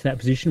get into that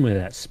position, whether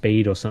that's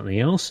speed or something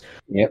else,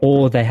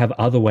 or they have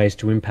other ways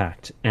to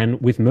impact.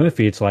 And with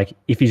Murphy, it's like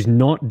if he's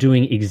not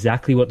doing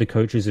exactly what the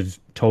coaches have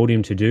told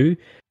him to do,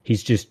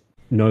 he's just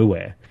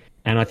nowhere.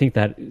 And I think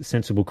that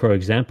Sensible Crow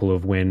example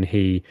of when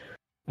he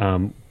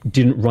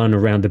didn't run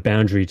around the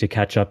boundary to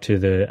catch up to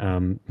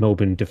the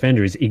Melbourne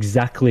defender is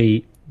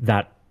exactly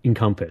that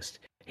encompassed.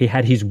 He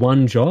had his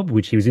one job,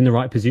 which he was in the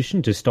right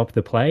position to stop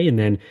the play, and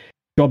then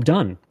job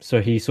done.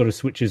 So he sort of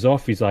switches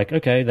off. He's like,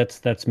 okay,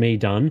 that's me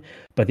done.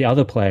 But the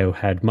other player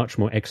had much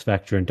more X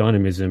factor and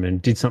dynamism and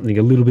did something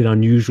a little bit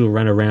unusual,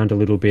 ran around a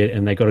little bit,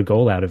 and they got a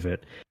goal out of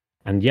it.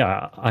 And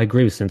yeah, I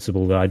agree with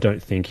Sensible that I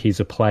don't think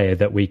he's a player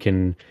that we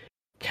can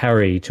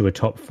carry to a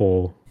top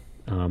four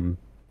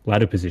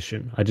ladder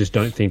position. I just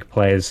don't think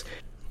players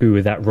who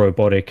are that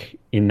robotic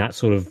in that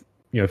sort of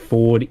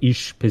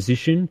forward-ish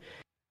position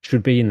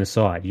should be in the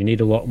side. You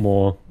need a lot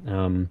more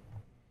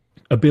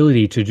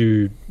ability to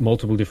do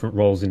multiple different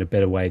roles in a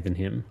better way than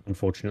him,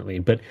 unfortunately.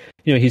 But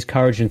his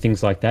courage and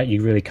things like that,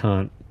 you really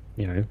can't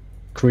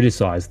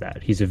criticize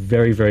that. He's a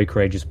very, very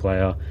courageous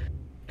player,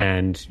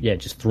 and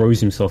just throws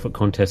himself at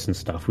contests and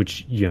stuff,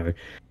 which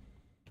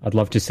I'd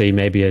love to see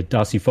maybe a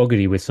Darcy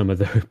Fogarty with some of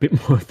a bit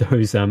more of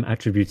those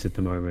attributes at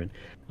the moment.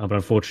 But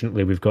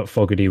unfortunately, we've got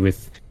Fogarty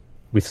with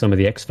some of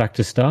the X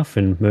Factor stuff,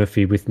 and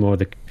Murphy with more of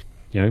the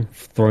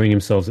throwing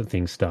themselves at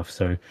things stuff.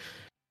 So,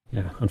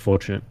 yeah,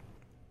 unfortunate.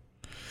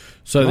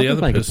 So the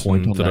other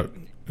person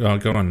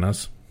go on,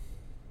 Naz.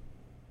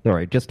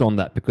 Sorry, just on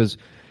that, because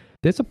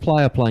there's a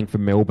player playing for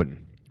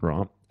Melbourne,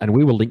 right? And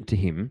we were linked to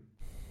him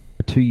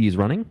for 2 years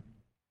running,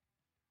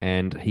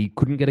 and he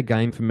couldn't get a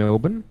game for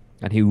Melbourne,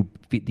 and he would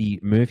fit the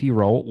Murphy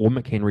role or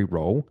McHenry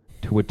role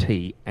to a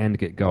T and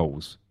get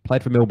goals.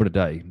 Played for Melbourne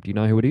today. Do you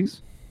know who it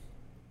is?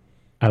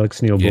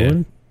 Alex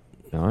Neil-Bullen?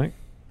 No, it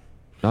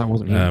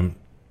wasn't him.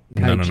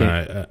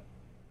 No.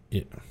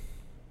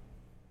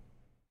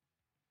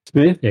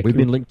 Smith? Yeah, We've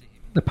been linked to him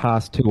the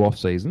past 2 off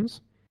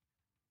seasons,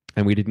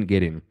 and we didn't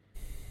get him.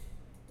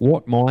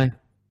 One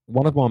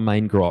of my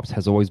main gripes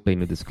has always been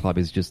with this club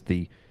is just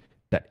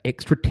that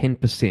extra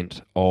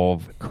 10%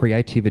 of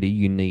creativity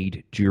you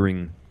need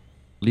during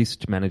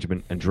list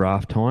management and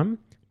draft time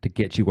to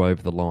get you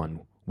over the line.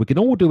 We can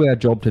all do our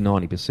job to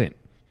 90%.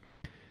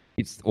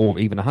 Or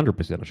even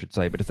 100%, I should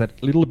say, but it's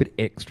that little bit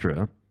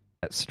extra,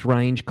 that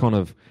strange kind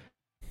of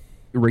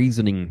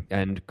reasoning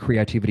and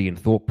creativity and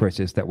thought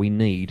process that we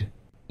need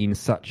in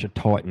such a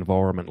tight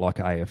environment like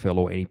AFL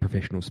or any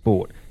professional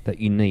sport that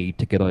you need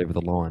to get over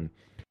the line.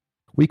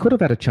 We could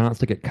have had a chance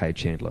to get Cade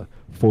Chandler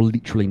for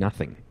literally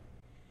nothing.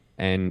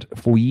 And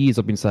for years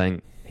I've been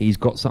saying, he's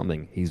got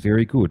something. He's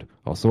very good.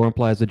 I saw him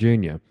play as a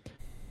junior.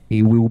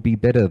 He will be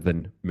better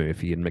than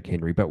Murphy and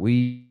McHenry, but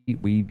we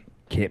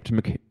kept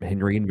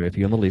McHenry and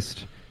Murphy on the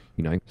list,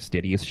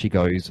 steady as she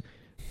goes.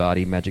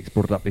 Barty Magic's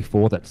brought it up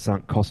before, that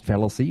sunk cost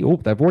fallacy. Oh,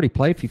 they've already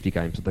played 50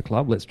 games at the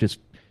club. Let's just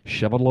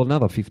shovel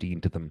another 50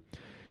 into them.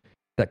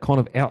 That kind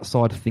of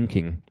outside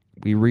thinking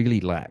we really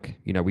lack.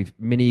 We've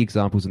many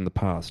examples in the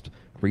past.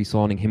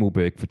 Re-signing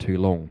Himmelberg for too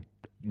long.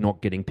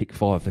 Not getting pick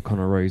 5 for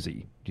Connor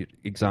Rosie.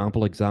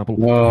 Example.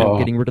 Oh.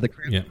 Getting rid of the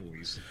Crown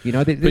boys.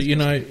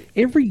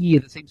 Every year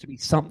there seems to be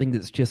something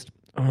that's just,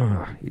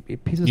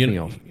 it pisses me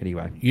off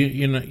anyway.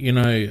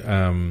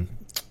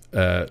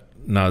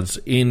 Nuds,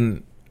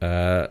 in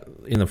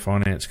the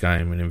finance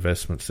game and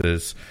investments,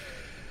 there's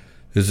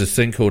this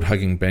thing called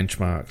hugging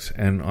benchmarks,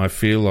 and I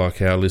feel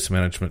like our list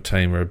management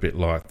team are a bit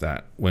like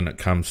that when it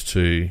comes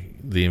to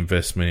the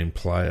investment in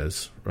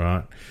players,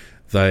 right?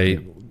 They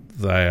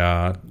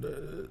are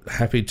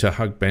happy to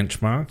hug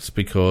benchmarks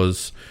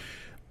because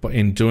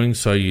in doing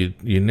so you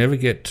never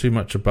get too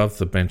much above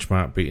the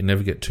benchmark, but you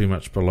never get too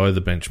much below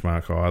the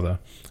benchmark either.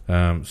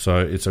 So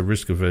it's a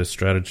risk-averse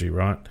strategy,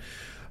 right?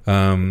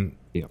 The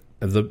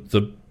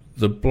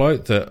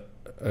bloke that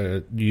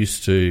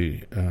used to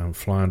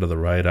fly under the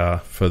radar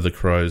for the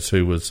Crows,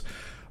 who was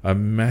a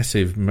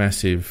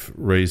massive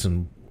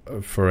reason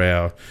for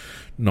our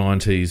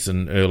 90s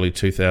and early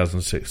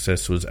 2000s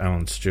success, was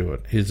Alan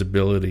Stewart. His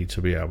ability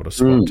to be able to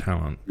spot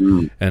talent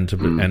and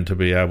to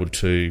be able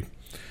to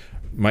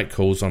make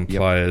calls on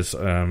players.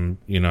 I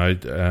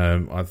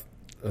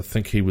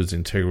think he was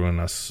integral in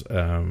us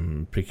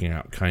picking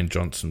up Kane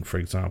Johnson, for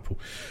example.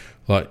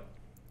 Like,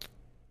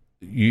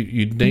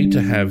 you need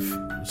to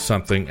have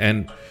something,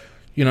 and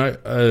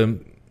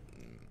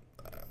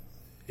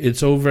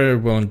it's all very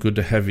well and good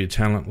to have your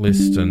talent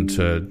list and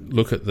to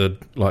look at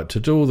to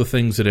do all the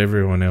things that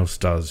everyone else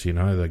does.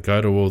 They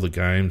go to all the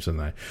games and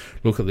they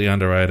look at the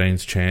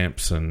under-18s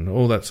champs and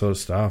all that sort of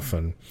stuff,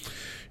 and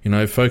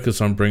focus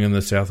on bringing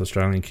the South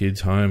Australian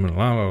kids home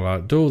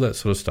and do all that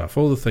sort of stuff.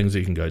 All the things that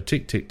you can go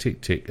tick, tick,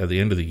 tick, tick at the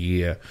end of the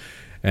year,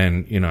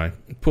 and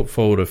put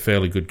forward a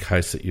fairly good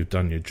case that you've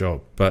done your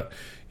job. But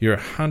you're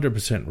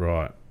 100%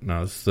 right,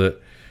 Nuz, that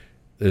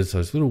there's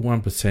those little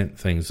 1%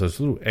 things, those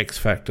little X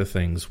factor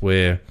things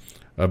where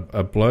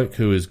a bloke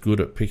who is good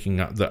at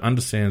picking up, that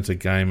understands the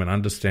game and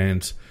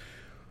understands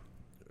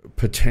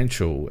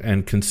potential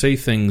and can see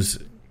things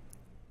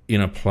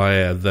in a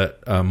player that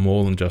are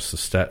more than just a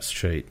stats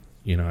sheet.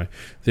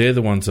 They're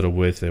the ones that are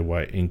worth their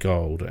weight in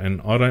gold.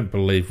 And I don't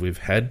believe we've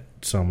had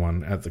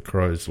someone at the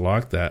Crows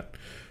like that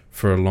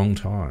for a long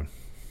time.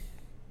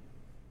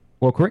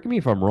 Well, correct me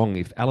if I'm wrong.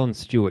 If Alan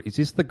Stewart, is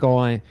this the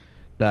guy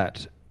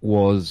that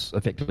was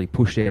effectively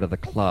pushed out of the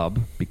club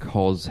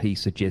because he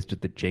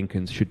suggested that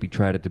Jenkins should be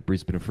traded to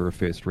Brisbane for a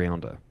first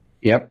rounder?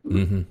 Yep.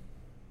 Mm-hmm.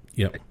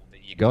 Yep. There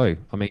you go.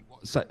 I mean,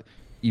 so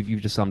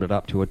you've just summed it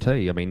up to a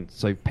T. I mean,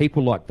 so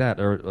people like that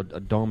are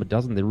a dime a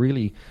dozen. They're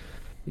really,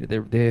 we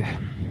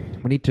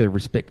need to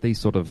respect these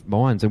sort of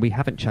minds, and we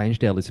haven't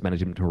changed our list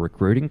management to a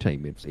recruiting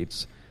team.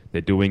 It's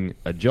they're doing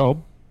a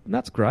job, and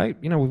that's great.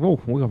 We all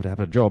have to have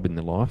a job in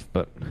their life,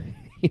 but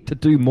to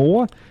do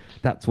more,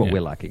 that's what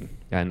we're lacking.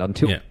 And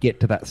until we get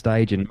to that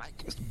stage and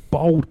make just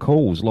bold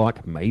calls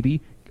like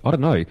maybe, I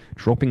don't know,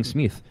 dropping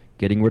Smith,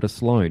 getting rid of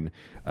Sloan,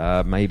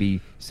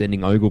 maybe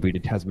sending Ogilvy to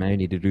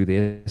Tasmania to do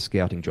their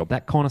scouting job,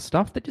 that kind of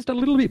stuff, they're just a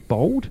little bit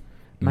bold,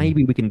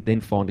 maybe we can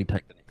then finally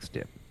take the next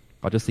step.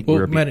 I just think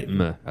we're a bit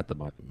meh at the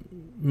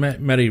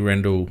moment. Matty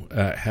Rendell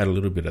had a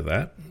little bit of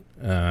that,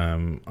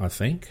 I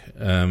think.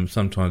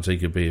 Sometimes he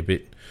could be a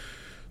bit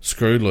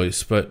screw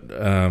loose, but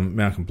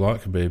Malcolm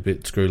Blight could be a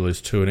bit screw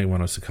loose too, and he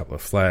won us a couple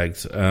of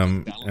flags.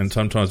 And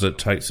sometimes it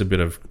takes a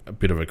bit of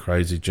a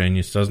crazy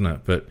genius, doesn't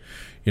it? But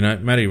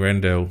Matty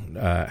Rendell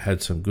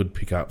had some good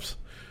pickups.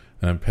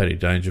 Paddy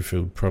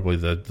Dangerfield probably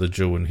the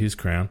jewel in his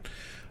crown.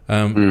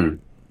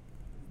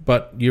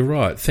 But you're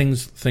right.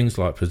 Things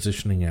like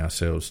positioning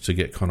ourselves to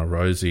get Connor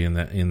Rosie in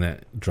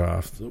that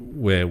draft,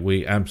 where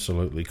we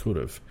absolutely could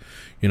have.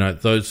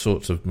 Those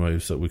sorts of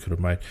moves that we could have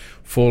made.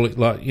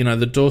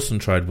 The Dawson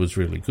trade was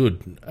really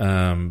good,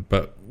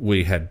 but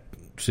we had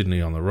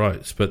Sydney on the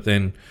ropes. But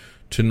then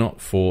to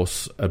not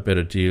force a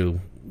better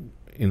deal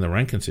in the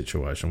Rankin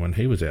situation when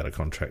he was out of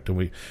contract,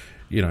 and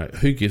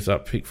who gives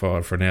up pick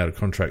 5 for an out of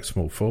contract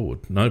small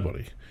forward?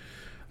 Nobody.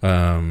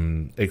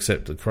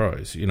 Except the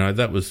Crows.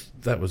 That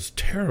was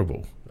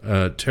terrible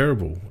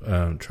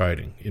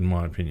trading, in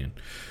my opinion.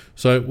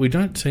 So we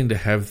don't seem to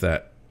have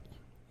that.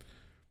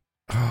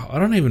 I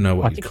don't even know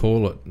what you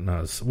call it,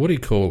 Nuz. What do you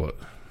call it?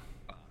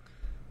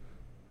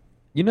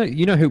 You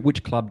know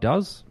which club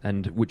does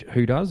and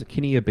who does?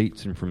 Kinnear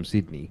Beatson from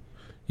Sydney.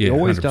 Yeah, he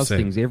always 100%. does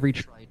things every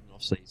trade in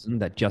off season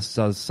that just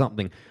does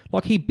something.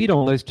 Like he bid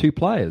on those two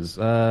players,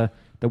 the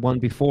one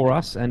before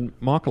us and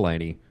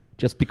Michaelaney,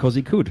 just because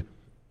he could.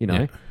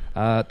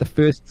 The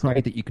first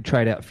trade that you could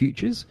trade out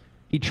futures,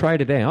 he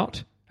traded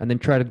out and then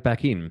traded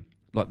back in,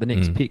 like the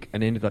next pick,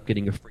 and ended up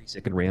getting a free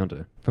second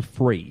rounder for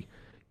free.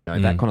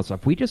 That kind of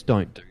stuff. We just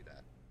don't do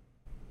that.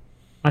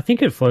 I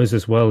think it flows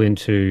as well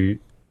into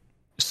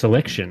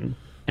selection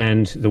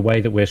and the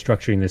way that we're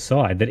structuring the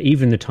side, that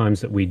even the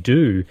times that we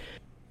do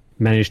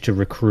manage to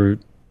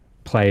recruit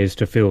players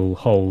to fill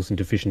holes and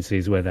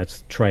deficiencies, whether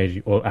that's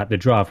trade or at the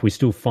draft, we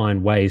still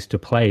find ways to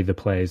play the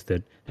players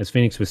that, as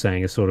Phoenix was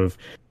saying, are sort of,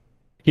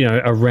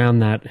 around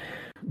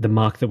the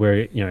mark that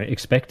we're,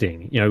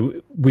 expecting.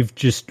 We've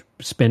just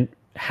spent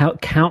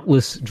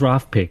countless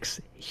draft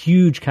picks,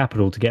 huge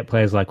capital to get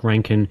players like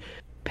Rankin,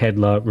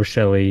 Pedler,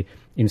 Rochelle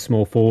in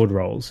small forward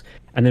roles.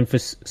 And then for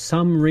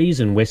some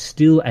reason, we're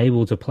still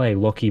able to play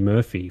Lockie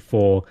Murphy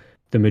for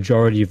the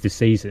majority of the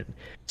season.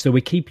 So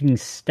we're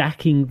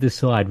stacking the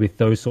side with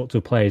those sorts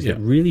of players that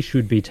really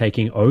should be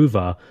taking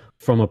over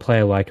from a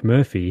player like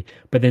Murphy,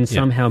 but then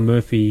somehow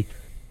Murphy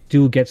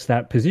still gets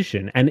that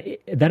position. And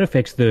that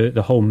affects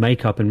the whole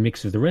makeup and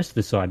mix of the rest of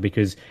the side,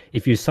 because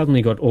if you've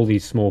suddenly got all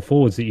these small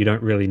forwards that you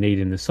don't really need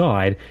in the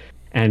side,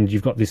 and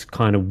you've got this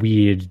kind of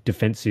weird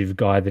defensive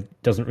guy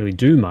that doesn't really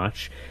do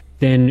much,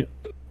 then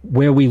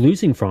where are we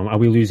losing from? Are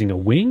we losing a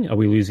wing? Are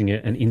we losing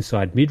an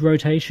inside mid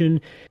rotation?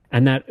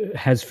 And that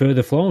has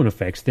further flow-on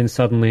effects. Then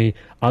suddenly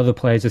other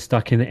players are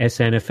stuck in the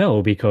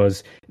SNFL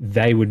because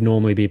they would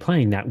normally be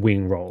playing that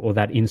wing role or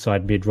that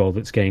inside mid role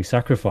that's getting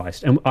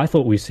sacrificed. And I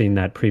thought we've seen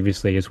that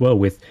previously as well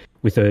with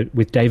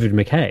David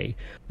McKay.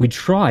 We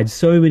tried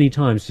so many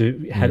times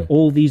to had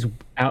all these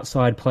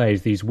outside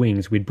players, these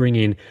wings. We'd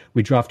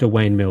draft a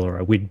Wayne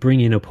Miller, we'd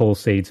bring in a Paul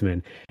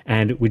Seedsman,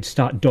 and we'd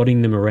start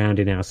dotting them around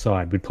in our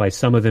side. We'd play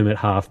some of them at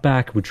half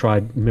back, we'd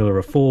try Miller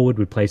a forward,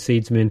 we'd play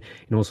Seedsman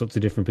in all sorts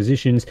of different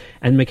positions,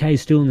 and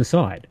McKay's still in the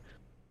side.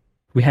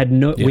 We had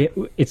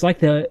it's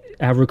like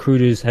our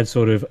recruiters had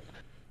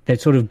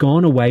they'd sort of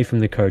gone away from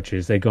the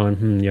coaches. They'd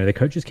gone, the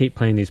coaches keep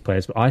playing these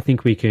players, but I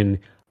think we can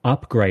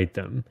upgrade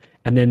them.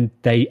 And then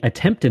they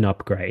attempt an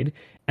upgrade,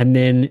 and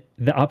then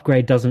the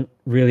upgrade doesn't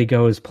really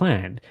go as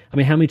planned. I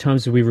mean, how many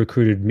times have we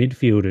recruited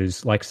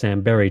midfielders like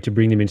Sam Berry to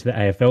bring them into the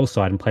AFL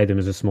side and play them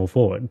as a small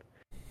forward?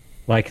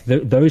 Like,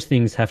 those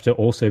things have to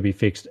also be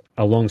fixed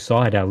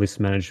alongside our list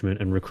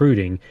management and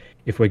recruiting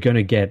if we're going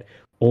to get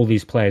all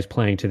these players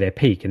playing to their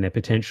peak and their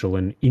potential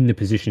and in the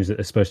positions that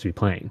they're supposed to be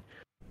playing.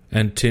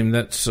 And Tim,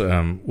 that's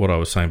what I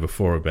was saying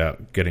before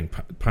about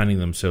painting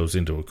themselves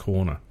into a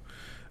corner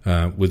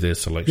with their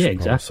selection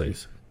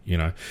policies.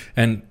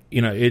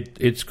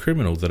 It's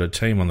criminal that a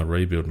team on the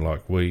rebuild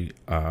like we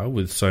are,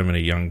 with so many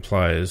young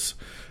players,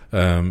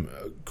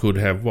 could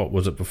have, what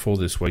was it before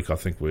this week? I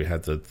think we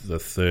had the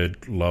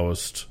third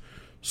lowest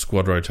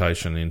squad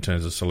rotation in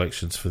terms of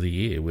selections for the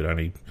year. We'd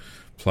only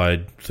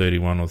played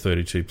 31 or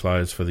 32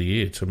 players for the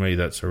year. To me,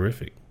 that's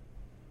horrific.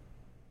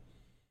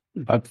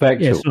 That's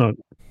factual.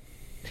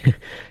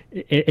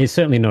 It's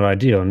certainly not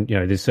ideal, and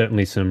there's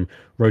certainly some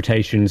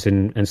rotations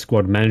and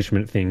squad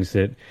management things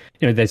that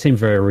they seem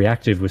very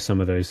reactive with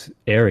some of those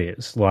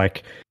areas.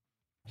 Like,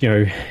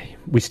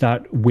 we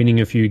start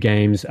winning a few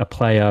games, a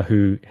player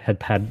who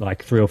had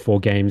like 3 or 4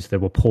 games that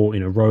were poor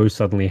in a row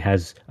suddenly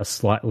has a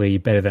slightly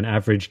better than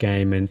average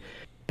game, and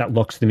that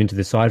locks them into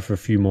the side for a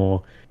few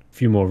more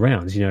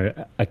rounds.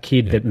 A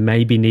kid that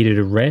maybe needed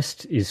a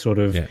rest is sort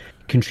of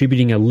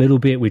contributing a little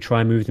bit. We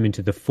try and move them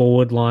into the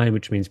forward line,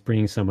 which means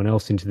bringing someone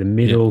else into the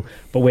middle,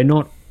 but we're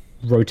not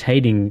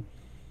rotating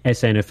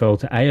SNFL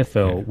to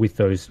AFL with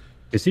those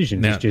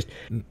decisions. Now, is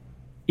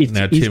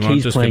Tim,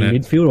 Keys playing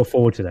midfield or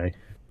forward today?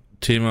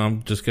 Tim,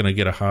 I'm just going to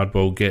get a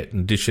hardball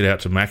and dish it out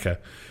to Macca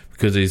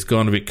because he's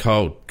gone a bit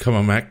cold. Come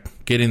on,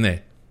 Mac, get in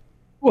there.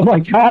 Well, I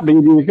can't be.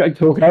 You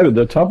talk over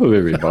the top of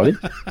everybody.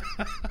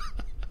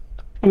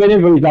 I mean,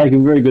 everybody's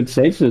making very good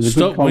sense.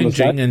 Stop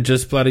whinging and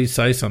just bloody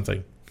say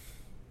something.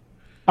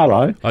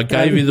 Hello. I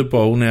gave you the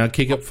ball. Now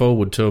kick it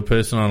forward to a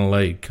person on a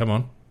lead. Come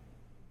on.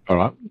 All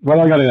right.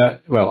 Well,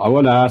 I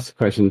want to ask a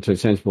question to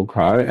Sensible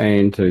Crow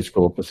and to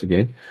Scorpus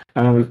again.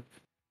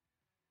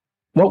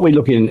 What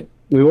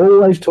we're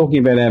always talking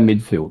about our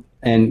midfield,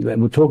 and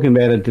we're talking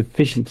about a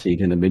deficiency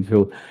in the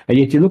midfield, and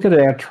yet you look at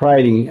our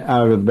trading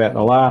over about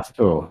the last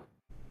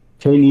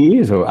 10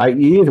 years or 8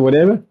 years or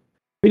whatever,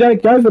 we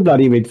don't go for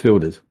bloody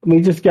midfielders.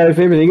 We just go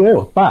for everything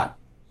else.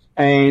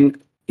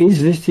 And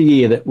is this the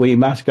year that we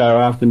must go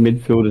after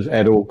midfielders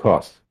at all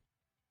costs?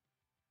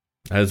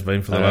 Has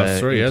been for the last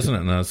 3, hasn't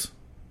it, Nuz?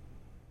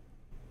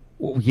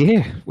 Well,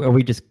 yeah. Well,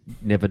 we just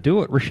never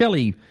do it.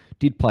 Rochelle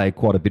did play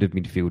quite a bit of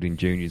midfield in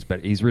juniors,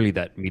 but he's really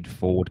that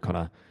mid-forward kind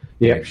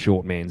of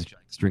short man's Jake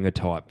Stringer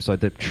type. So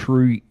the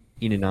true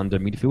in and under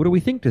midfielder, we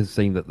think to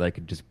seem that they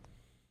could just,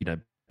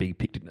 be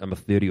picked at number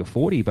 30 or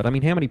 40. But, I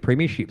mean, how many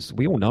premierships?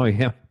 We all know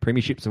how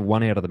premierships have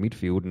won out of the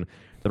midfield, and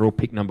they're all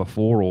picked number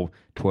 4 or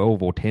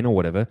 12 or 10 or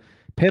whatever.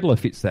 Pedler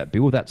fits that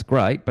bill. That's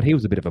great, but he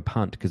was a bit of a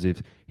punt because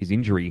of his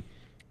injury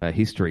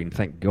history, and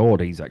thank God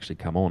he's actually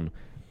come on.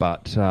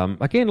 But,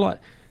 again, I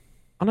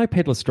know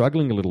Pedler's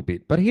struggling a little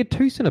bit, but he had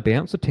 2 centre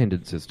bounce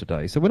attendances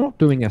today, so we're not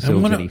doing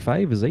ourselves any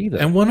favours either.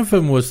 And one of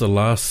them was the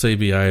last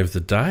CBA of the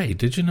day.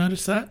 Did you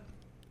notice that?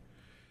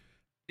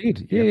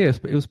 Yes,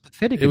 but it was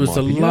pathetic. It was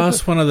the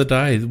last one of the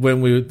day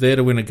when we were there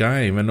to win a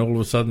game, and all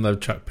of a sudden they've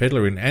chucked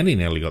Pedler in, and he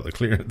nearly got the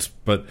clearance.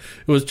 But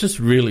it was just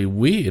really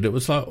weird. It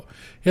was like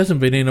he hasn't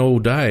been in all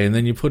day, and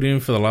then you put him in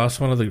for the last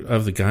one of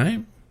the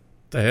game.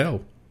 The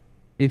hell!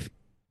 If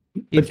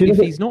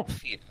he's not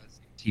fit,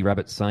 T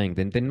Rabbit's saying,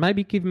 then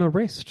maybe give him a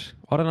rest.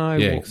 I don't know.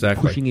 Yeah,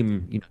 exactly. Pushing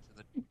him,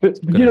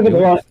 But you look at the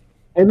line,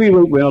 every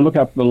week when I look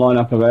up the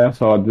lineup of our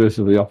side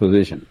versus the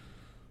opposition,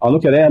 I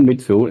look at our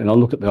midfield and I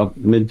look at the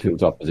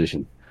midfield's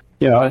opposition.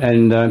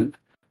 And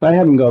they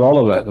haven't got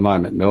Oliver at the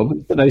moment,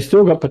 Melbourne, but they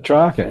still got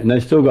Petrarca and they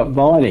still got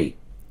Viney.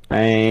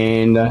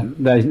 And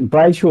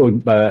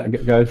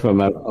Brayshaw goes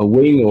from a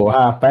wing or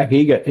half back.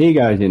 He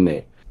goes in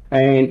there.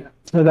 And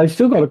so they've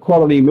still got a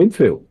quality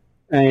midfield.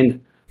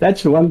 And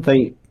that's the one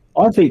thing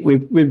I think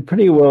we've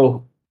pretty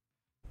well,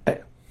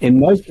 in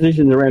most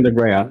positions around the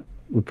ground,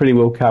 we're pretty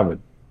well covered.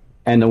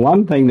 And the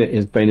one thing that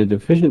has been a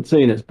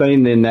deficiency, and it's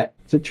been in that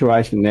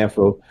situation now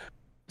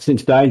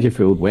since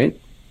Dangerfield went,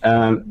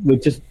 we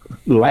just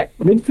lack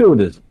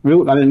midfielders.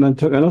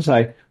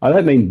 I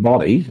don't mean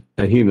bodies,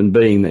 a human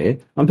being there.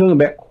 I'm talking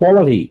about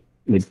quality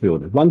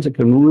midfielders, ones that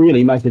can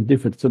really make a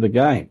difference to the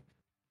game.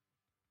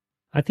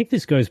 I think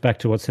this goes back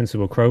to what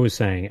Sensible Crow was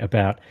saying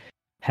about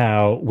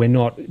how we're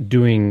not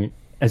doing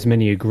as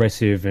many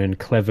aggressive and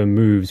clever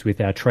moves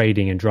with our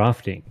trading and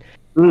drafting.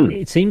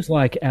 It seems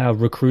like our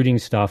recruiting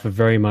staff are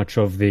very much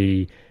of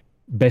the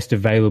best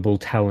available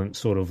talent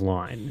sort of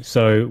line.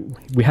 So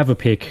we have a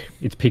pick,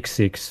 it's pick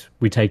 6,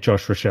 we take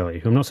Josh Rochelle,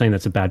 who I'm not saying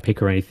that's a bad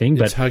pick or anything,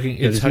 but it's hugging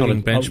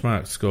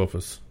benchmark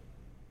Scorpus.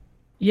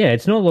 Yeah,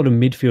 it's not a lot of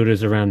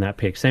midfielders around that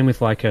pick. Same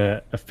with like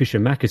a Fisher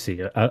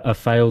Mackesy, a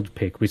failed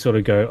pick. We sort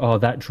of go,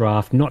 that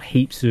draft, not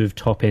heaps of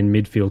top-end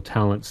midfield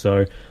talent,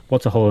 so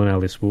what's a hole in our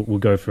list? We'll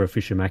go for a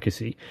Fisher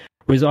Mackesy.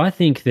 Whereas I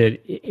think that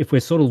if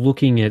we're sort of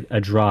looking at a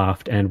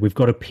draft and we've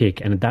got a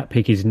pick and that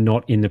pick is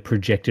not in the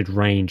projected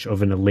range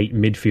of an elite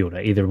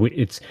midfielder, either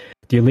it's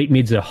the elite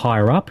mids are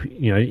higher up,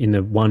 in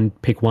the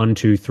pick 1,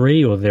 2,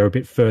 3, or they're a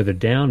bit further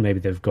down, maybe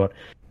they've got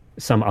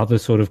some other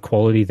sort of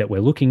quality that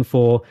we're looking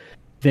for,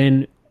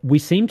 then we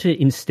seem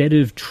to, instead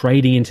of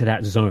trading into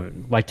that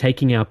zone, like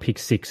taking our pick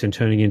 6 and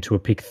turning it into a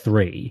pick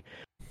 3,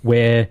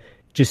 we're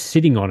just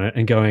sitting on it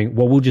and going,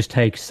 well, we'll just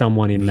take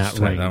someone in that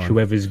range,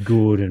 whoever's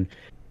good.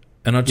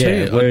 And I'll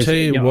tell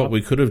you what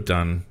we could have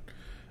done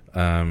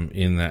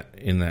in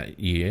that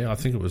year. I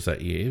think it was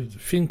that year.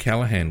 Finn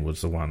Callahan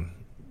was the one,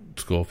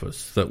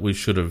 Scorpus, that we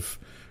should have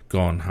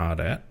gone hard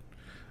at.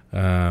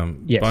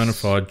 Yes. Bona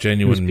fide,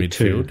 genuine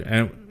midfield.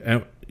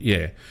 And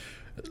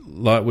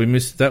like we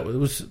missed that.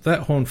 Was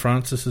that Horn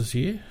Francis's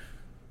year?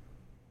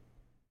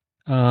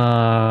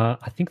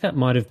 I think that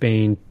might have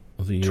been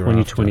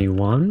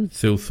 2021.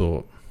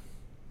 Thilthorpe.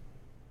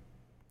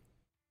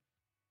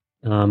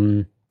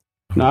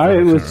 No,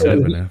 it was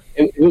the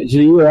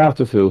year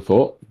after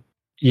Thilthorpe.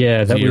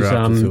 Yeah, that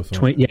was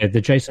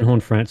the Jason Horn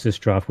Francis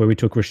draft where we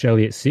took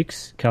Rochelle at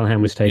 6.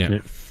 Callahan was taken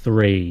at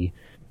 3.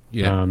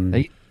 Yeah.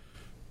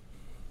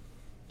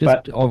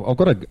 I've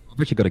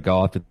actually got a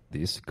guide for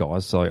this,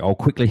 guys, so I'll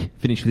quickly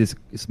finish with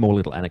this small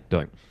little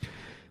anecdote.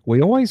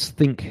 We always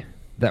think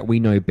that we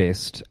know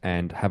best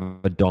and have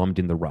a diamond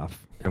in the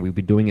rough, and we've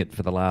been doing it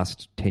for the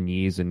last 10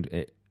 years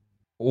and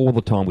all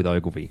the time with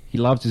Ogilvy. He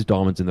loves his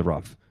diamonds in the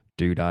rough.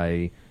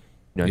 Duday,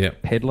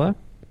 Pedler.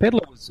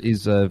 Pedler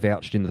is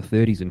vouched in the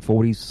 30s and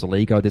 40s.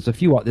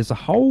 Saligo. There's a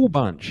whole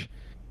bunch,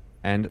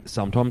 and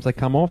sometimes they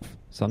come off,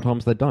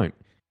 sometimes they don't.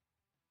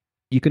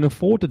 You can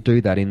afford to do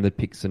that in the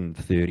picks and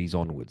 30s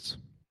onwards,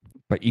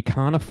 but you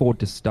can't afford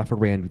to stuff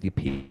around with your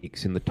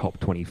picks in the top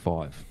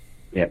 25.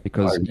 Yeah,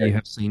 because you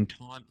have seen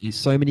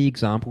so many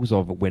examples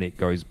of when it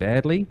goes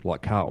badly,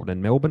 like Carlton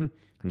and Melbourne,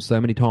 and so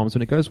many times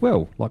when it goes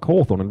well, like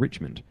Hawthorn and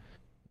Richmond.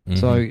 Mm-hmm.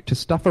 So to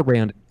stuff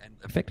around and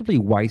effectively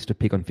waste a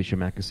pick on Fisher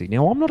Mackesy.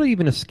 Now, I'm not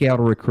even a scout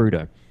or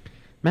recruiter.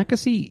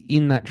 Mackesy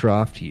in that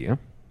draft year,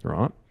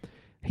 right,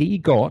 he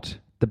got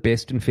the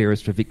best and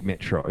fairest for Vic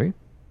Metro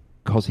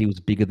because he was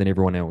bigger than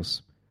everyone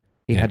else.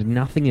 He had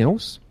nothing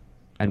else,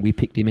 and we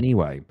picked him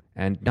anyway.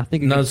 And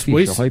nothing against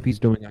Fish. I hope he's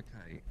doing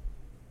okay.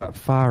 But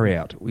far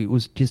out. It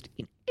was just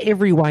in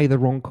every way the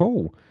wrong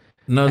call.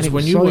 No, it's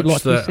when you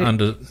watch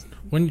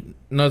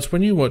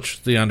when you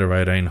watch the under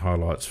 18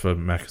 highlights for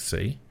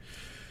Mackesy.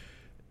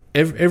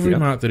 Every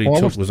mark that he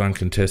took was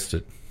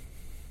uncontested.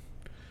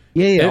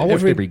 Yeah, I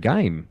watched every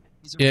game.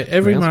 Yeah,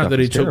 every mark that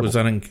he took was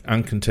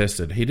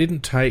uncontested. He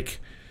didn't take.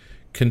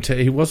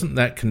 He wasn't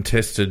that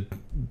contested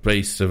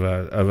beast of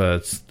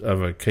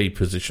a key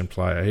position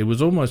player. He was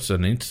almost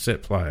an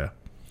intercept player,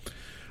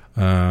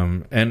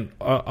 and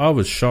I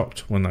was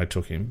shocked when they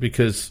took him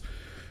because,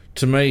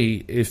 to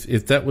me, if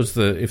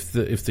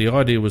the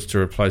idea was to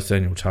replace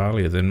Daniel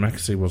Talia, then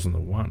Mackesy wasn't the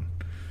one.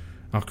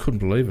 I couldn't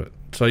believe it.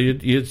 So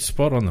you'd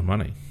spot on the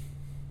money.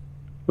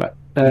 But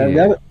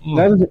the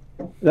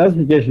other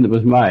suggestion that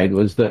was made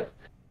was that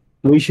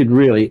we should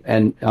really,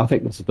 and I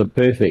think this is the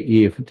perfect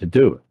year to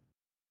do it,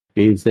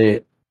 is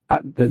that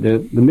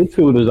the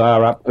midfielders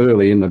are up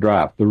early in the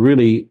draft. The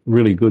really,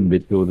 really good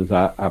midfielders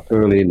are up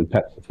early in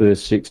perhaps the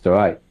first 6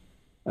 to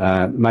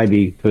 8,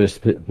 maybe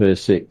first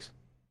 6.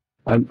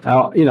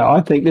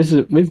 I think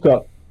we've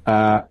got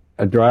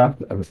a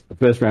draft, a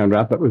first round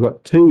draft, but we've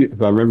got 2,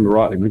 if I remember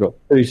rightly, we've got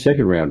 2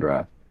 second round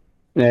drafts.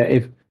 Now,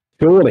 if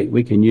surely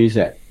we can use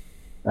that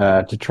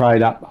to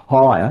trade up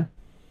higher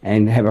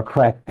and have a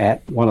crack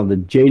at one of the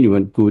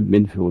genuine good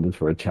midfielders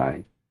for a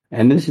change.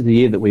 And this is the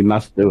year that we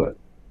must do it.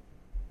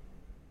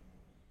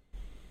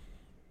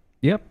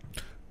 Yep.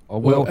 Oh,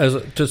 well,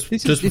 just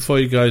before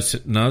you go,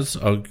 Nuz,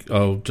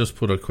 I'll just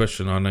put a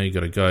question. I know you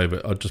got to go,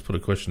 but I'll just put a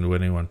question to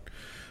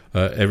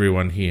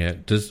everyone here.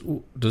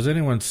 Does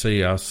anyone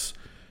see us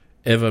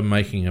ever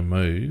making a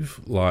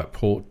move like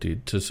Port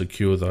did to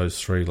secure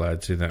those three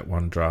lads in that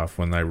one draft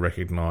when they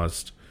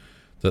recognised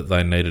that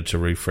they needed to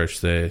refresh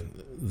their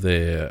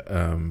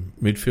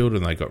midfield,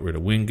 and they got rid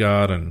of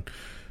Wingard and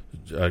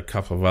a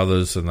couple of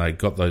others, and they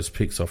got those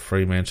picks off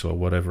Fremantle or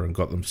whatever and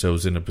got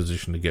themselves in a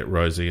position to get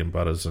Rosie and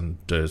Butters and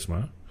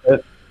Dersma?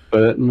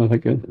 Burton, I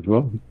think, as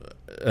well.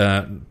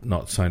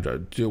 Not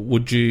Sandro.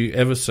 Would you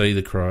ever see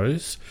the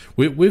Crows?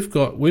 We've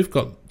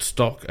got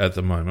stock at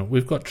the moment.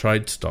 We've got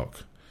trade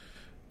stock.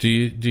 Do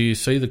you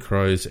see the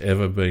Crows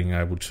ever being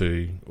able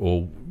to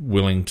or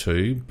willing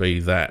to be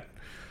that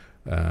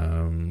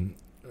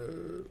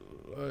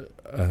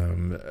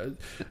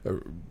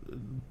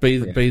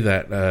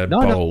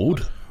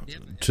bold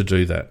to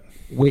do that?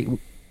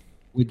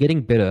 We're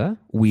getting better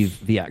with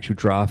the actual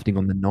drafting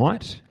on the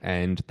night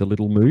and the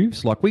little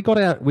moves. Like we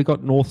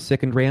got North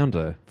second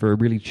rounder for a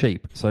really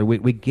cheap. So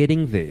we're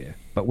getting there,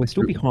 but we're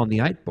still behind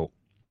the 8 ball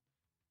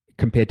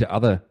compared to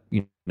other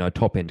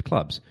top end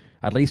clubs.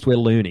 At least we're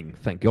learning,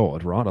 thank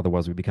God, right?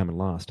 Otherwise we'd be coming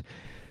last.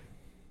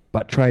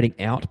 But trading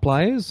out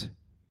players?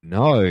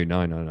 No.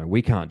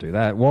 We can't do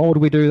that. Why would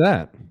we do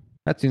that?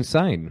 That's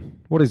insane.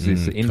 What is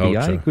this, the NBA?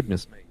 Culture.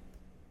 Goodness me.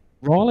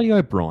 Riley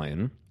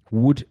O'Brien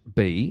would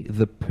be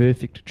the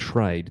perfect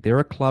trade. There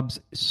are clubs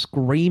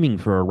screaming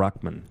for a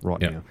ruckman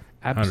right now.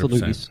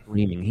 Absolutely 100%.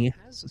 Screaming. He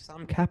has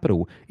some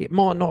capital. It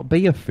might not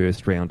be a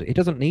first rounder. It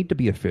doesn't need to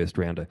be a first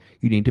rounder.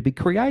 You need to be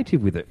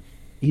creative with it.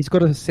 He's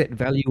got a set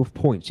value of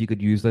points. You could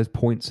use those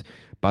points,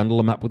 bundle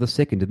them up with a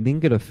second, and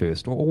then get a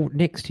first, or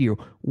next year,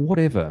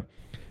 whatever.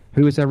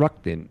 Who is our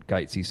ruck then?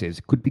 Gates, he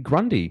says. Could be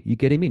Grundy. You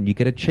get him in. You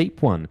get a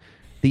cheap one.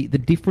 The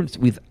difference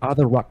with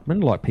other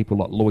ruckmen, like people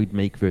like Lloyd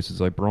Meek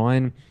versus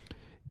O'Brien,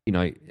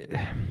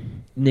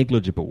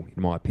 negligible,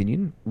 in my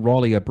opinion.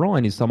 Riley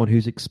O'Brien is someone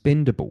who's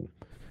expendable.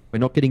 We're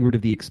not getting rid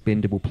of the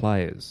expendable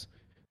players.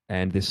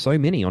 And there's so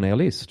many on our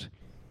list.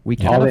 We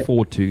can't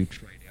afford to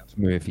trade out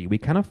Murphy. We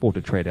can't afford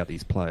to trade out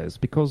these players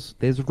because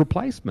there's a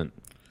replacement.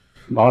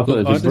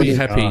 Look,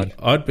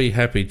 I'd be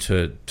happy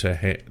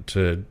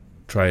to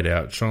trade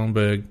out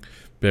Schoenberg,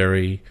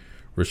 Berry,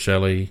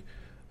 Rochelle,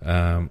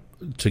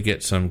 to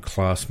get some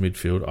class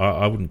midfield.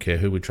 I wouldn't care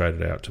who we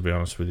traded out, to be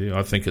honest with you.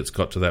 I think it's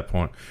got to that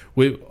point.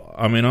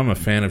 I'm a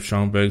fan of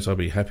Schoenberg's. I'd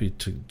be happy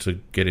to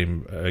get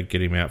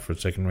him out for a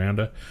second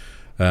rounder.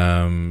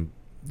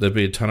 There'd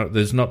be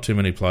there's not too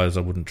many players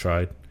I wouldn't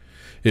trade.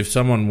 If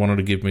someone wanted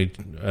to give me,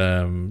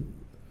 a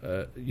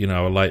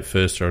late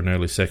first or an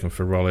early second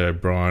for Riley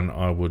O'Brien,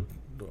 I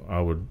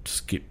would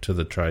skip to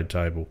the trade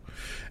table.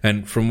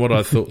 And from what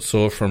I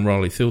saw from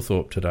Riley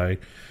Thilthorpe today,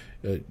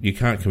 you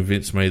can't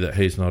convince me that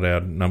he's not our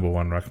number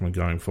one ruckman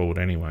going forward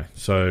anyway.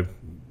 So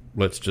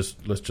let's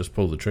just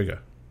pull the trigger.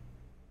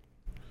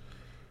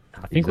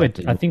 I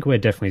think we're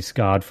definitely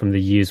scarred from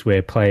the years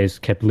where players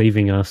kept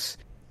leaving us,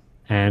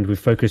 and we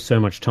focused so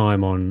much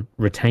time on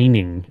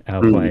retaining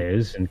our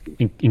players and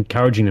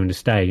encouraging them to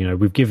stay.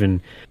 We've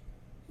given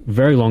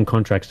very long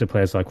contracts to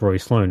players like Rory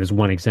Sloane as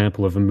one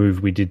example of a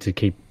move we did to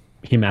keep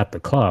him at the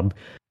club.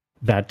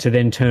 That to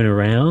then turn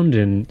around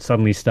and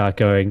suddenly start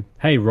going,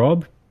 "Hey,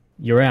 Rob,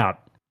 you're out."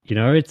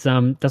 It's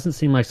doesn't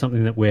seem like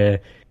something that we're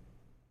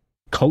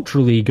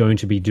culturally going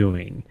to be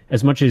doing.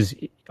 As much as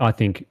I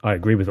think I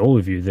agree with all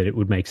of you that it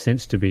would make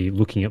sense to be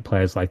looking at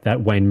players like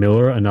that. Wayne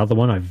Miller, another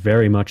one I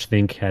very much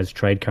think has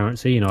trade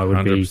currency, and I would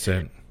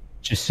 100%. Be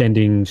just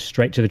sending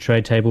straight to the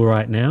trade table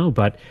right now.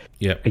 But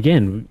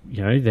again,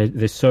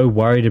 they're so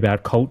worried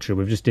about culture.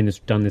 We've just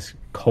done this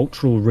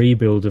cultural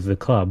rebuild of the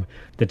club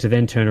that to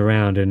then turn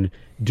around and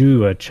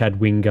do a Chad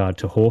Wingard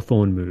to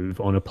Hawthorn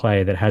move on a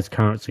player that has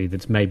currency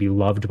that's maybe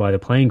loved by the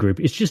playing group,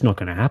 it's just not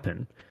going to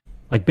happen.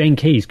 Like Ben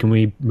Keys, can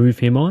we move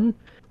him on?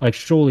 Like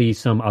surely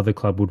some other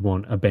club would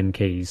want a Ben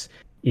Keys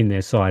in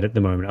their side at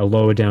the moment. A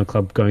lower down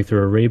club going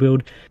through a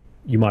rebuild,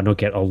 you might not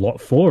get a lot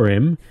for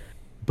him,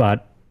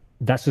 but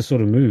that's the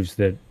sort of moves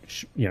that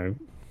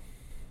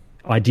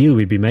ideally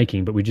we'd be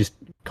making. But we just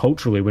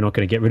culturally we're not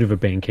going to get rid of a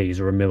Ben Keys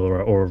or a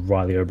Miller or a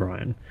Riley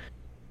O'Brien.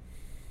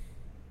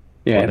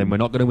 Yeah, well, then we're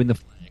not going to win the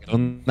flag.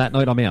 On that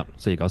note, I'm out.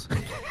 See you guys.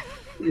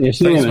 Yes,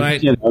 thanks,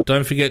 mate.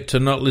 Don't forget to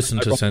not listen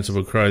to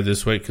Sensible Crow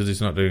this week because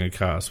he's not doing a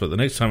cast. But the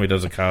next time he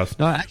does a cast,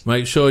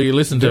 make sure you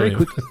listen to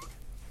him.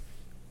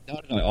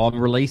 No. I'm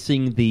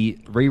re-releasing the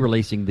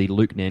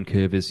Luke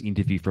Nankervis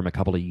interview from a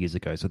couple of years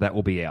ago, so that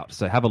will be out.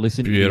 So have a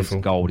listen. Beautiful.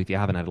 It's gold if you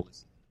haven't had a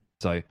listen.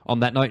 So on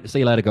that note, see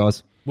you later,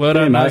 guys. Well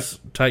done, mate.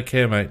 Take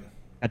care, mate.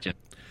 Catch you.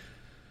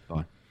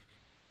 Bye.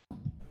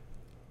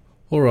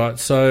 All right,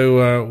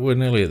 so we're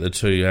nearly at the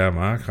 2-hour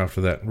mark after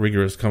that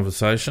rigorous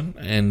conversation,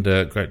 and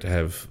great to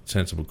have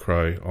Sensible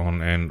Crow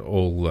on. And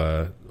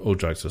all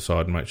jokes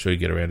aside, make sure you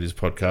get around his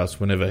podcast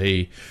whenever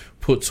he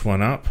puts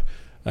one up.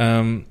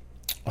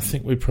 I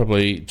think we're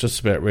probably just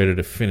about ready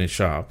to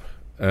finish up.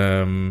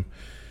 I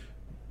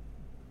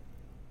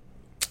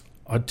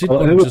did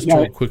want to just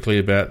talk quickly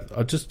about.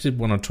 I just did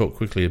want to talk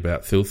quickly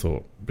about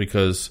Thilthorpe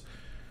because,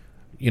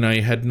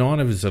 he had 9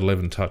 of his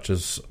 11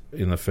 touches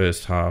in the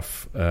first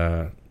half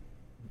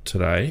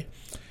today,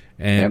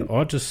 and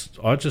I just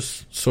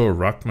saw a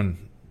ruckman,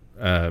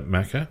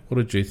 Macca. What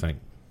did you think?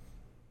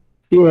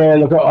 Yeah,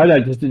 look, I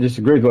don't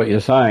disagree with what you're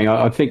saying.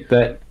 I think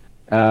that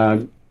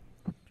I'm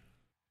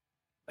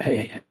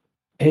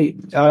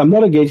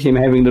not against him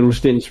having little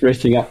stints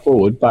resting up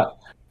forward, but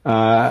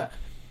the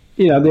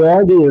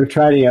idea of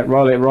trading out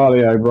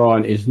Riley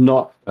O'Brien is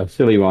not a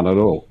silly one at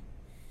all.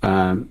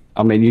 You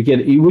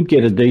would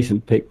get a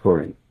decent pick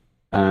for him,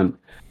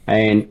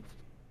 and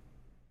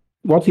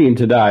watching him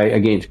today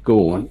against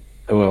Gorn,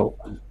 well,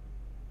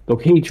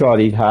 look, he tried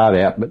his heart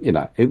out, but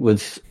it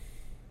was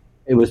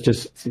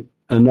just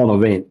a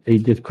non-event. He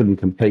just couldn't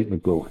compete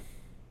with Gorn,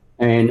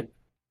 and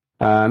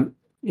in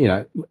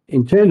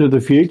terms of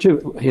the future,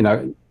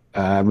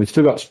 we've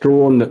still got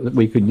Strawn that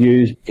we could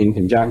use in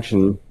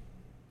conjunction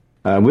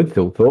with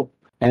Thilthorpe.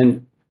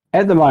 And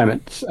at the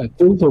moment,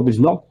 Thilthorpe is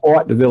not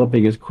quite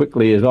developing as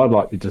quickly as I'd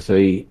like to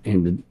see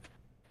him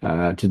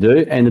to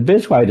do. And the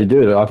best way to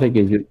do it, I think,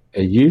 is,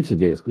 as you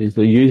suggest, is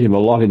to use him a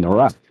lot in the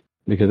ruck,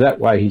 because that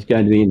way he's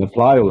going to be in the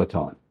play all the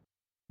time.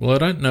 Well, I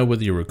don't know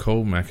whether you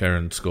recall, Macca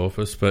and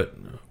Scorpus, but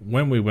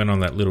when we went on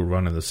that little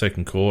run in the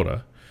second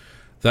quarter,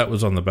 that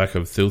was on the back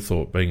of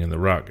Thilthorpe being in the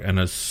ruck. And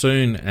as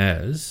soon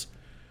as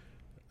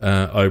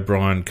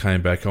O'Brien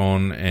came back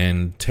on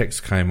and Tex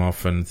came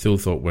off and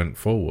Thilthorpe went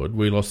forward,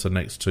 we lost the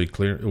next two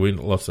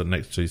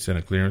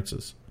centre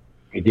clearances.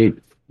 We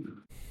did.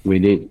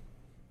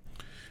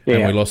 Yeah.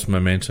 And we lost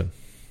momentum.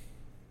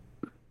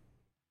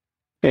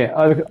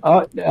 Yeah,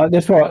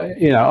 that's why,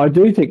 I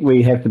do think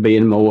we have to be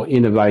more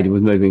innovative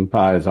with moving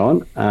players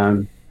on.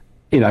 Last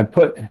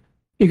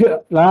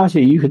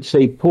year you could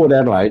see Port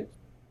Adelaide.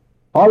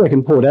 I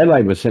reckon Port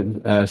Adelaide was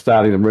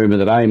starting the rumour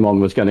that Amon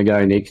was going to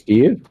go next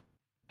year.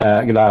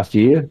 Last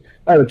year,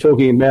 they were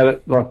talking about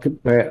it like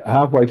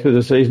halfway through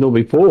the season or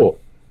before,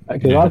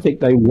 because I think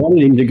they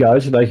wanted him to go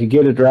so they could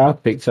get a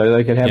draft pick, so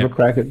they could have a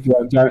crack at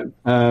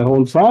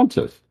Horn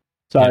Francis.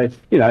 So they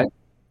did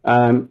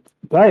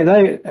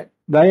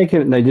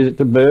it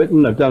to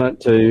Burton. They've done it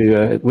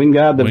to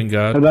Wingard.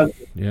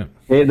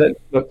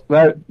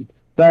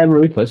 They're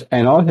ruthless,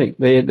 and I think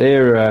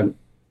their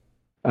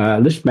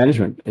list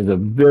management is a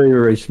very,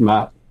 very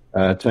smart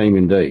team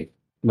indeed.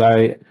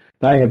 They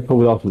have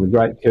pulled off a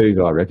great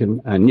coup, I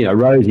reckon, and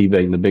Rosie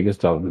being the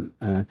biggest of them.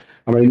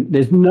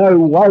 There's no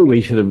way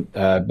we should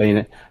have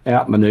been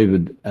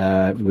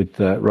outmanoeuvred with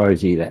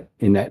Rosie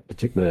in that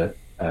particular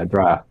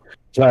draft.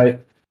 So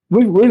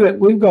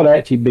we've got to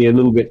actually be a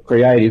little bit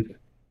creative,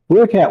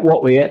 work out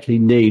what we actually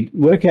need,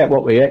 work out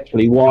what we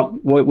actually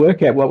want,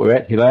 work out what we're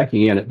actually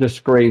lacking in. It just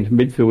screams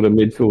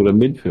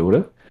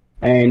midfielder,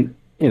 and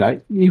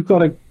you've got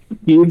to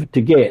give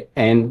to get,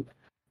 and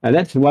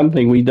that's one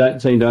thing we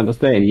don't seem to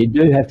understand. You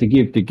do have to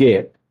give to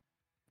get.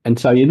 And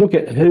so you look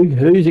at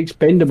who's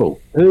expendable,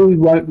 who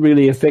won't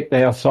really affect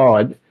our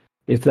side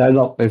if they're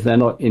not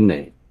in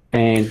there.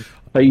 And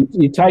so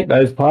you take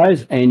those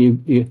players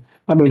and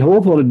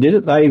Hawthorn did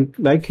it. They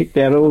kicked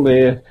out all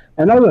their,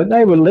 and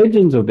they were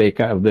legends of their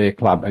club,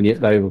 and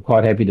yet they were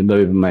quite happy to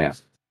move them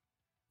out.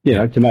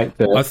 To make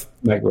the.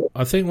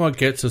 I think what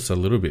gets us a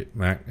little bit,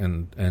 Mac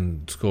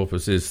and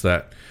Scorpus, is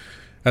that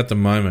at the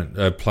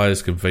moment,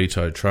 players can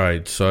veto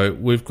trade, so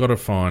we've got to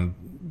find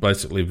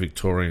basically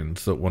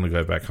Victorians that want to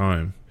go back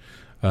home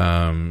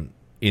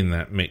in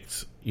that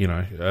mix,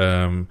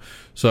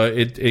 so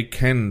it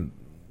can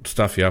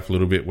stuff you up a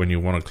little bit when you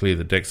want to clear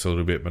the decks a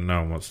little bit, but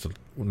no one wants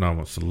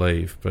to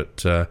leave.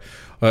 But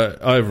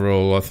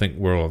overall, I think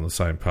we're all on the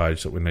same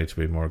page that we need to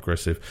be more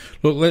aggressive.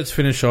 Look, let's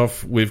finish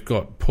off. We've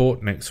got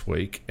Port next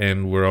week,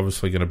 and we're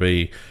obviously going to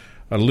be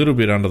a little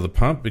bit under the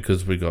pump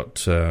because we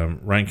got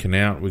Rankin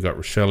out. We got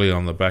Rochelle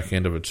on the back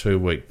end of a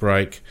 2-week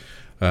break.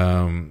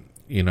 A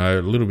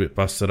little bit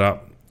busted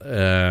up.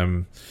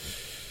 You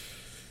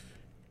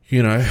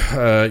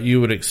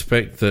would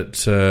expect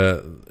that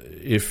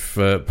if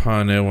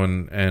Parnell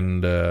and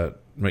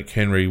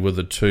McHenry were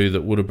the two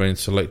that would have been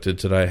selected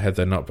today had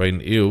they not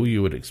been ill,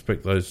 you would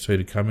expect those two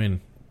to come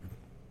in.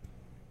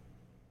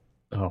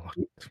 Oh,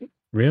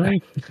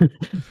 really?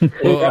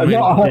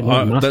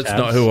 Well, that's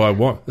not who I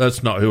want.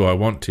 That's not who I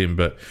want, Tim.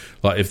 But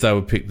if they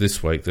were picked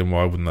this week, then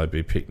why wouldn't they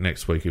be picked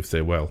next week if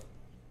they're well?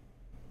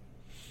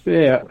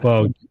 Yeah.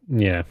 Well,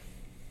 yeah.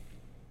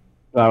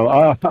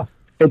 So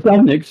it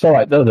doesn't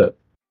excite, does it?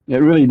 It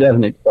really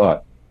doesn't excite.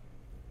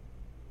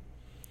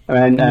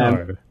 And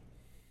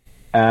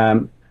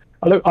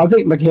look, I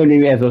think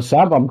McHenry as a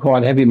sub, I'm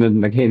quite happy with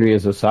McHenry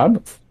as a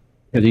sub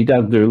because he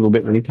does do a little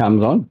bit when he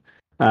comes on.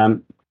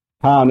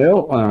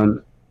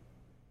 Parnell.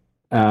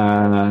 He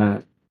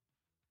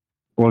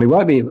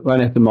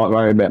won't have to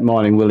worry about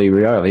mining Willie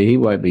Rioli. He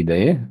won't be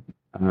there.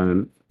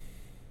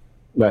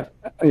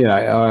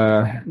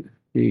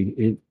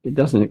 It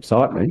doesn't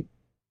excite me.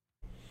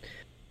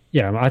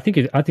 Yeah, I think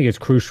it's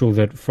crucial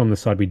that from the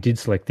side we did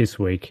select this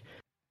week,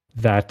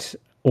 that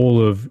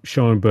all of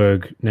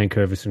Schoenberg,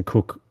 Nankervis, and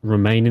Cook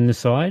remain in the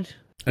side.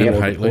 And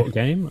for Haitley. The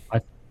game.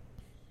 I'd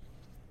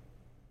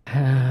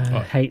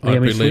Haitley. be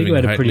leaving Sligo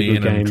had a pretty Haitley good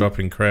in and game.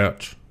 dropping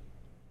Crouch.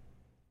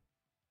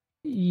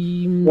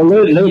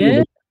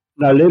 Well,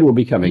 Led will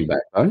be coming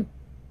back, though.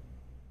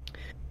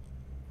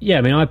 Yeah,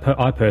 I mean,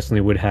 I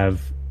personally would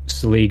have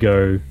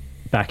Sligo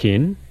back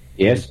in.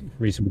 Yes.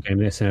 Reasonable game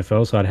in the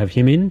SNFL, so I'd have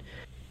him in.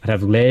 I'd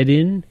have Laird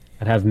in.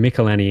 I'd have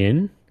Michelani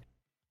in.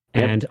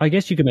 Yep. And I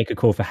guess you could make a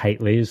call for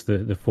Haitley as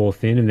the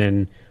fourth in, and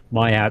then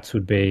my outs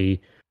would be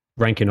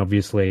Rankin,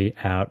 obviously,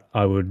 out.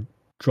 I would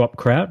drop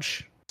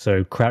Crouch.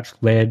 So Crouch,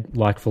 Laird,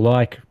 like for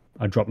like.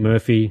 I'd drop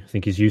Murphy. I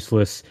think he's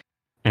useless.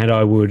 And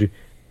I would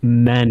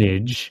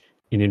manage,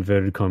 in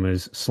inverted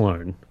commas,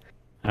 Sloan.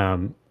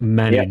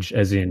 Manage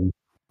as in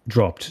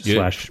dropped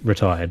 /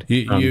 retired.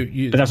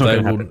 But that's not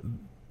going to happen.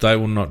 They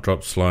will not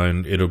drop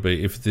Sloan. It'll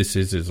be, if this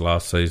is his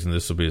last season,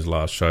 this will be his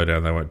last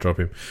showdown. They won't drop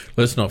him.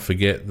 Let's not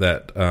forget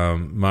that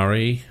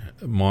Murray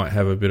might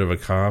have a bit of a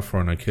calf or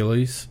an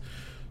Achilles,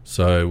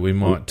 so we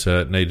might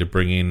need to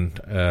bring in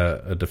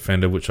a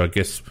defender, which I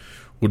guess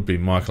would be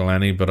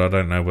Michelani, but I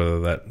don't know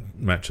whether that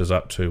matches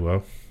up too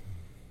well.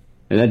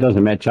 And that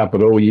doesn't match up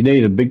at all. You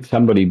need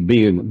somebody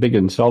big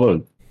and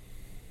solid.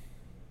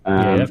 You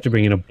have to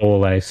bring in a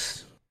ball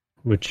ace,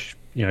 which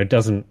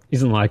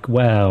isn't like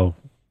wow.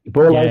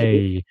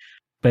 Yay.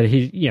 But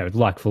he,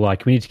 like for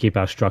like, we need to keep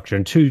our structure.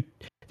 And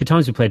the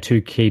times we played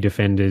two key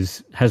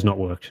defenders has not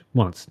worked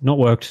once. Not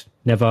worked,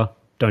 never,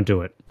 don't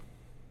do it.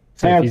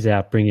 So if he's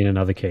out, bring in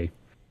another key.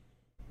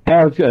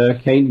 How's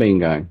Keane been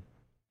going?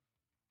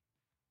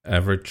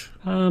 Average.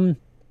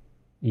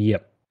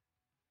 Yep.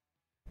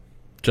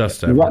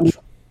 Just average.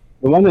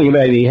 The one thing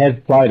about it, he has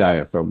played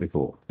AFL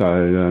before.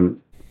 So,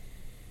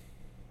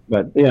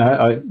 but,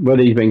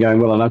 whether he's been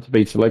going well enough to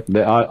be selected,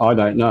 I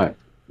don't know.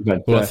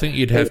 But, I think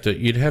you'd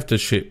have to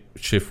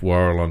shift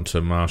Worrell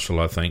onto Marshall.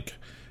 I think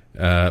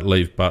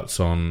leave Butts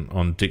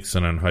on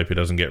Dixon and hope he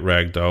doesn't get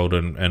ragdolled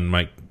and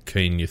make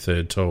Keane your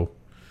third tall.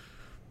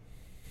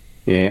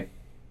 Yeah,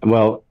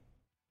 well,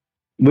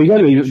 we got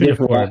to be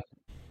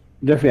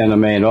definitely on the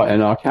man,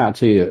 and I can't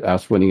see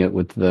us winning it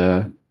with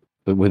the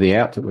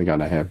out that we're going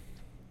to have.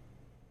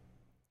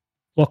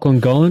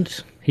 Lachlan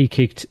Gollant, he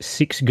kicked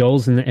 6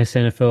 goals in the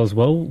SNFL as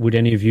well. Would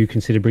any of you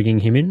consider bringing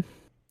him in?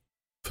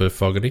 For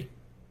Fogarty?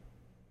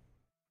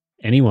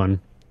 Anyone.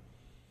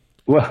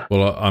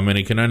 Well, I mean,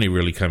 he can only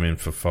really come in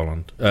for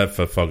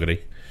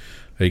Fogarty.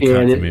 He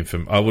can't come in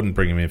for. I wouldn't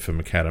bring him in for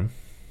McAdam.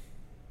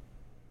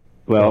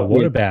 Well,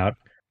 what about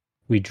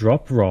we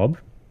drop Rob,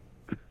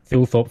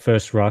 Thilthorpe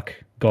first ruck,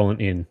 Gollant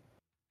in?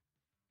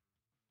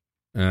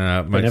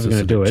 Makes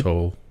us a bit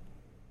tall.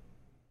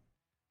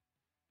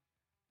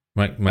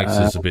 Makes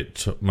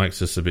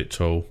us a bit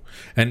tall,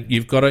 and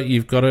you've got to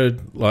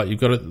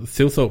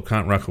Thilthorpe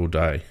can't ruck all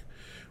day,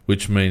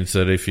 which means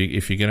that if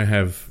you're going to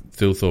have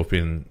Thilthorpe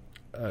in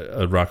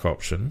a ruck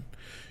option,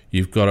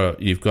 you've got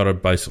to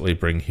basically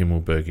bring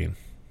Himmelberg in.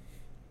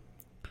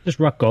 Just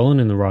ruck Gollan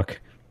in the ruck.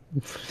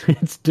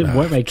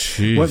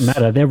 Won't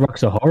matter. Their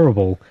rucks are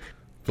horrible.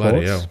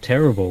 Bloody hell,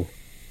 terrible.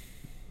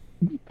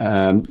 Do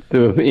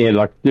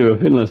a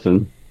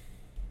Finlayson.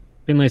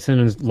 Finlayson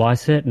and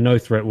Lysette, no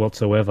threat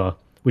whatsoever.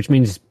 Which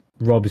means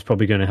Rob is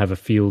probably going to have a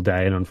field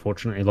day and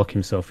unfortunately lock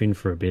himself in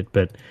for a bit.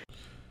 But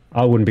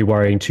I wouldn't be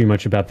worrying too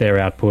much about their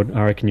output.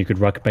 I reckon you could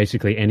ruck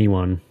basically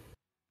anyone.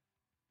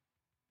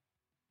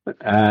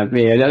 I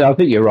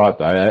think you're right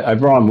though.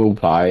 O'Brien will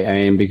play,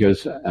 and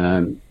because,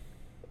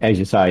 as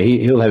you say,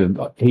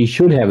 he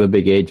should have a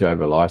big edge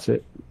over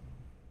Lysette.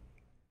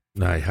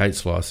 No, he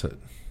hates Lysette.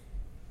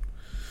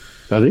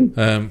 Does he?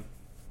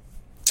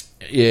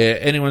 Yeah.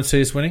 Anyone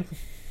see us winning?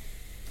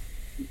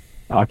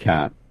 I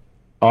can't.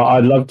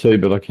 I'd love to,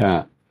 but I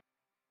can't.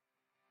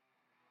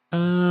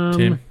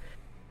 Tim?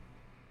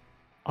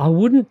 I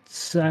wouldn't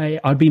say...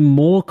 I'd be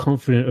more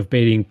confident of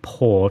beating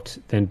Port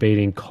than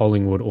beating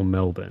Collingwood or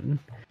Melbourne.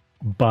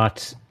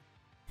 But,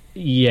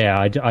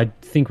 yeah, I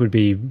think we'd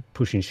be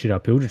pushing shit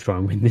uphill to try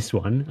and win this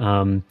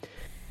one.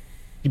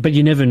 But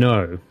you never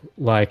know.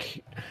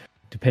 Like,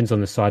 depends on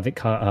the side that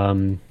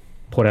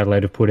Port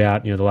Adelaide have put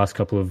out. The last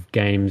couple of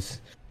games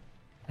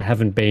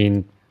haven't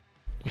been...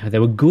 they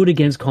were good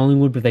against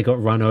Collingwood, but they got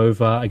run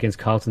over. Against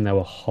Carlton, they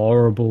were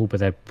horrible,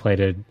 but they played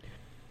a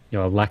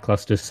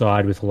lackluster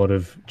side with a lot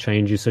of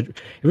changes. So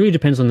it really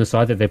depends on the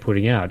side that they're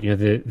putting out.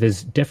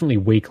 There's definitely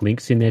weak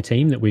links in their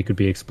team that we could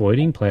be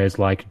exploiting. Players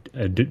like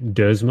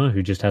Dersma,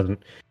 who just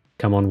hasn't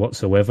come on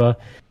whatsoever.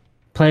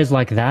 Players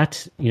like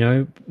that,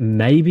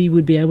 maybe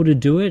would be able to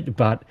do it,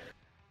 but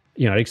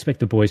I'd expect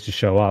the boys to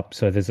show up.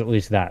 So there's at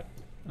least that.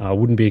 I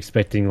wouldn't be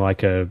expecting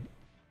like an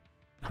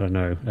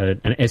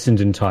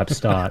Essendon type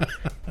start.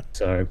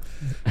 So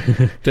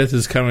Death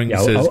is coming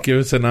and says, give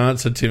us an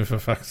answer, Tim, for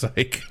fuck's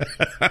sake.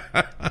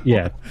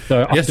 Yeah.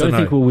 So yes I don't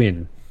think we'll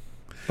win.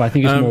 But I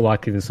think it's more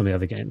likely than some of the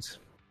other games.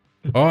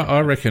 I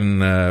reckon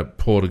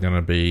Port are going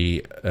to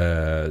be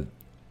a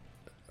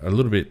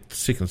little bit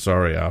sick and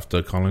sorry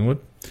after Collingwood.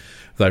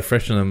 they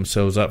freshened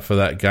themselves up for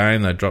that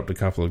game. They dropped a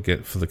couple of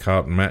get for the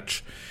Carlton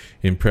match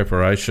in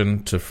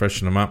preparation to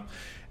freshen them up.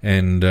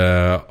 And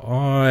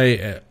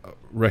I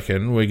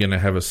reckon we're going to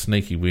have a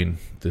sneaky win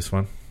this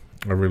one.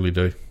 I really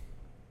do.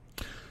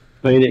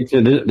 Phoenix,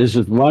 this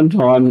is one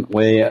time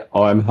where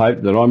I'm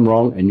hope that I'm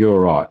wrong and you're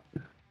right.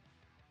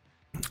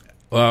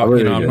 Well,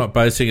 really I'm not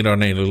basing it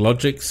on any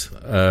logics.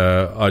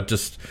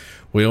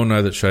 We all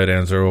know that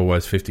showdowns are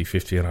always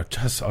 50-50, and I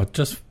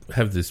just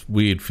have this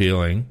weird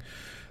feeling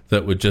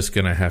that we're just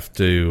going to have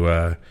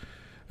to,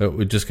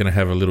 we're just going to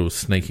have a little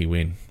sneaky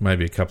win,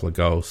 maybe a couple of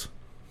goals.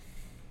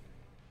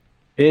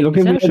 Yeah, look,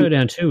 it's our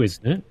showdown too,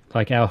 isn't it?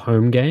 Like our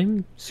home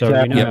game. So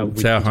we know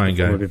it's our home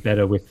game. A bit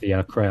better with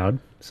the crowd.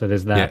 So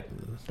there's that.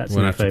 Yeah. That's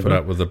we'll have to put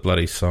up with the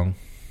bloody song.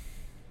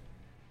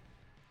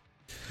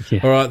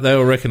 Yeah. All right, they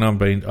all reckon I've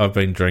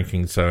been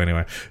drinking. So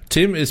anyway,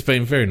 Tim, it's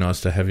been very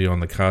nice to have you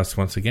on the cast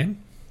once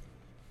again.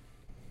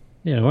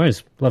 Yeah, I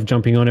always love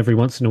jumping on every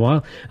once in a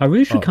while. I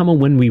really should come on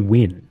when we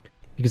win,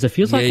 because it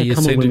feels like I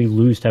come on when we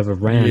lose to have a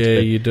rant. Yeah,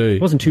 you do.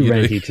 It wasn't too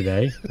ranty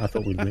today. I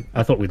thought we'd win.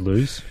 I thought we'd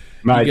lose.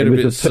 Mate, you get a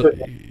bit salty.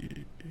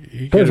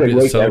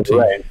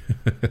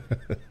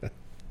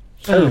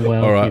 Oh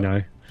well, all right. you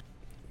know.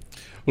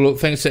 Well, look,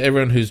 thanks to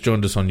everyone who's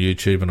joined us on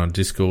YouTube and on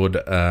Discord.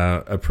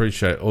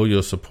 Appreciate all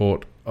your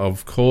support,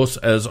 of course,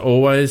 as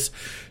always.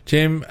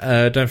 Tim,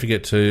 don't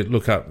forget to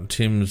look up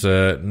Tim's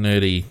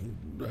nerdy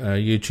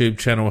YouTube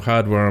channel,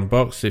 Hardware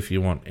Unboxed, if you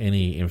want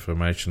any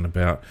information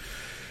about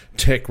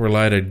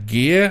tech-related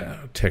gear,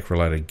 tech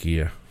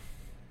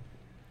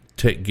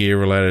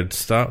gear-related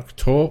stuff,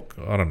 talk,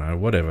 I don't know,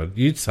 whatever.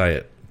 You'd say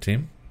it,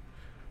 Tim.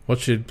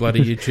 What's your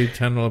bloody YouTube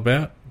channel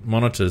about?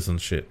 Monitors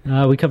and shit.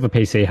 We cover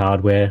PC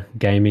hardware,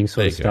 gaming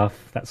sort of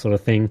stuff, that sort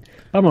of thing.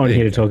 I'm not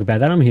here to talk about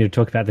that. I'm here to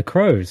talk about the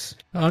Crows.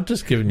 I'm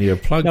just giving you a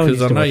plug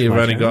because I know you've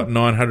only got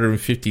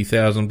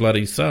 950,000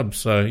 bloody subs,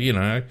 so, you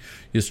know,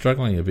 you're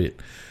struggling a bit.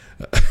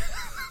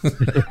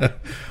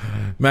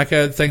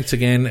 Mako, thanks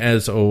again,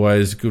 as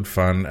always. Good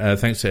fun.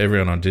 Thanks to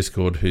everyone on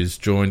Discord who's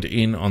joined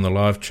in on the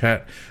live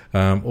chat.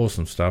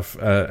 Awesome stuff.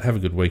 Have a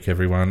good week,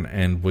 everyone,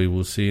 and we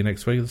will see you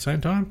next week at the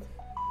same time.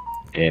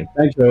 Yeah,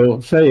 thanks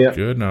all. See ya.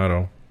 Good night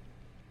all.